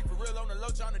like baby, for real on the low,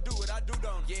 trying to do what I do,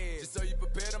 don't he? Yeah. Just so you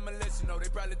prepared, I'ma let you know. They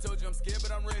probably told you I'm scared,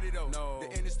 but I'm ready though. No.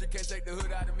 The industry can't take the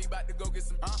hood out of me, about to go get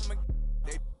some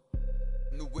They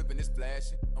new whipping is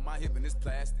flashing. On my hip and it's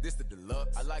plastic. This the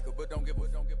deluxe. I like her, but don't give a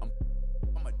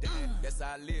I'm a dad, that's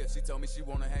how I live. She told me she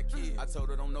wanna have kids. I told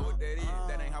her don't know what that is.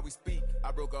 That ain't how we speak.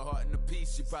 I broke her heart in a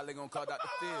piece. She probably gonna call Dr.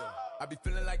 Phil. I be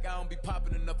feeling like I don't be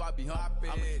popping enough. I be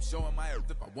hopping. I'ma keep showing my earth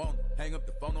if I want it. Hang up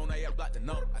the phone on AF, block the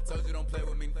number. I told you don't play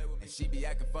with me, and she be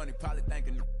acting funny, probably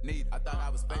thinking need. I thought I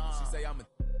was faithful. She say I'm a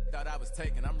thought I was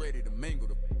taken. I'm ready to mingle.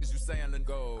 The is you saying let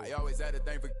go. I always had a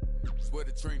thing for swear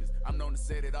the Trinas. I'm known to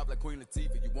set it off like Queen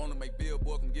Latifah. You wanna make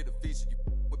Billboard, come get a feature. You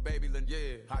with Baby Lynn,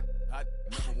 yeah. Hot.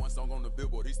 Remember one song on the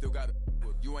Billboard, he still got it.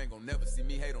 You ain't gonna never see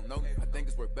me hate on no. I think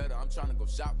it's worth better. I'm trying to go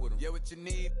shop with him. Yeah, what you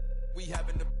need? We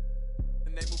having the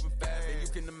and they moving fast, and you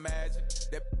can imagine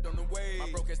that on the way. My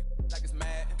broke ass like it's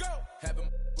mad. Go. Have him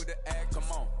with the act. Come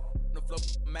on, the flow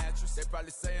mattress. They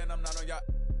probably saying I'm not on y'all.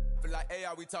 Feel like, hey,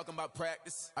 are we talking about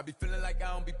practice? I be feeling like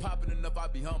I don't be popping enough, I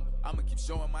be humble. I'ma keep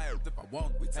showing my earth if I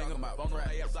want. We talking about phone on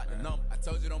AF, block the number. I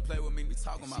told you don't play with me. We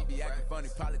talking about she be acting funny,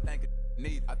 probably thinking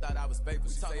need. I thought I was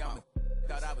faithful. She say I'm a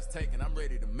thought I was taken. I'm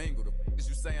ready to mingle. The is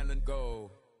you saying let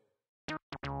go.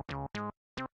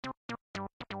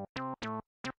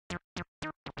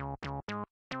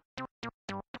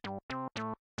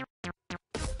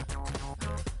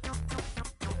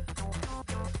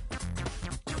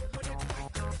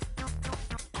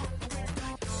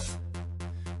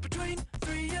 Between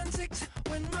 3 and 6,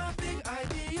 when my big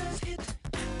ideas hit.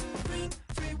 Green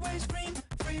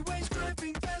freeways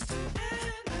driving fast and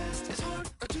fast. It's hard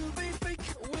to be fake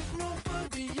with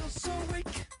nobody else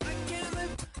awake. I can't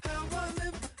live how I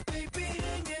live, baby,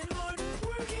 hanging hard,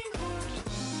 working hard.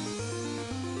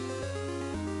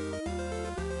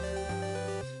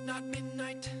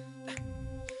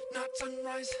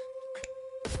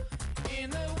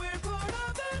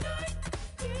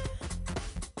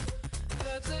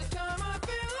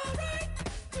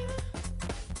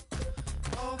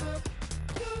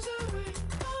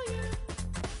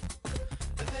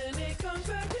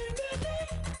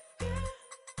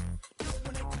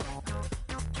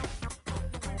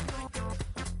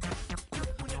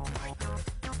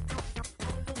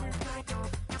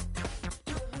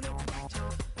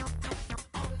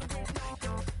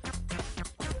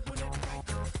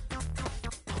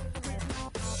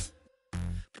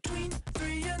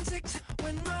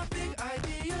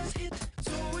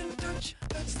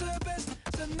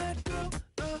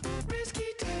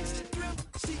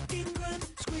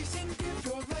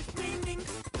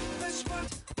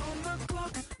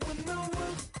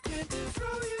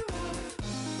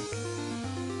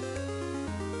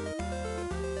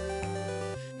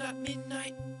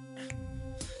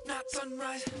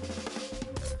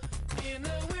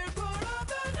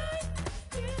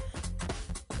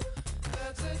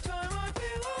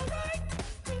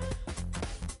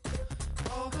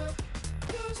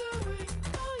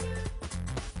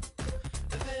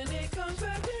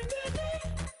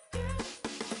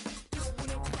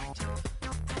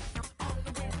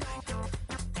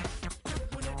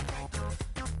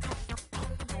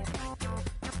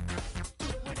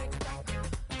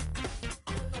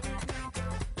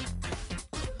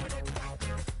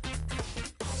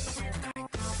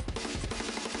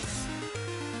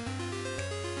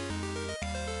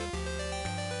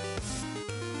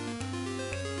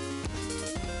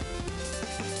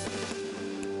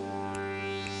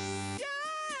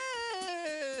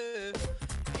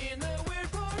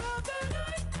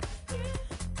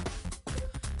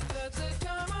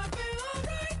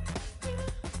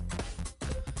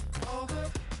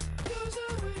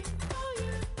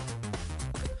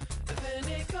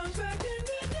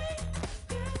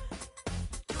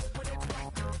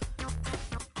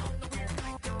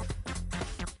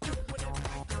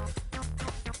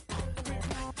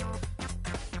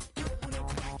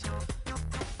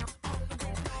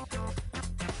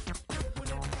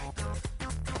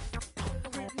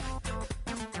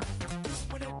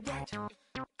 On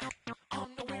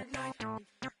the weird night, doing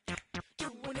it right.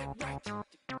 On the weird night, doing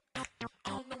it right.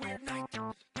 On the weird night,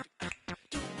 doing it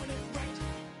right.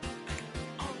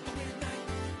 On the weird night.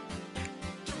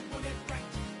 I'm doing it right.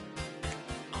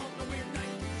 On a weird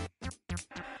night.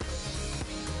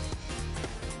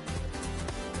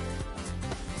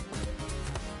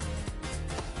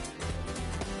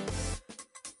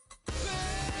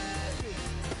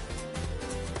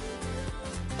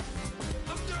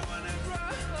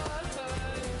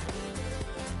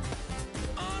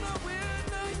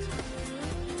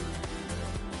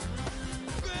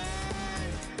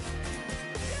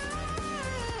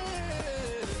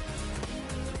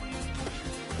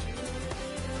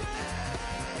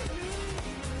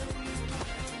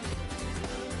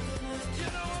 You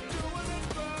know I'm doing it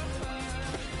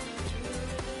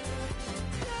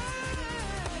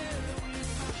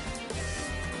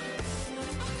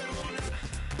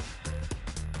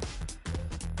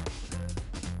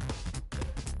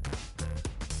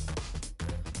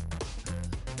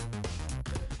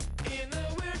in the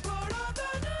weird part of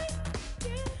the night.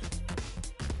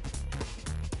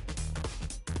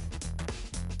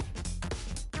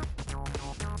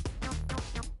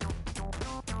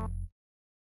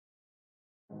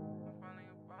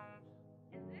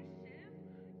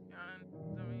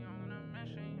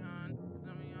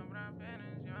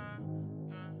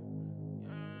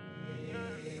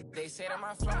 They say that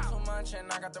my flow too much,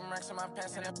 and I got them racks in my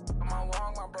pants and on my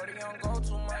walk. My brody don't go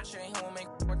too much, and he won't make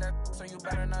with that, so you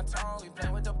better not talk. We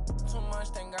play with the too much,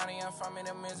 thank God he ain't find me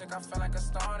the music. I feel like a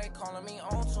star, they calling me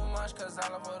on too much, cause I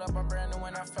leveled up, I'm brand new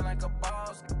and I feel like a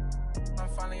boss. I'm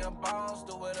finally a boss,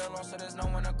 do it alone so there's no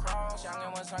one to cross.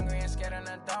 Youngin' was hungry and scared of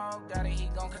the dog. Daddy, he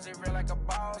gone cause he real like a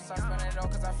boss. I spend it all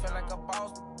cause I feel like a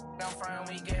boss. I'm frying,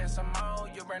 we getting some more.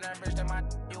 You burn that bridge, then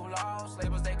you lost.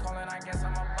 Labels they calling, I guess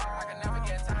I'm a boss. I can never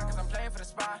get time cause I'm playing for the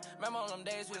spot. Remember on them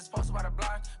days we was posted by the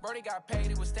block. Brody got paid,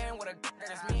 he was staying with a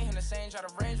that is me and the same, try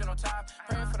to range with no top.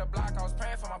 Praying for the block, I was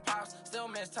praying for my pops. Still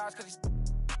miss tops cause he's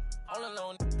all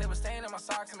alone. They was staying in my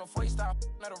socks and before he stopped,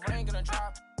 now the rain gonna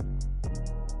drop.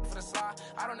 For the slot,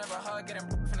 I don't ever hug, getting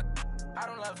from the I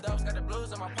don't love dubs, got the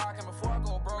blues in my pocket before I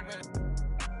go broke, man.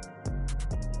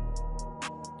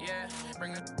 Yeah,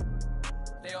 bring the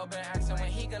they all been asking when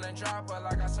he gonna drop, but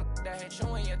I got some that hit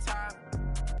you in your top.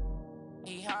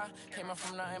 He high, came up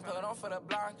from nothing, put on for the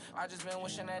block. I just been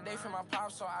wishing that day for my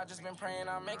pops, so I just been praying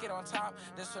I'll make it on top.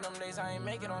 This for them days I ain't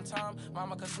make it on time.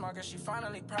 Mama could smart cause she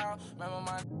finally proud. Remember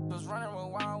my was running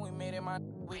real wild, we made it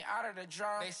we out of the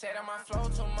draw. They say that my flow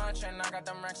too much, and I got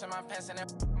them racks in my pants and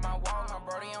my wall. My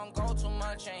brody don't go too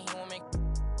much, and he won't make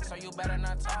so you better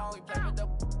not talk. We play with the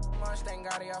much, thank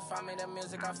God he found me the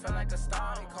music, I feel like a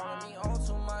star. He calling me old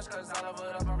too much, cause I love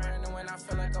it up, I'm brand new and I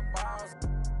feel like a boss.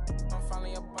 I'm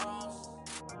finally a boss.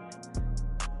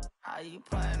 How you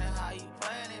playing it, how you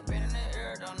playing it? Been in the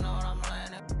air, don't know what I'm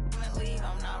landing. Lead,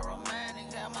 I'm not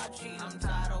romantic, have my cheese, I'm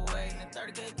tired of waiting.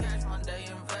 30K cash Monday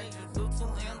in Vegas, do 2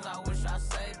 M's, I wish I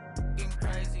saved. Getting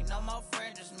crazy, no more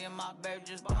friends, just me and my baby.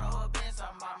 Just bought a whole Benz,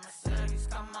 I'm my Mercedes.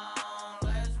 Come on,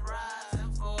 let's ride.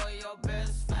 And for your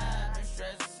best fan, been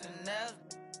stressing that.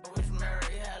 Wish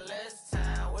Mary had less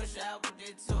time, wish Apple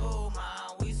did too,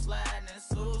 man. We sliding in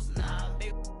suits now,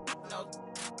 big no.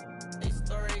 This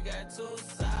story got 2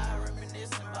 sides,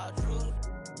 reminiscing about truth.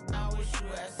 I wish you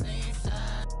had seen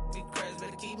shine. Be crazy,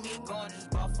 better keep me going.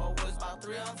 Just bought 4 woods, about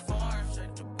 3 on 4.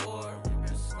 Check the board,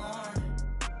 been scoring.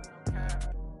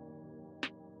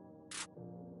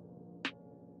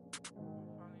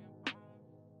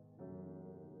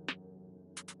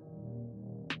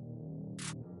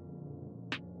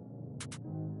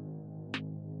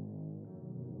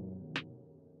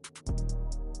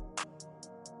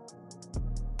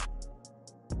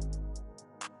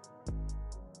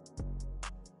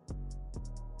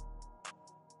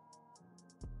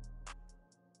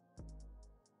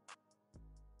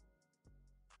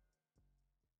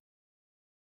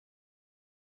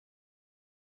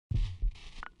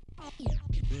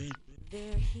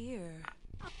 They're here.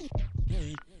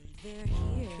 They're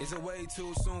here. It's a way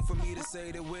too soon for me to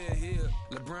say that we're here.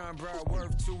 LeBron brought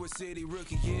worth to a city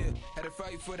rookie year. Had to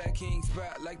fight for that king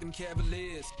spot like them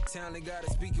Cavaliers. Talent got to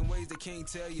speak in ways they can't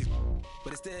tell you,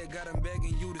 but instead got them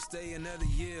begging you to stay another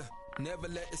year. Never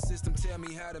let the system tell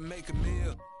me how to make a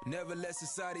meal. Never let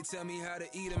society tell me how to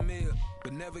eat a meal.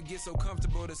 But never get so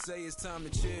comfortable to say it's time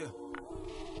to chill.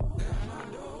 Got my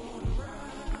dough on the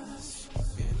rise,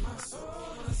 and my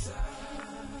soul on the side.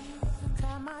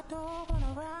 Got my dough on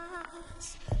the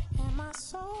rise, and my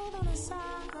soul on the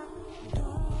side.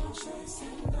 Don't chase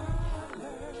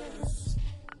dollars,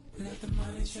 let the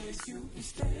money chase you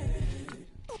instead.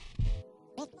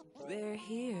 They're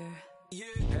here. Yeah,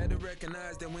 had to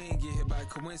recognize that we ain't get here by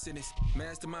coincidence.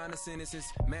 Mastermind of sentences,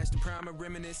 master prime of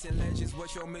reminiscent legends.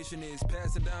 What your mission is,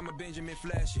 passing down my Benjamin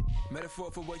Flash it.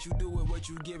 Metaphor for what you do and what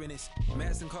you giving us.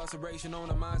 Mass incarceration on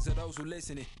the minds of those who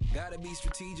listening. Gotta be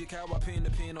strategic how I pen the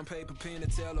pen on paper, pen to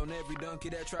tell on every donkey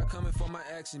that try coming for my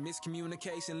action.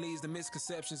 Miscommunication leads to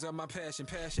misconceptions of my passion.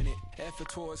 Passionate, effort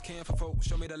towards care for folk,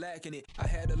 show me the lack in it. I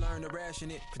had to learn to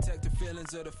ration it, protect the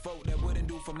feelings of the folk that wouldn't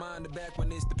do for mine to back when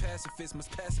it's the pacifist.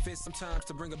 Must pacifist sometimes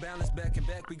to bring a balance back and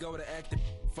back we go to acting.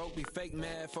 Folk be fake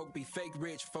mad, folk be fake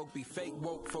rich, folk be fake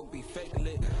woke, folk be fake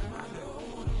lit. And I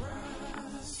don't wanna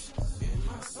rise, in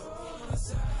my soul on the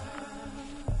side.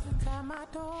 Got my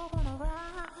door wanna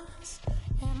rise,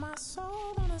 and my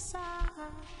soul on the side.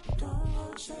 Don't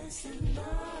go chasing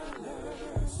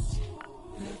dollars,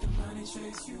 let the money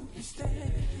chase you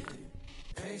instead.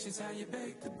 Patience how you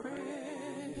bake the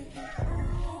bread.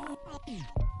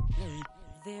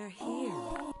 They're here.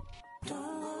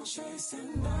 Don't go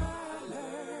chasing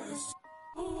dollars.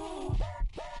 Ooh.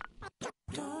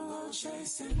 Don't go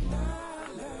chasing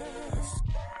dollars.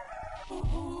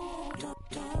 Ooh.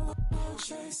 Don't go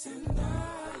chasing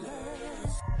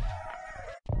dollars.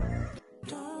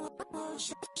 Don't go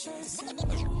chasing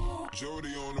dollars.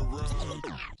 Jody on the run.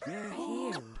 They're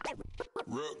here.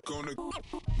 Rook on the. Rook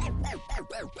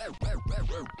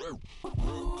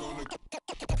on the.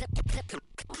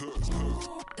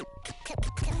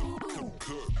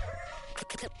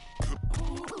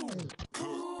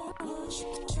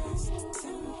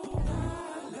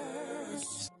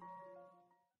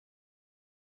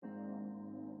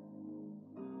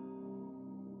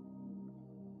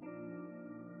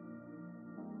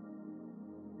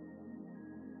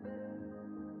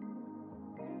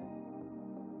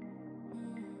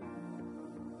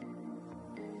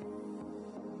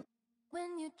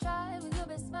 When you tried with your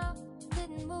best smile,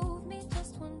 didn't move me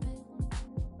just one bit.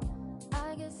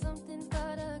 I guess something's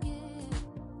gotta give.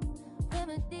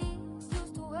 Remedies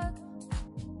used to work,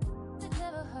 it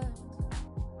never hurt.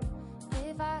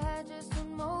 If I had just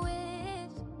one more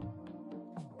wish,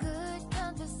 good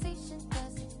conversation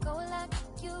doesn't go like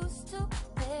it used to.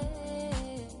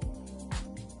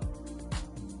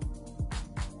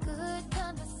 Good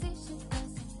conversation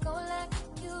doesn't go like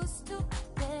it used to.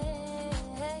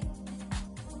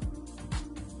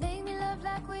 Make me love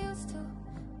like we used to.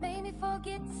 Make me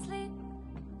forget to sleep.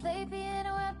 Play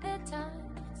piano at bedtime.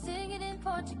 Sing it in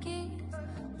Portuguese.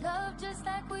 Love just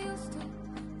like we used to.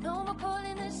 No more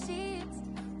pulling the sheets.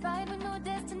 Ride with no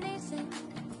destination.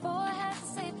 Before I had to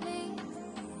say please.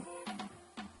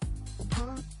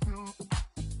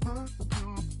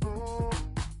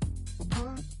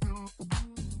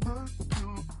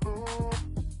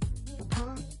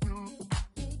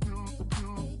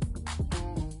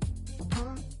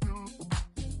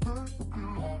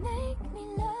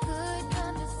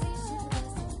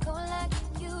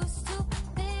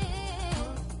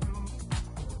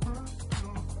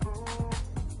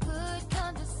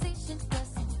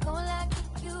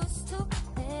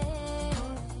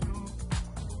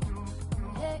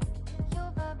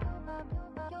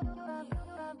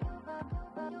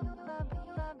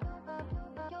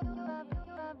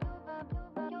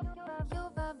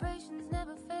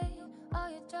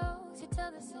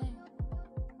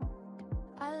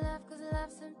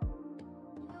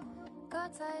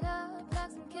 Tied up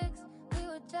like some kicks, we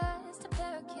were just a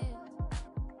pair of kids.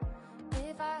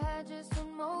 If I had just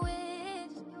one more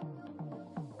wish,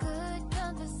 good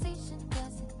conversation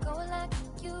doesn't go like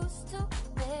it used to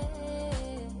be.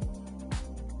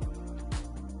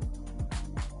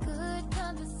 Good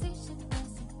conversation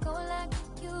doesn't go like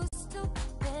it used to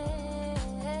be.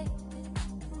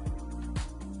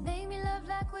 Make me love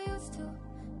like we used to.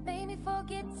 Make me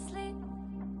forget to sleep.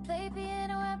 Play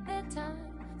piano at bedtime.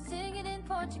 Sing it in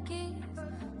Portuguese.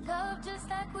 Love just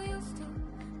like we used to.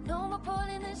 No more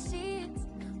pulling the sheets.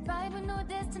 Ride with no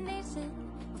destination.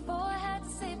 Before I had to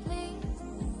say please.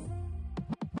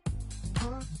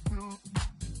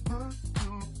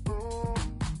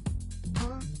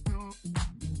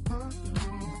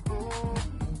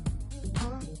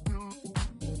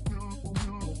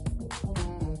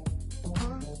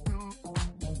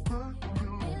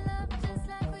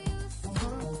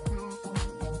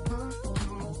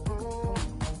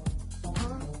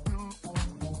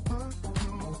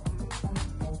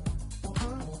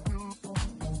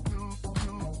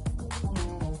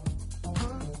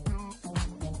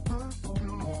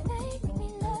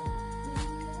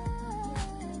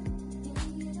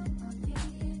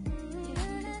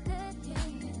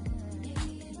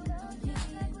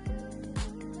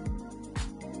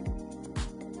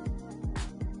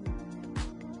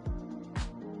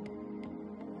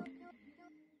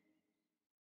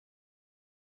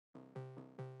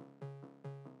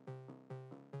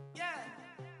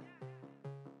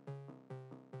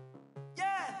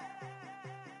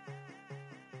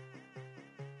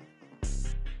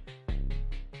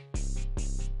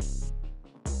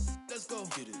 go,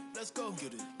 get it, let's go,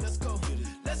 get it, let's go, get it,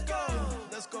 let's go,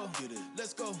 let's go, get it,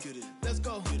 let's go, get it, let's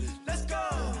go, get it, let's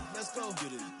go, let's go,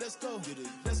 get it, let's go, get it,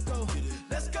 let's go, get it,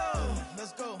 let's go,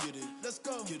 let's go, get it, let's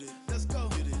go, get it, let's go,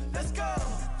 get it, let's go.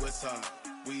 Westside,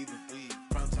 weaving,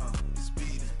 prime time,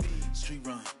 speeding, street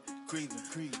run, creeping,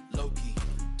 low key,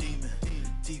 demon,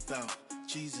 teeth out,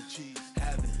 cheesing,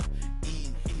 having,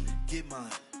 eating, get mine,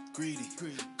 greedy,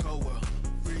 cold world,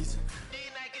 freezing.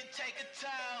 I can take a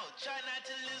towel, try not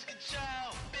to lose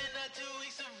control. Been out 2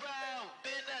 weeks around,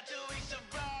 been out 2 weeks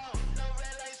around. No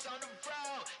red lights on the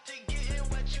road, to get in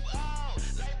what you owe.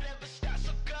 Life never stops,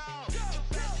 so go, too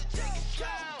fast to take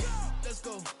control. Let's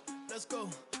go, let's go,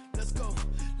 let's go,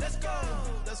 let's go,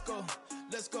 let's go,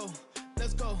 let's go,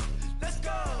 let's go, let's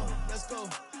go, let's go,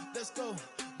 let's go,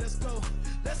 let's go,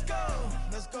 let's go,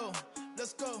 let's go,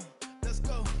 let's go, let's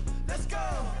go, let's go.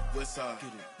 Westside,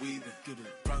 get it, weaving, get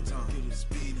it, prime time, get it,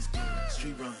 speeding,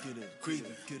 street run, get it,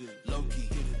 creeping, get it, low key,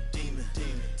 get it, demon,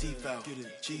 teeth out, get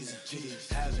it,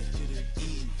 cheesing, having,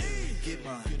 eating, get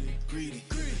mine, greedy,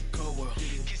 cold world,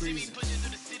 Can see me pushing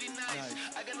through the city nights.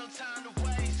 I got no time to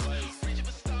waste. Reaching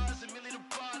for stars, a million to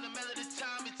bar, no matter the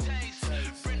time it takes.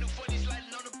 Brand new 40s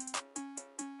lighting on the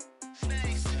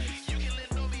snakes. You can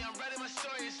let know me, I'm writing my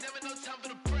story. It's never no time for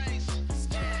the praise.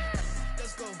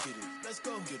 Let's go, get it, let's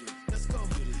go, get it, let's go,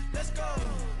 get it, let's go,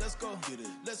 let's go, get it,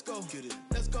 let's go, get it,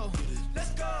 let's go, get it,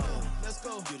 let's go, let's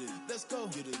go, get it, let's go,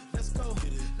 get it, let's go,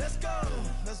 get it, let's go,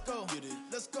 let's go, get it,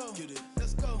 let's go, get it,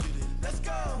 let's go, get it, let's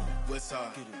go.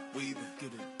 Westside, get it, weaving,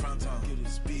 get it, prime time, get it,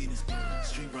 speeding,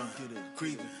 street run, get it,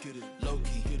 creeping, get it, low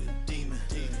key, get it, demon,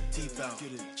 teeth out,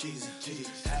 get it,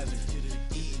 cheesing, having,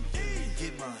 eating,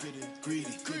 get mine, greedy,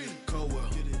 cold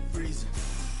world, freezing.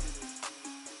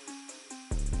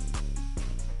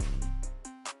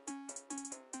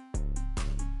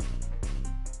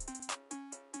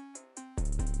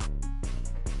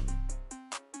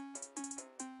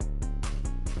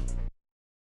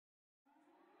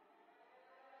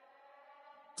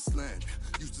 Slam.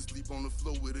 Used to sleep on the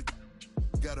floor with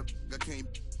a got a I can't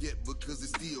yet because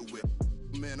it's still wet.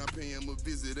 Man, I pay him a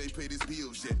visit, ain't paid his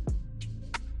bills yet.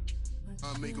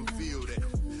 I make him feel that.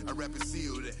 I rap and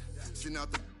seal that. Send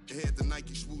out the head the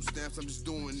Nike swoop stamps. I'm just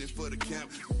doing it for the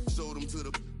camp. Showed them to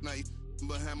the night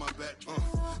behind my back.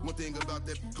 One thing about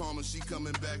that karma, she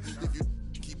coming back. If you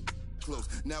keep close.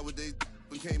 Nowadays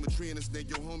became a trend and snake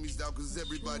your homies out cause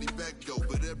everybody back though.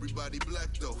 But everybody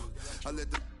black though. I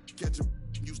let the catch a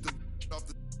used to off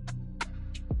the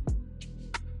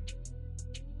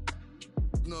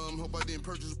numb, hope I didn't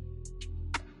purchase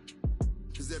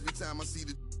cause every time I see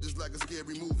the just like a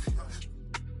scary movie.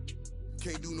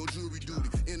 Can't do no jury duty.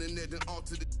 Internet and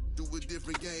altered it to a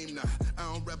different game now.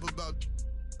 I don't rap about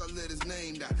I let his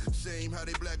name down. Shame how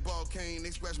they blackball Kane,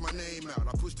 they scratch my name out.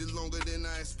 I pushed it longer than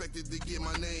I expected to get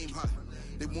my name hot.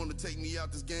 They wanna take me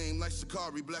out this game like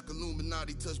Shikari, Black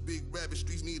Illuminati, touch Big Rabbit,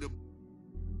 streets need a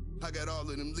I got all of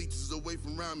them leeches away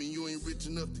from around me. You ain't rich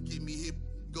enough to get me hip.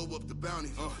 Go up the bounty.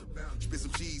 Spit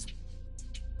some cheese.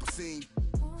 I sing.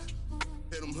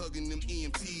 Had them hugging them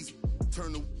EMTs.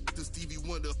 Turn to Stevie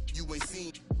Wonder. You ain't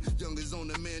seen. Youngers on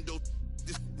the Mando.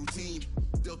 This routine.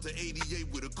 Delta 88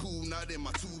 with a cool knot in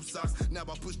my tube socks. Now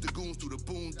I push the goons through the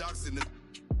boondocks in the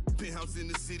penthouse in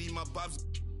the city. My bobs.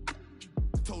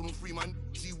 Told them free my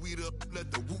G-weed up.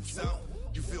 Let the whoops out.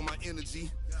 You feel my energy,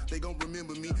 they gon'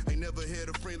 remember me. Ain't never had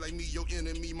a friend like me, your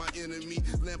enemy, my enemy.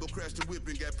 Lambo crashed the whip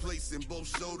and got placed in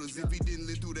both shoulders. If he didn't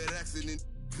live through that accident,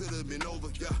 could've been over,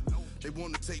 yeah. They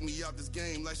wanna take me out this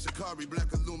game like Shikari, Black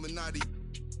Illuminati.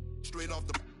 Straight off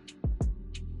the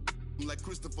like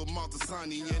Christopher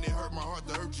Maltasani. And it hurt my heart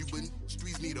to hurt you, but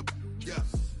streets need a, yeah.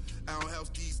 I don't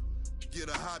help these, get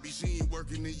a hobby. She ain't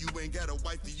working and you ain't got a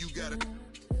wife that you gotta.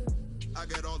 I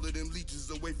got all of them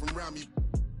leeches away from around me.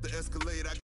 The Escalade,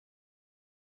 I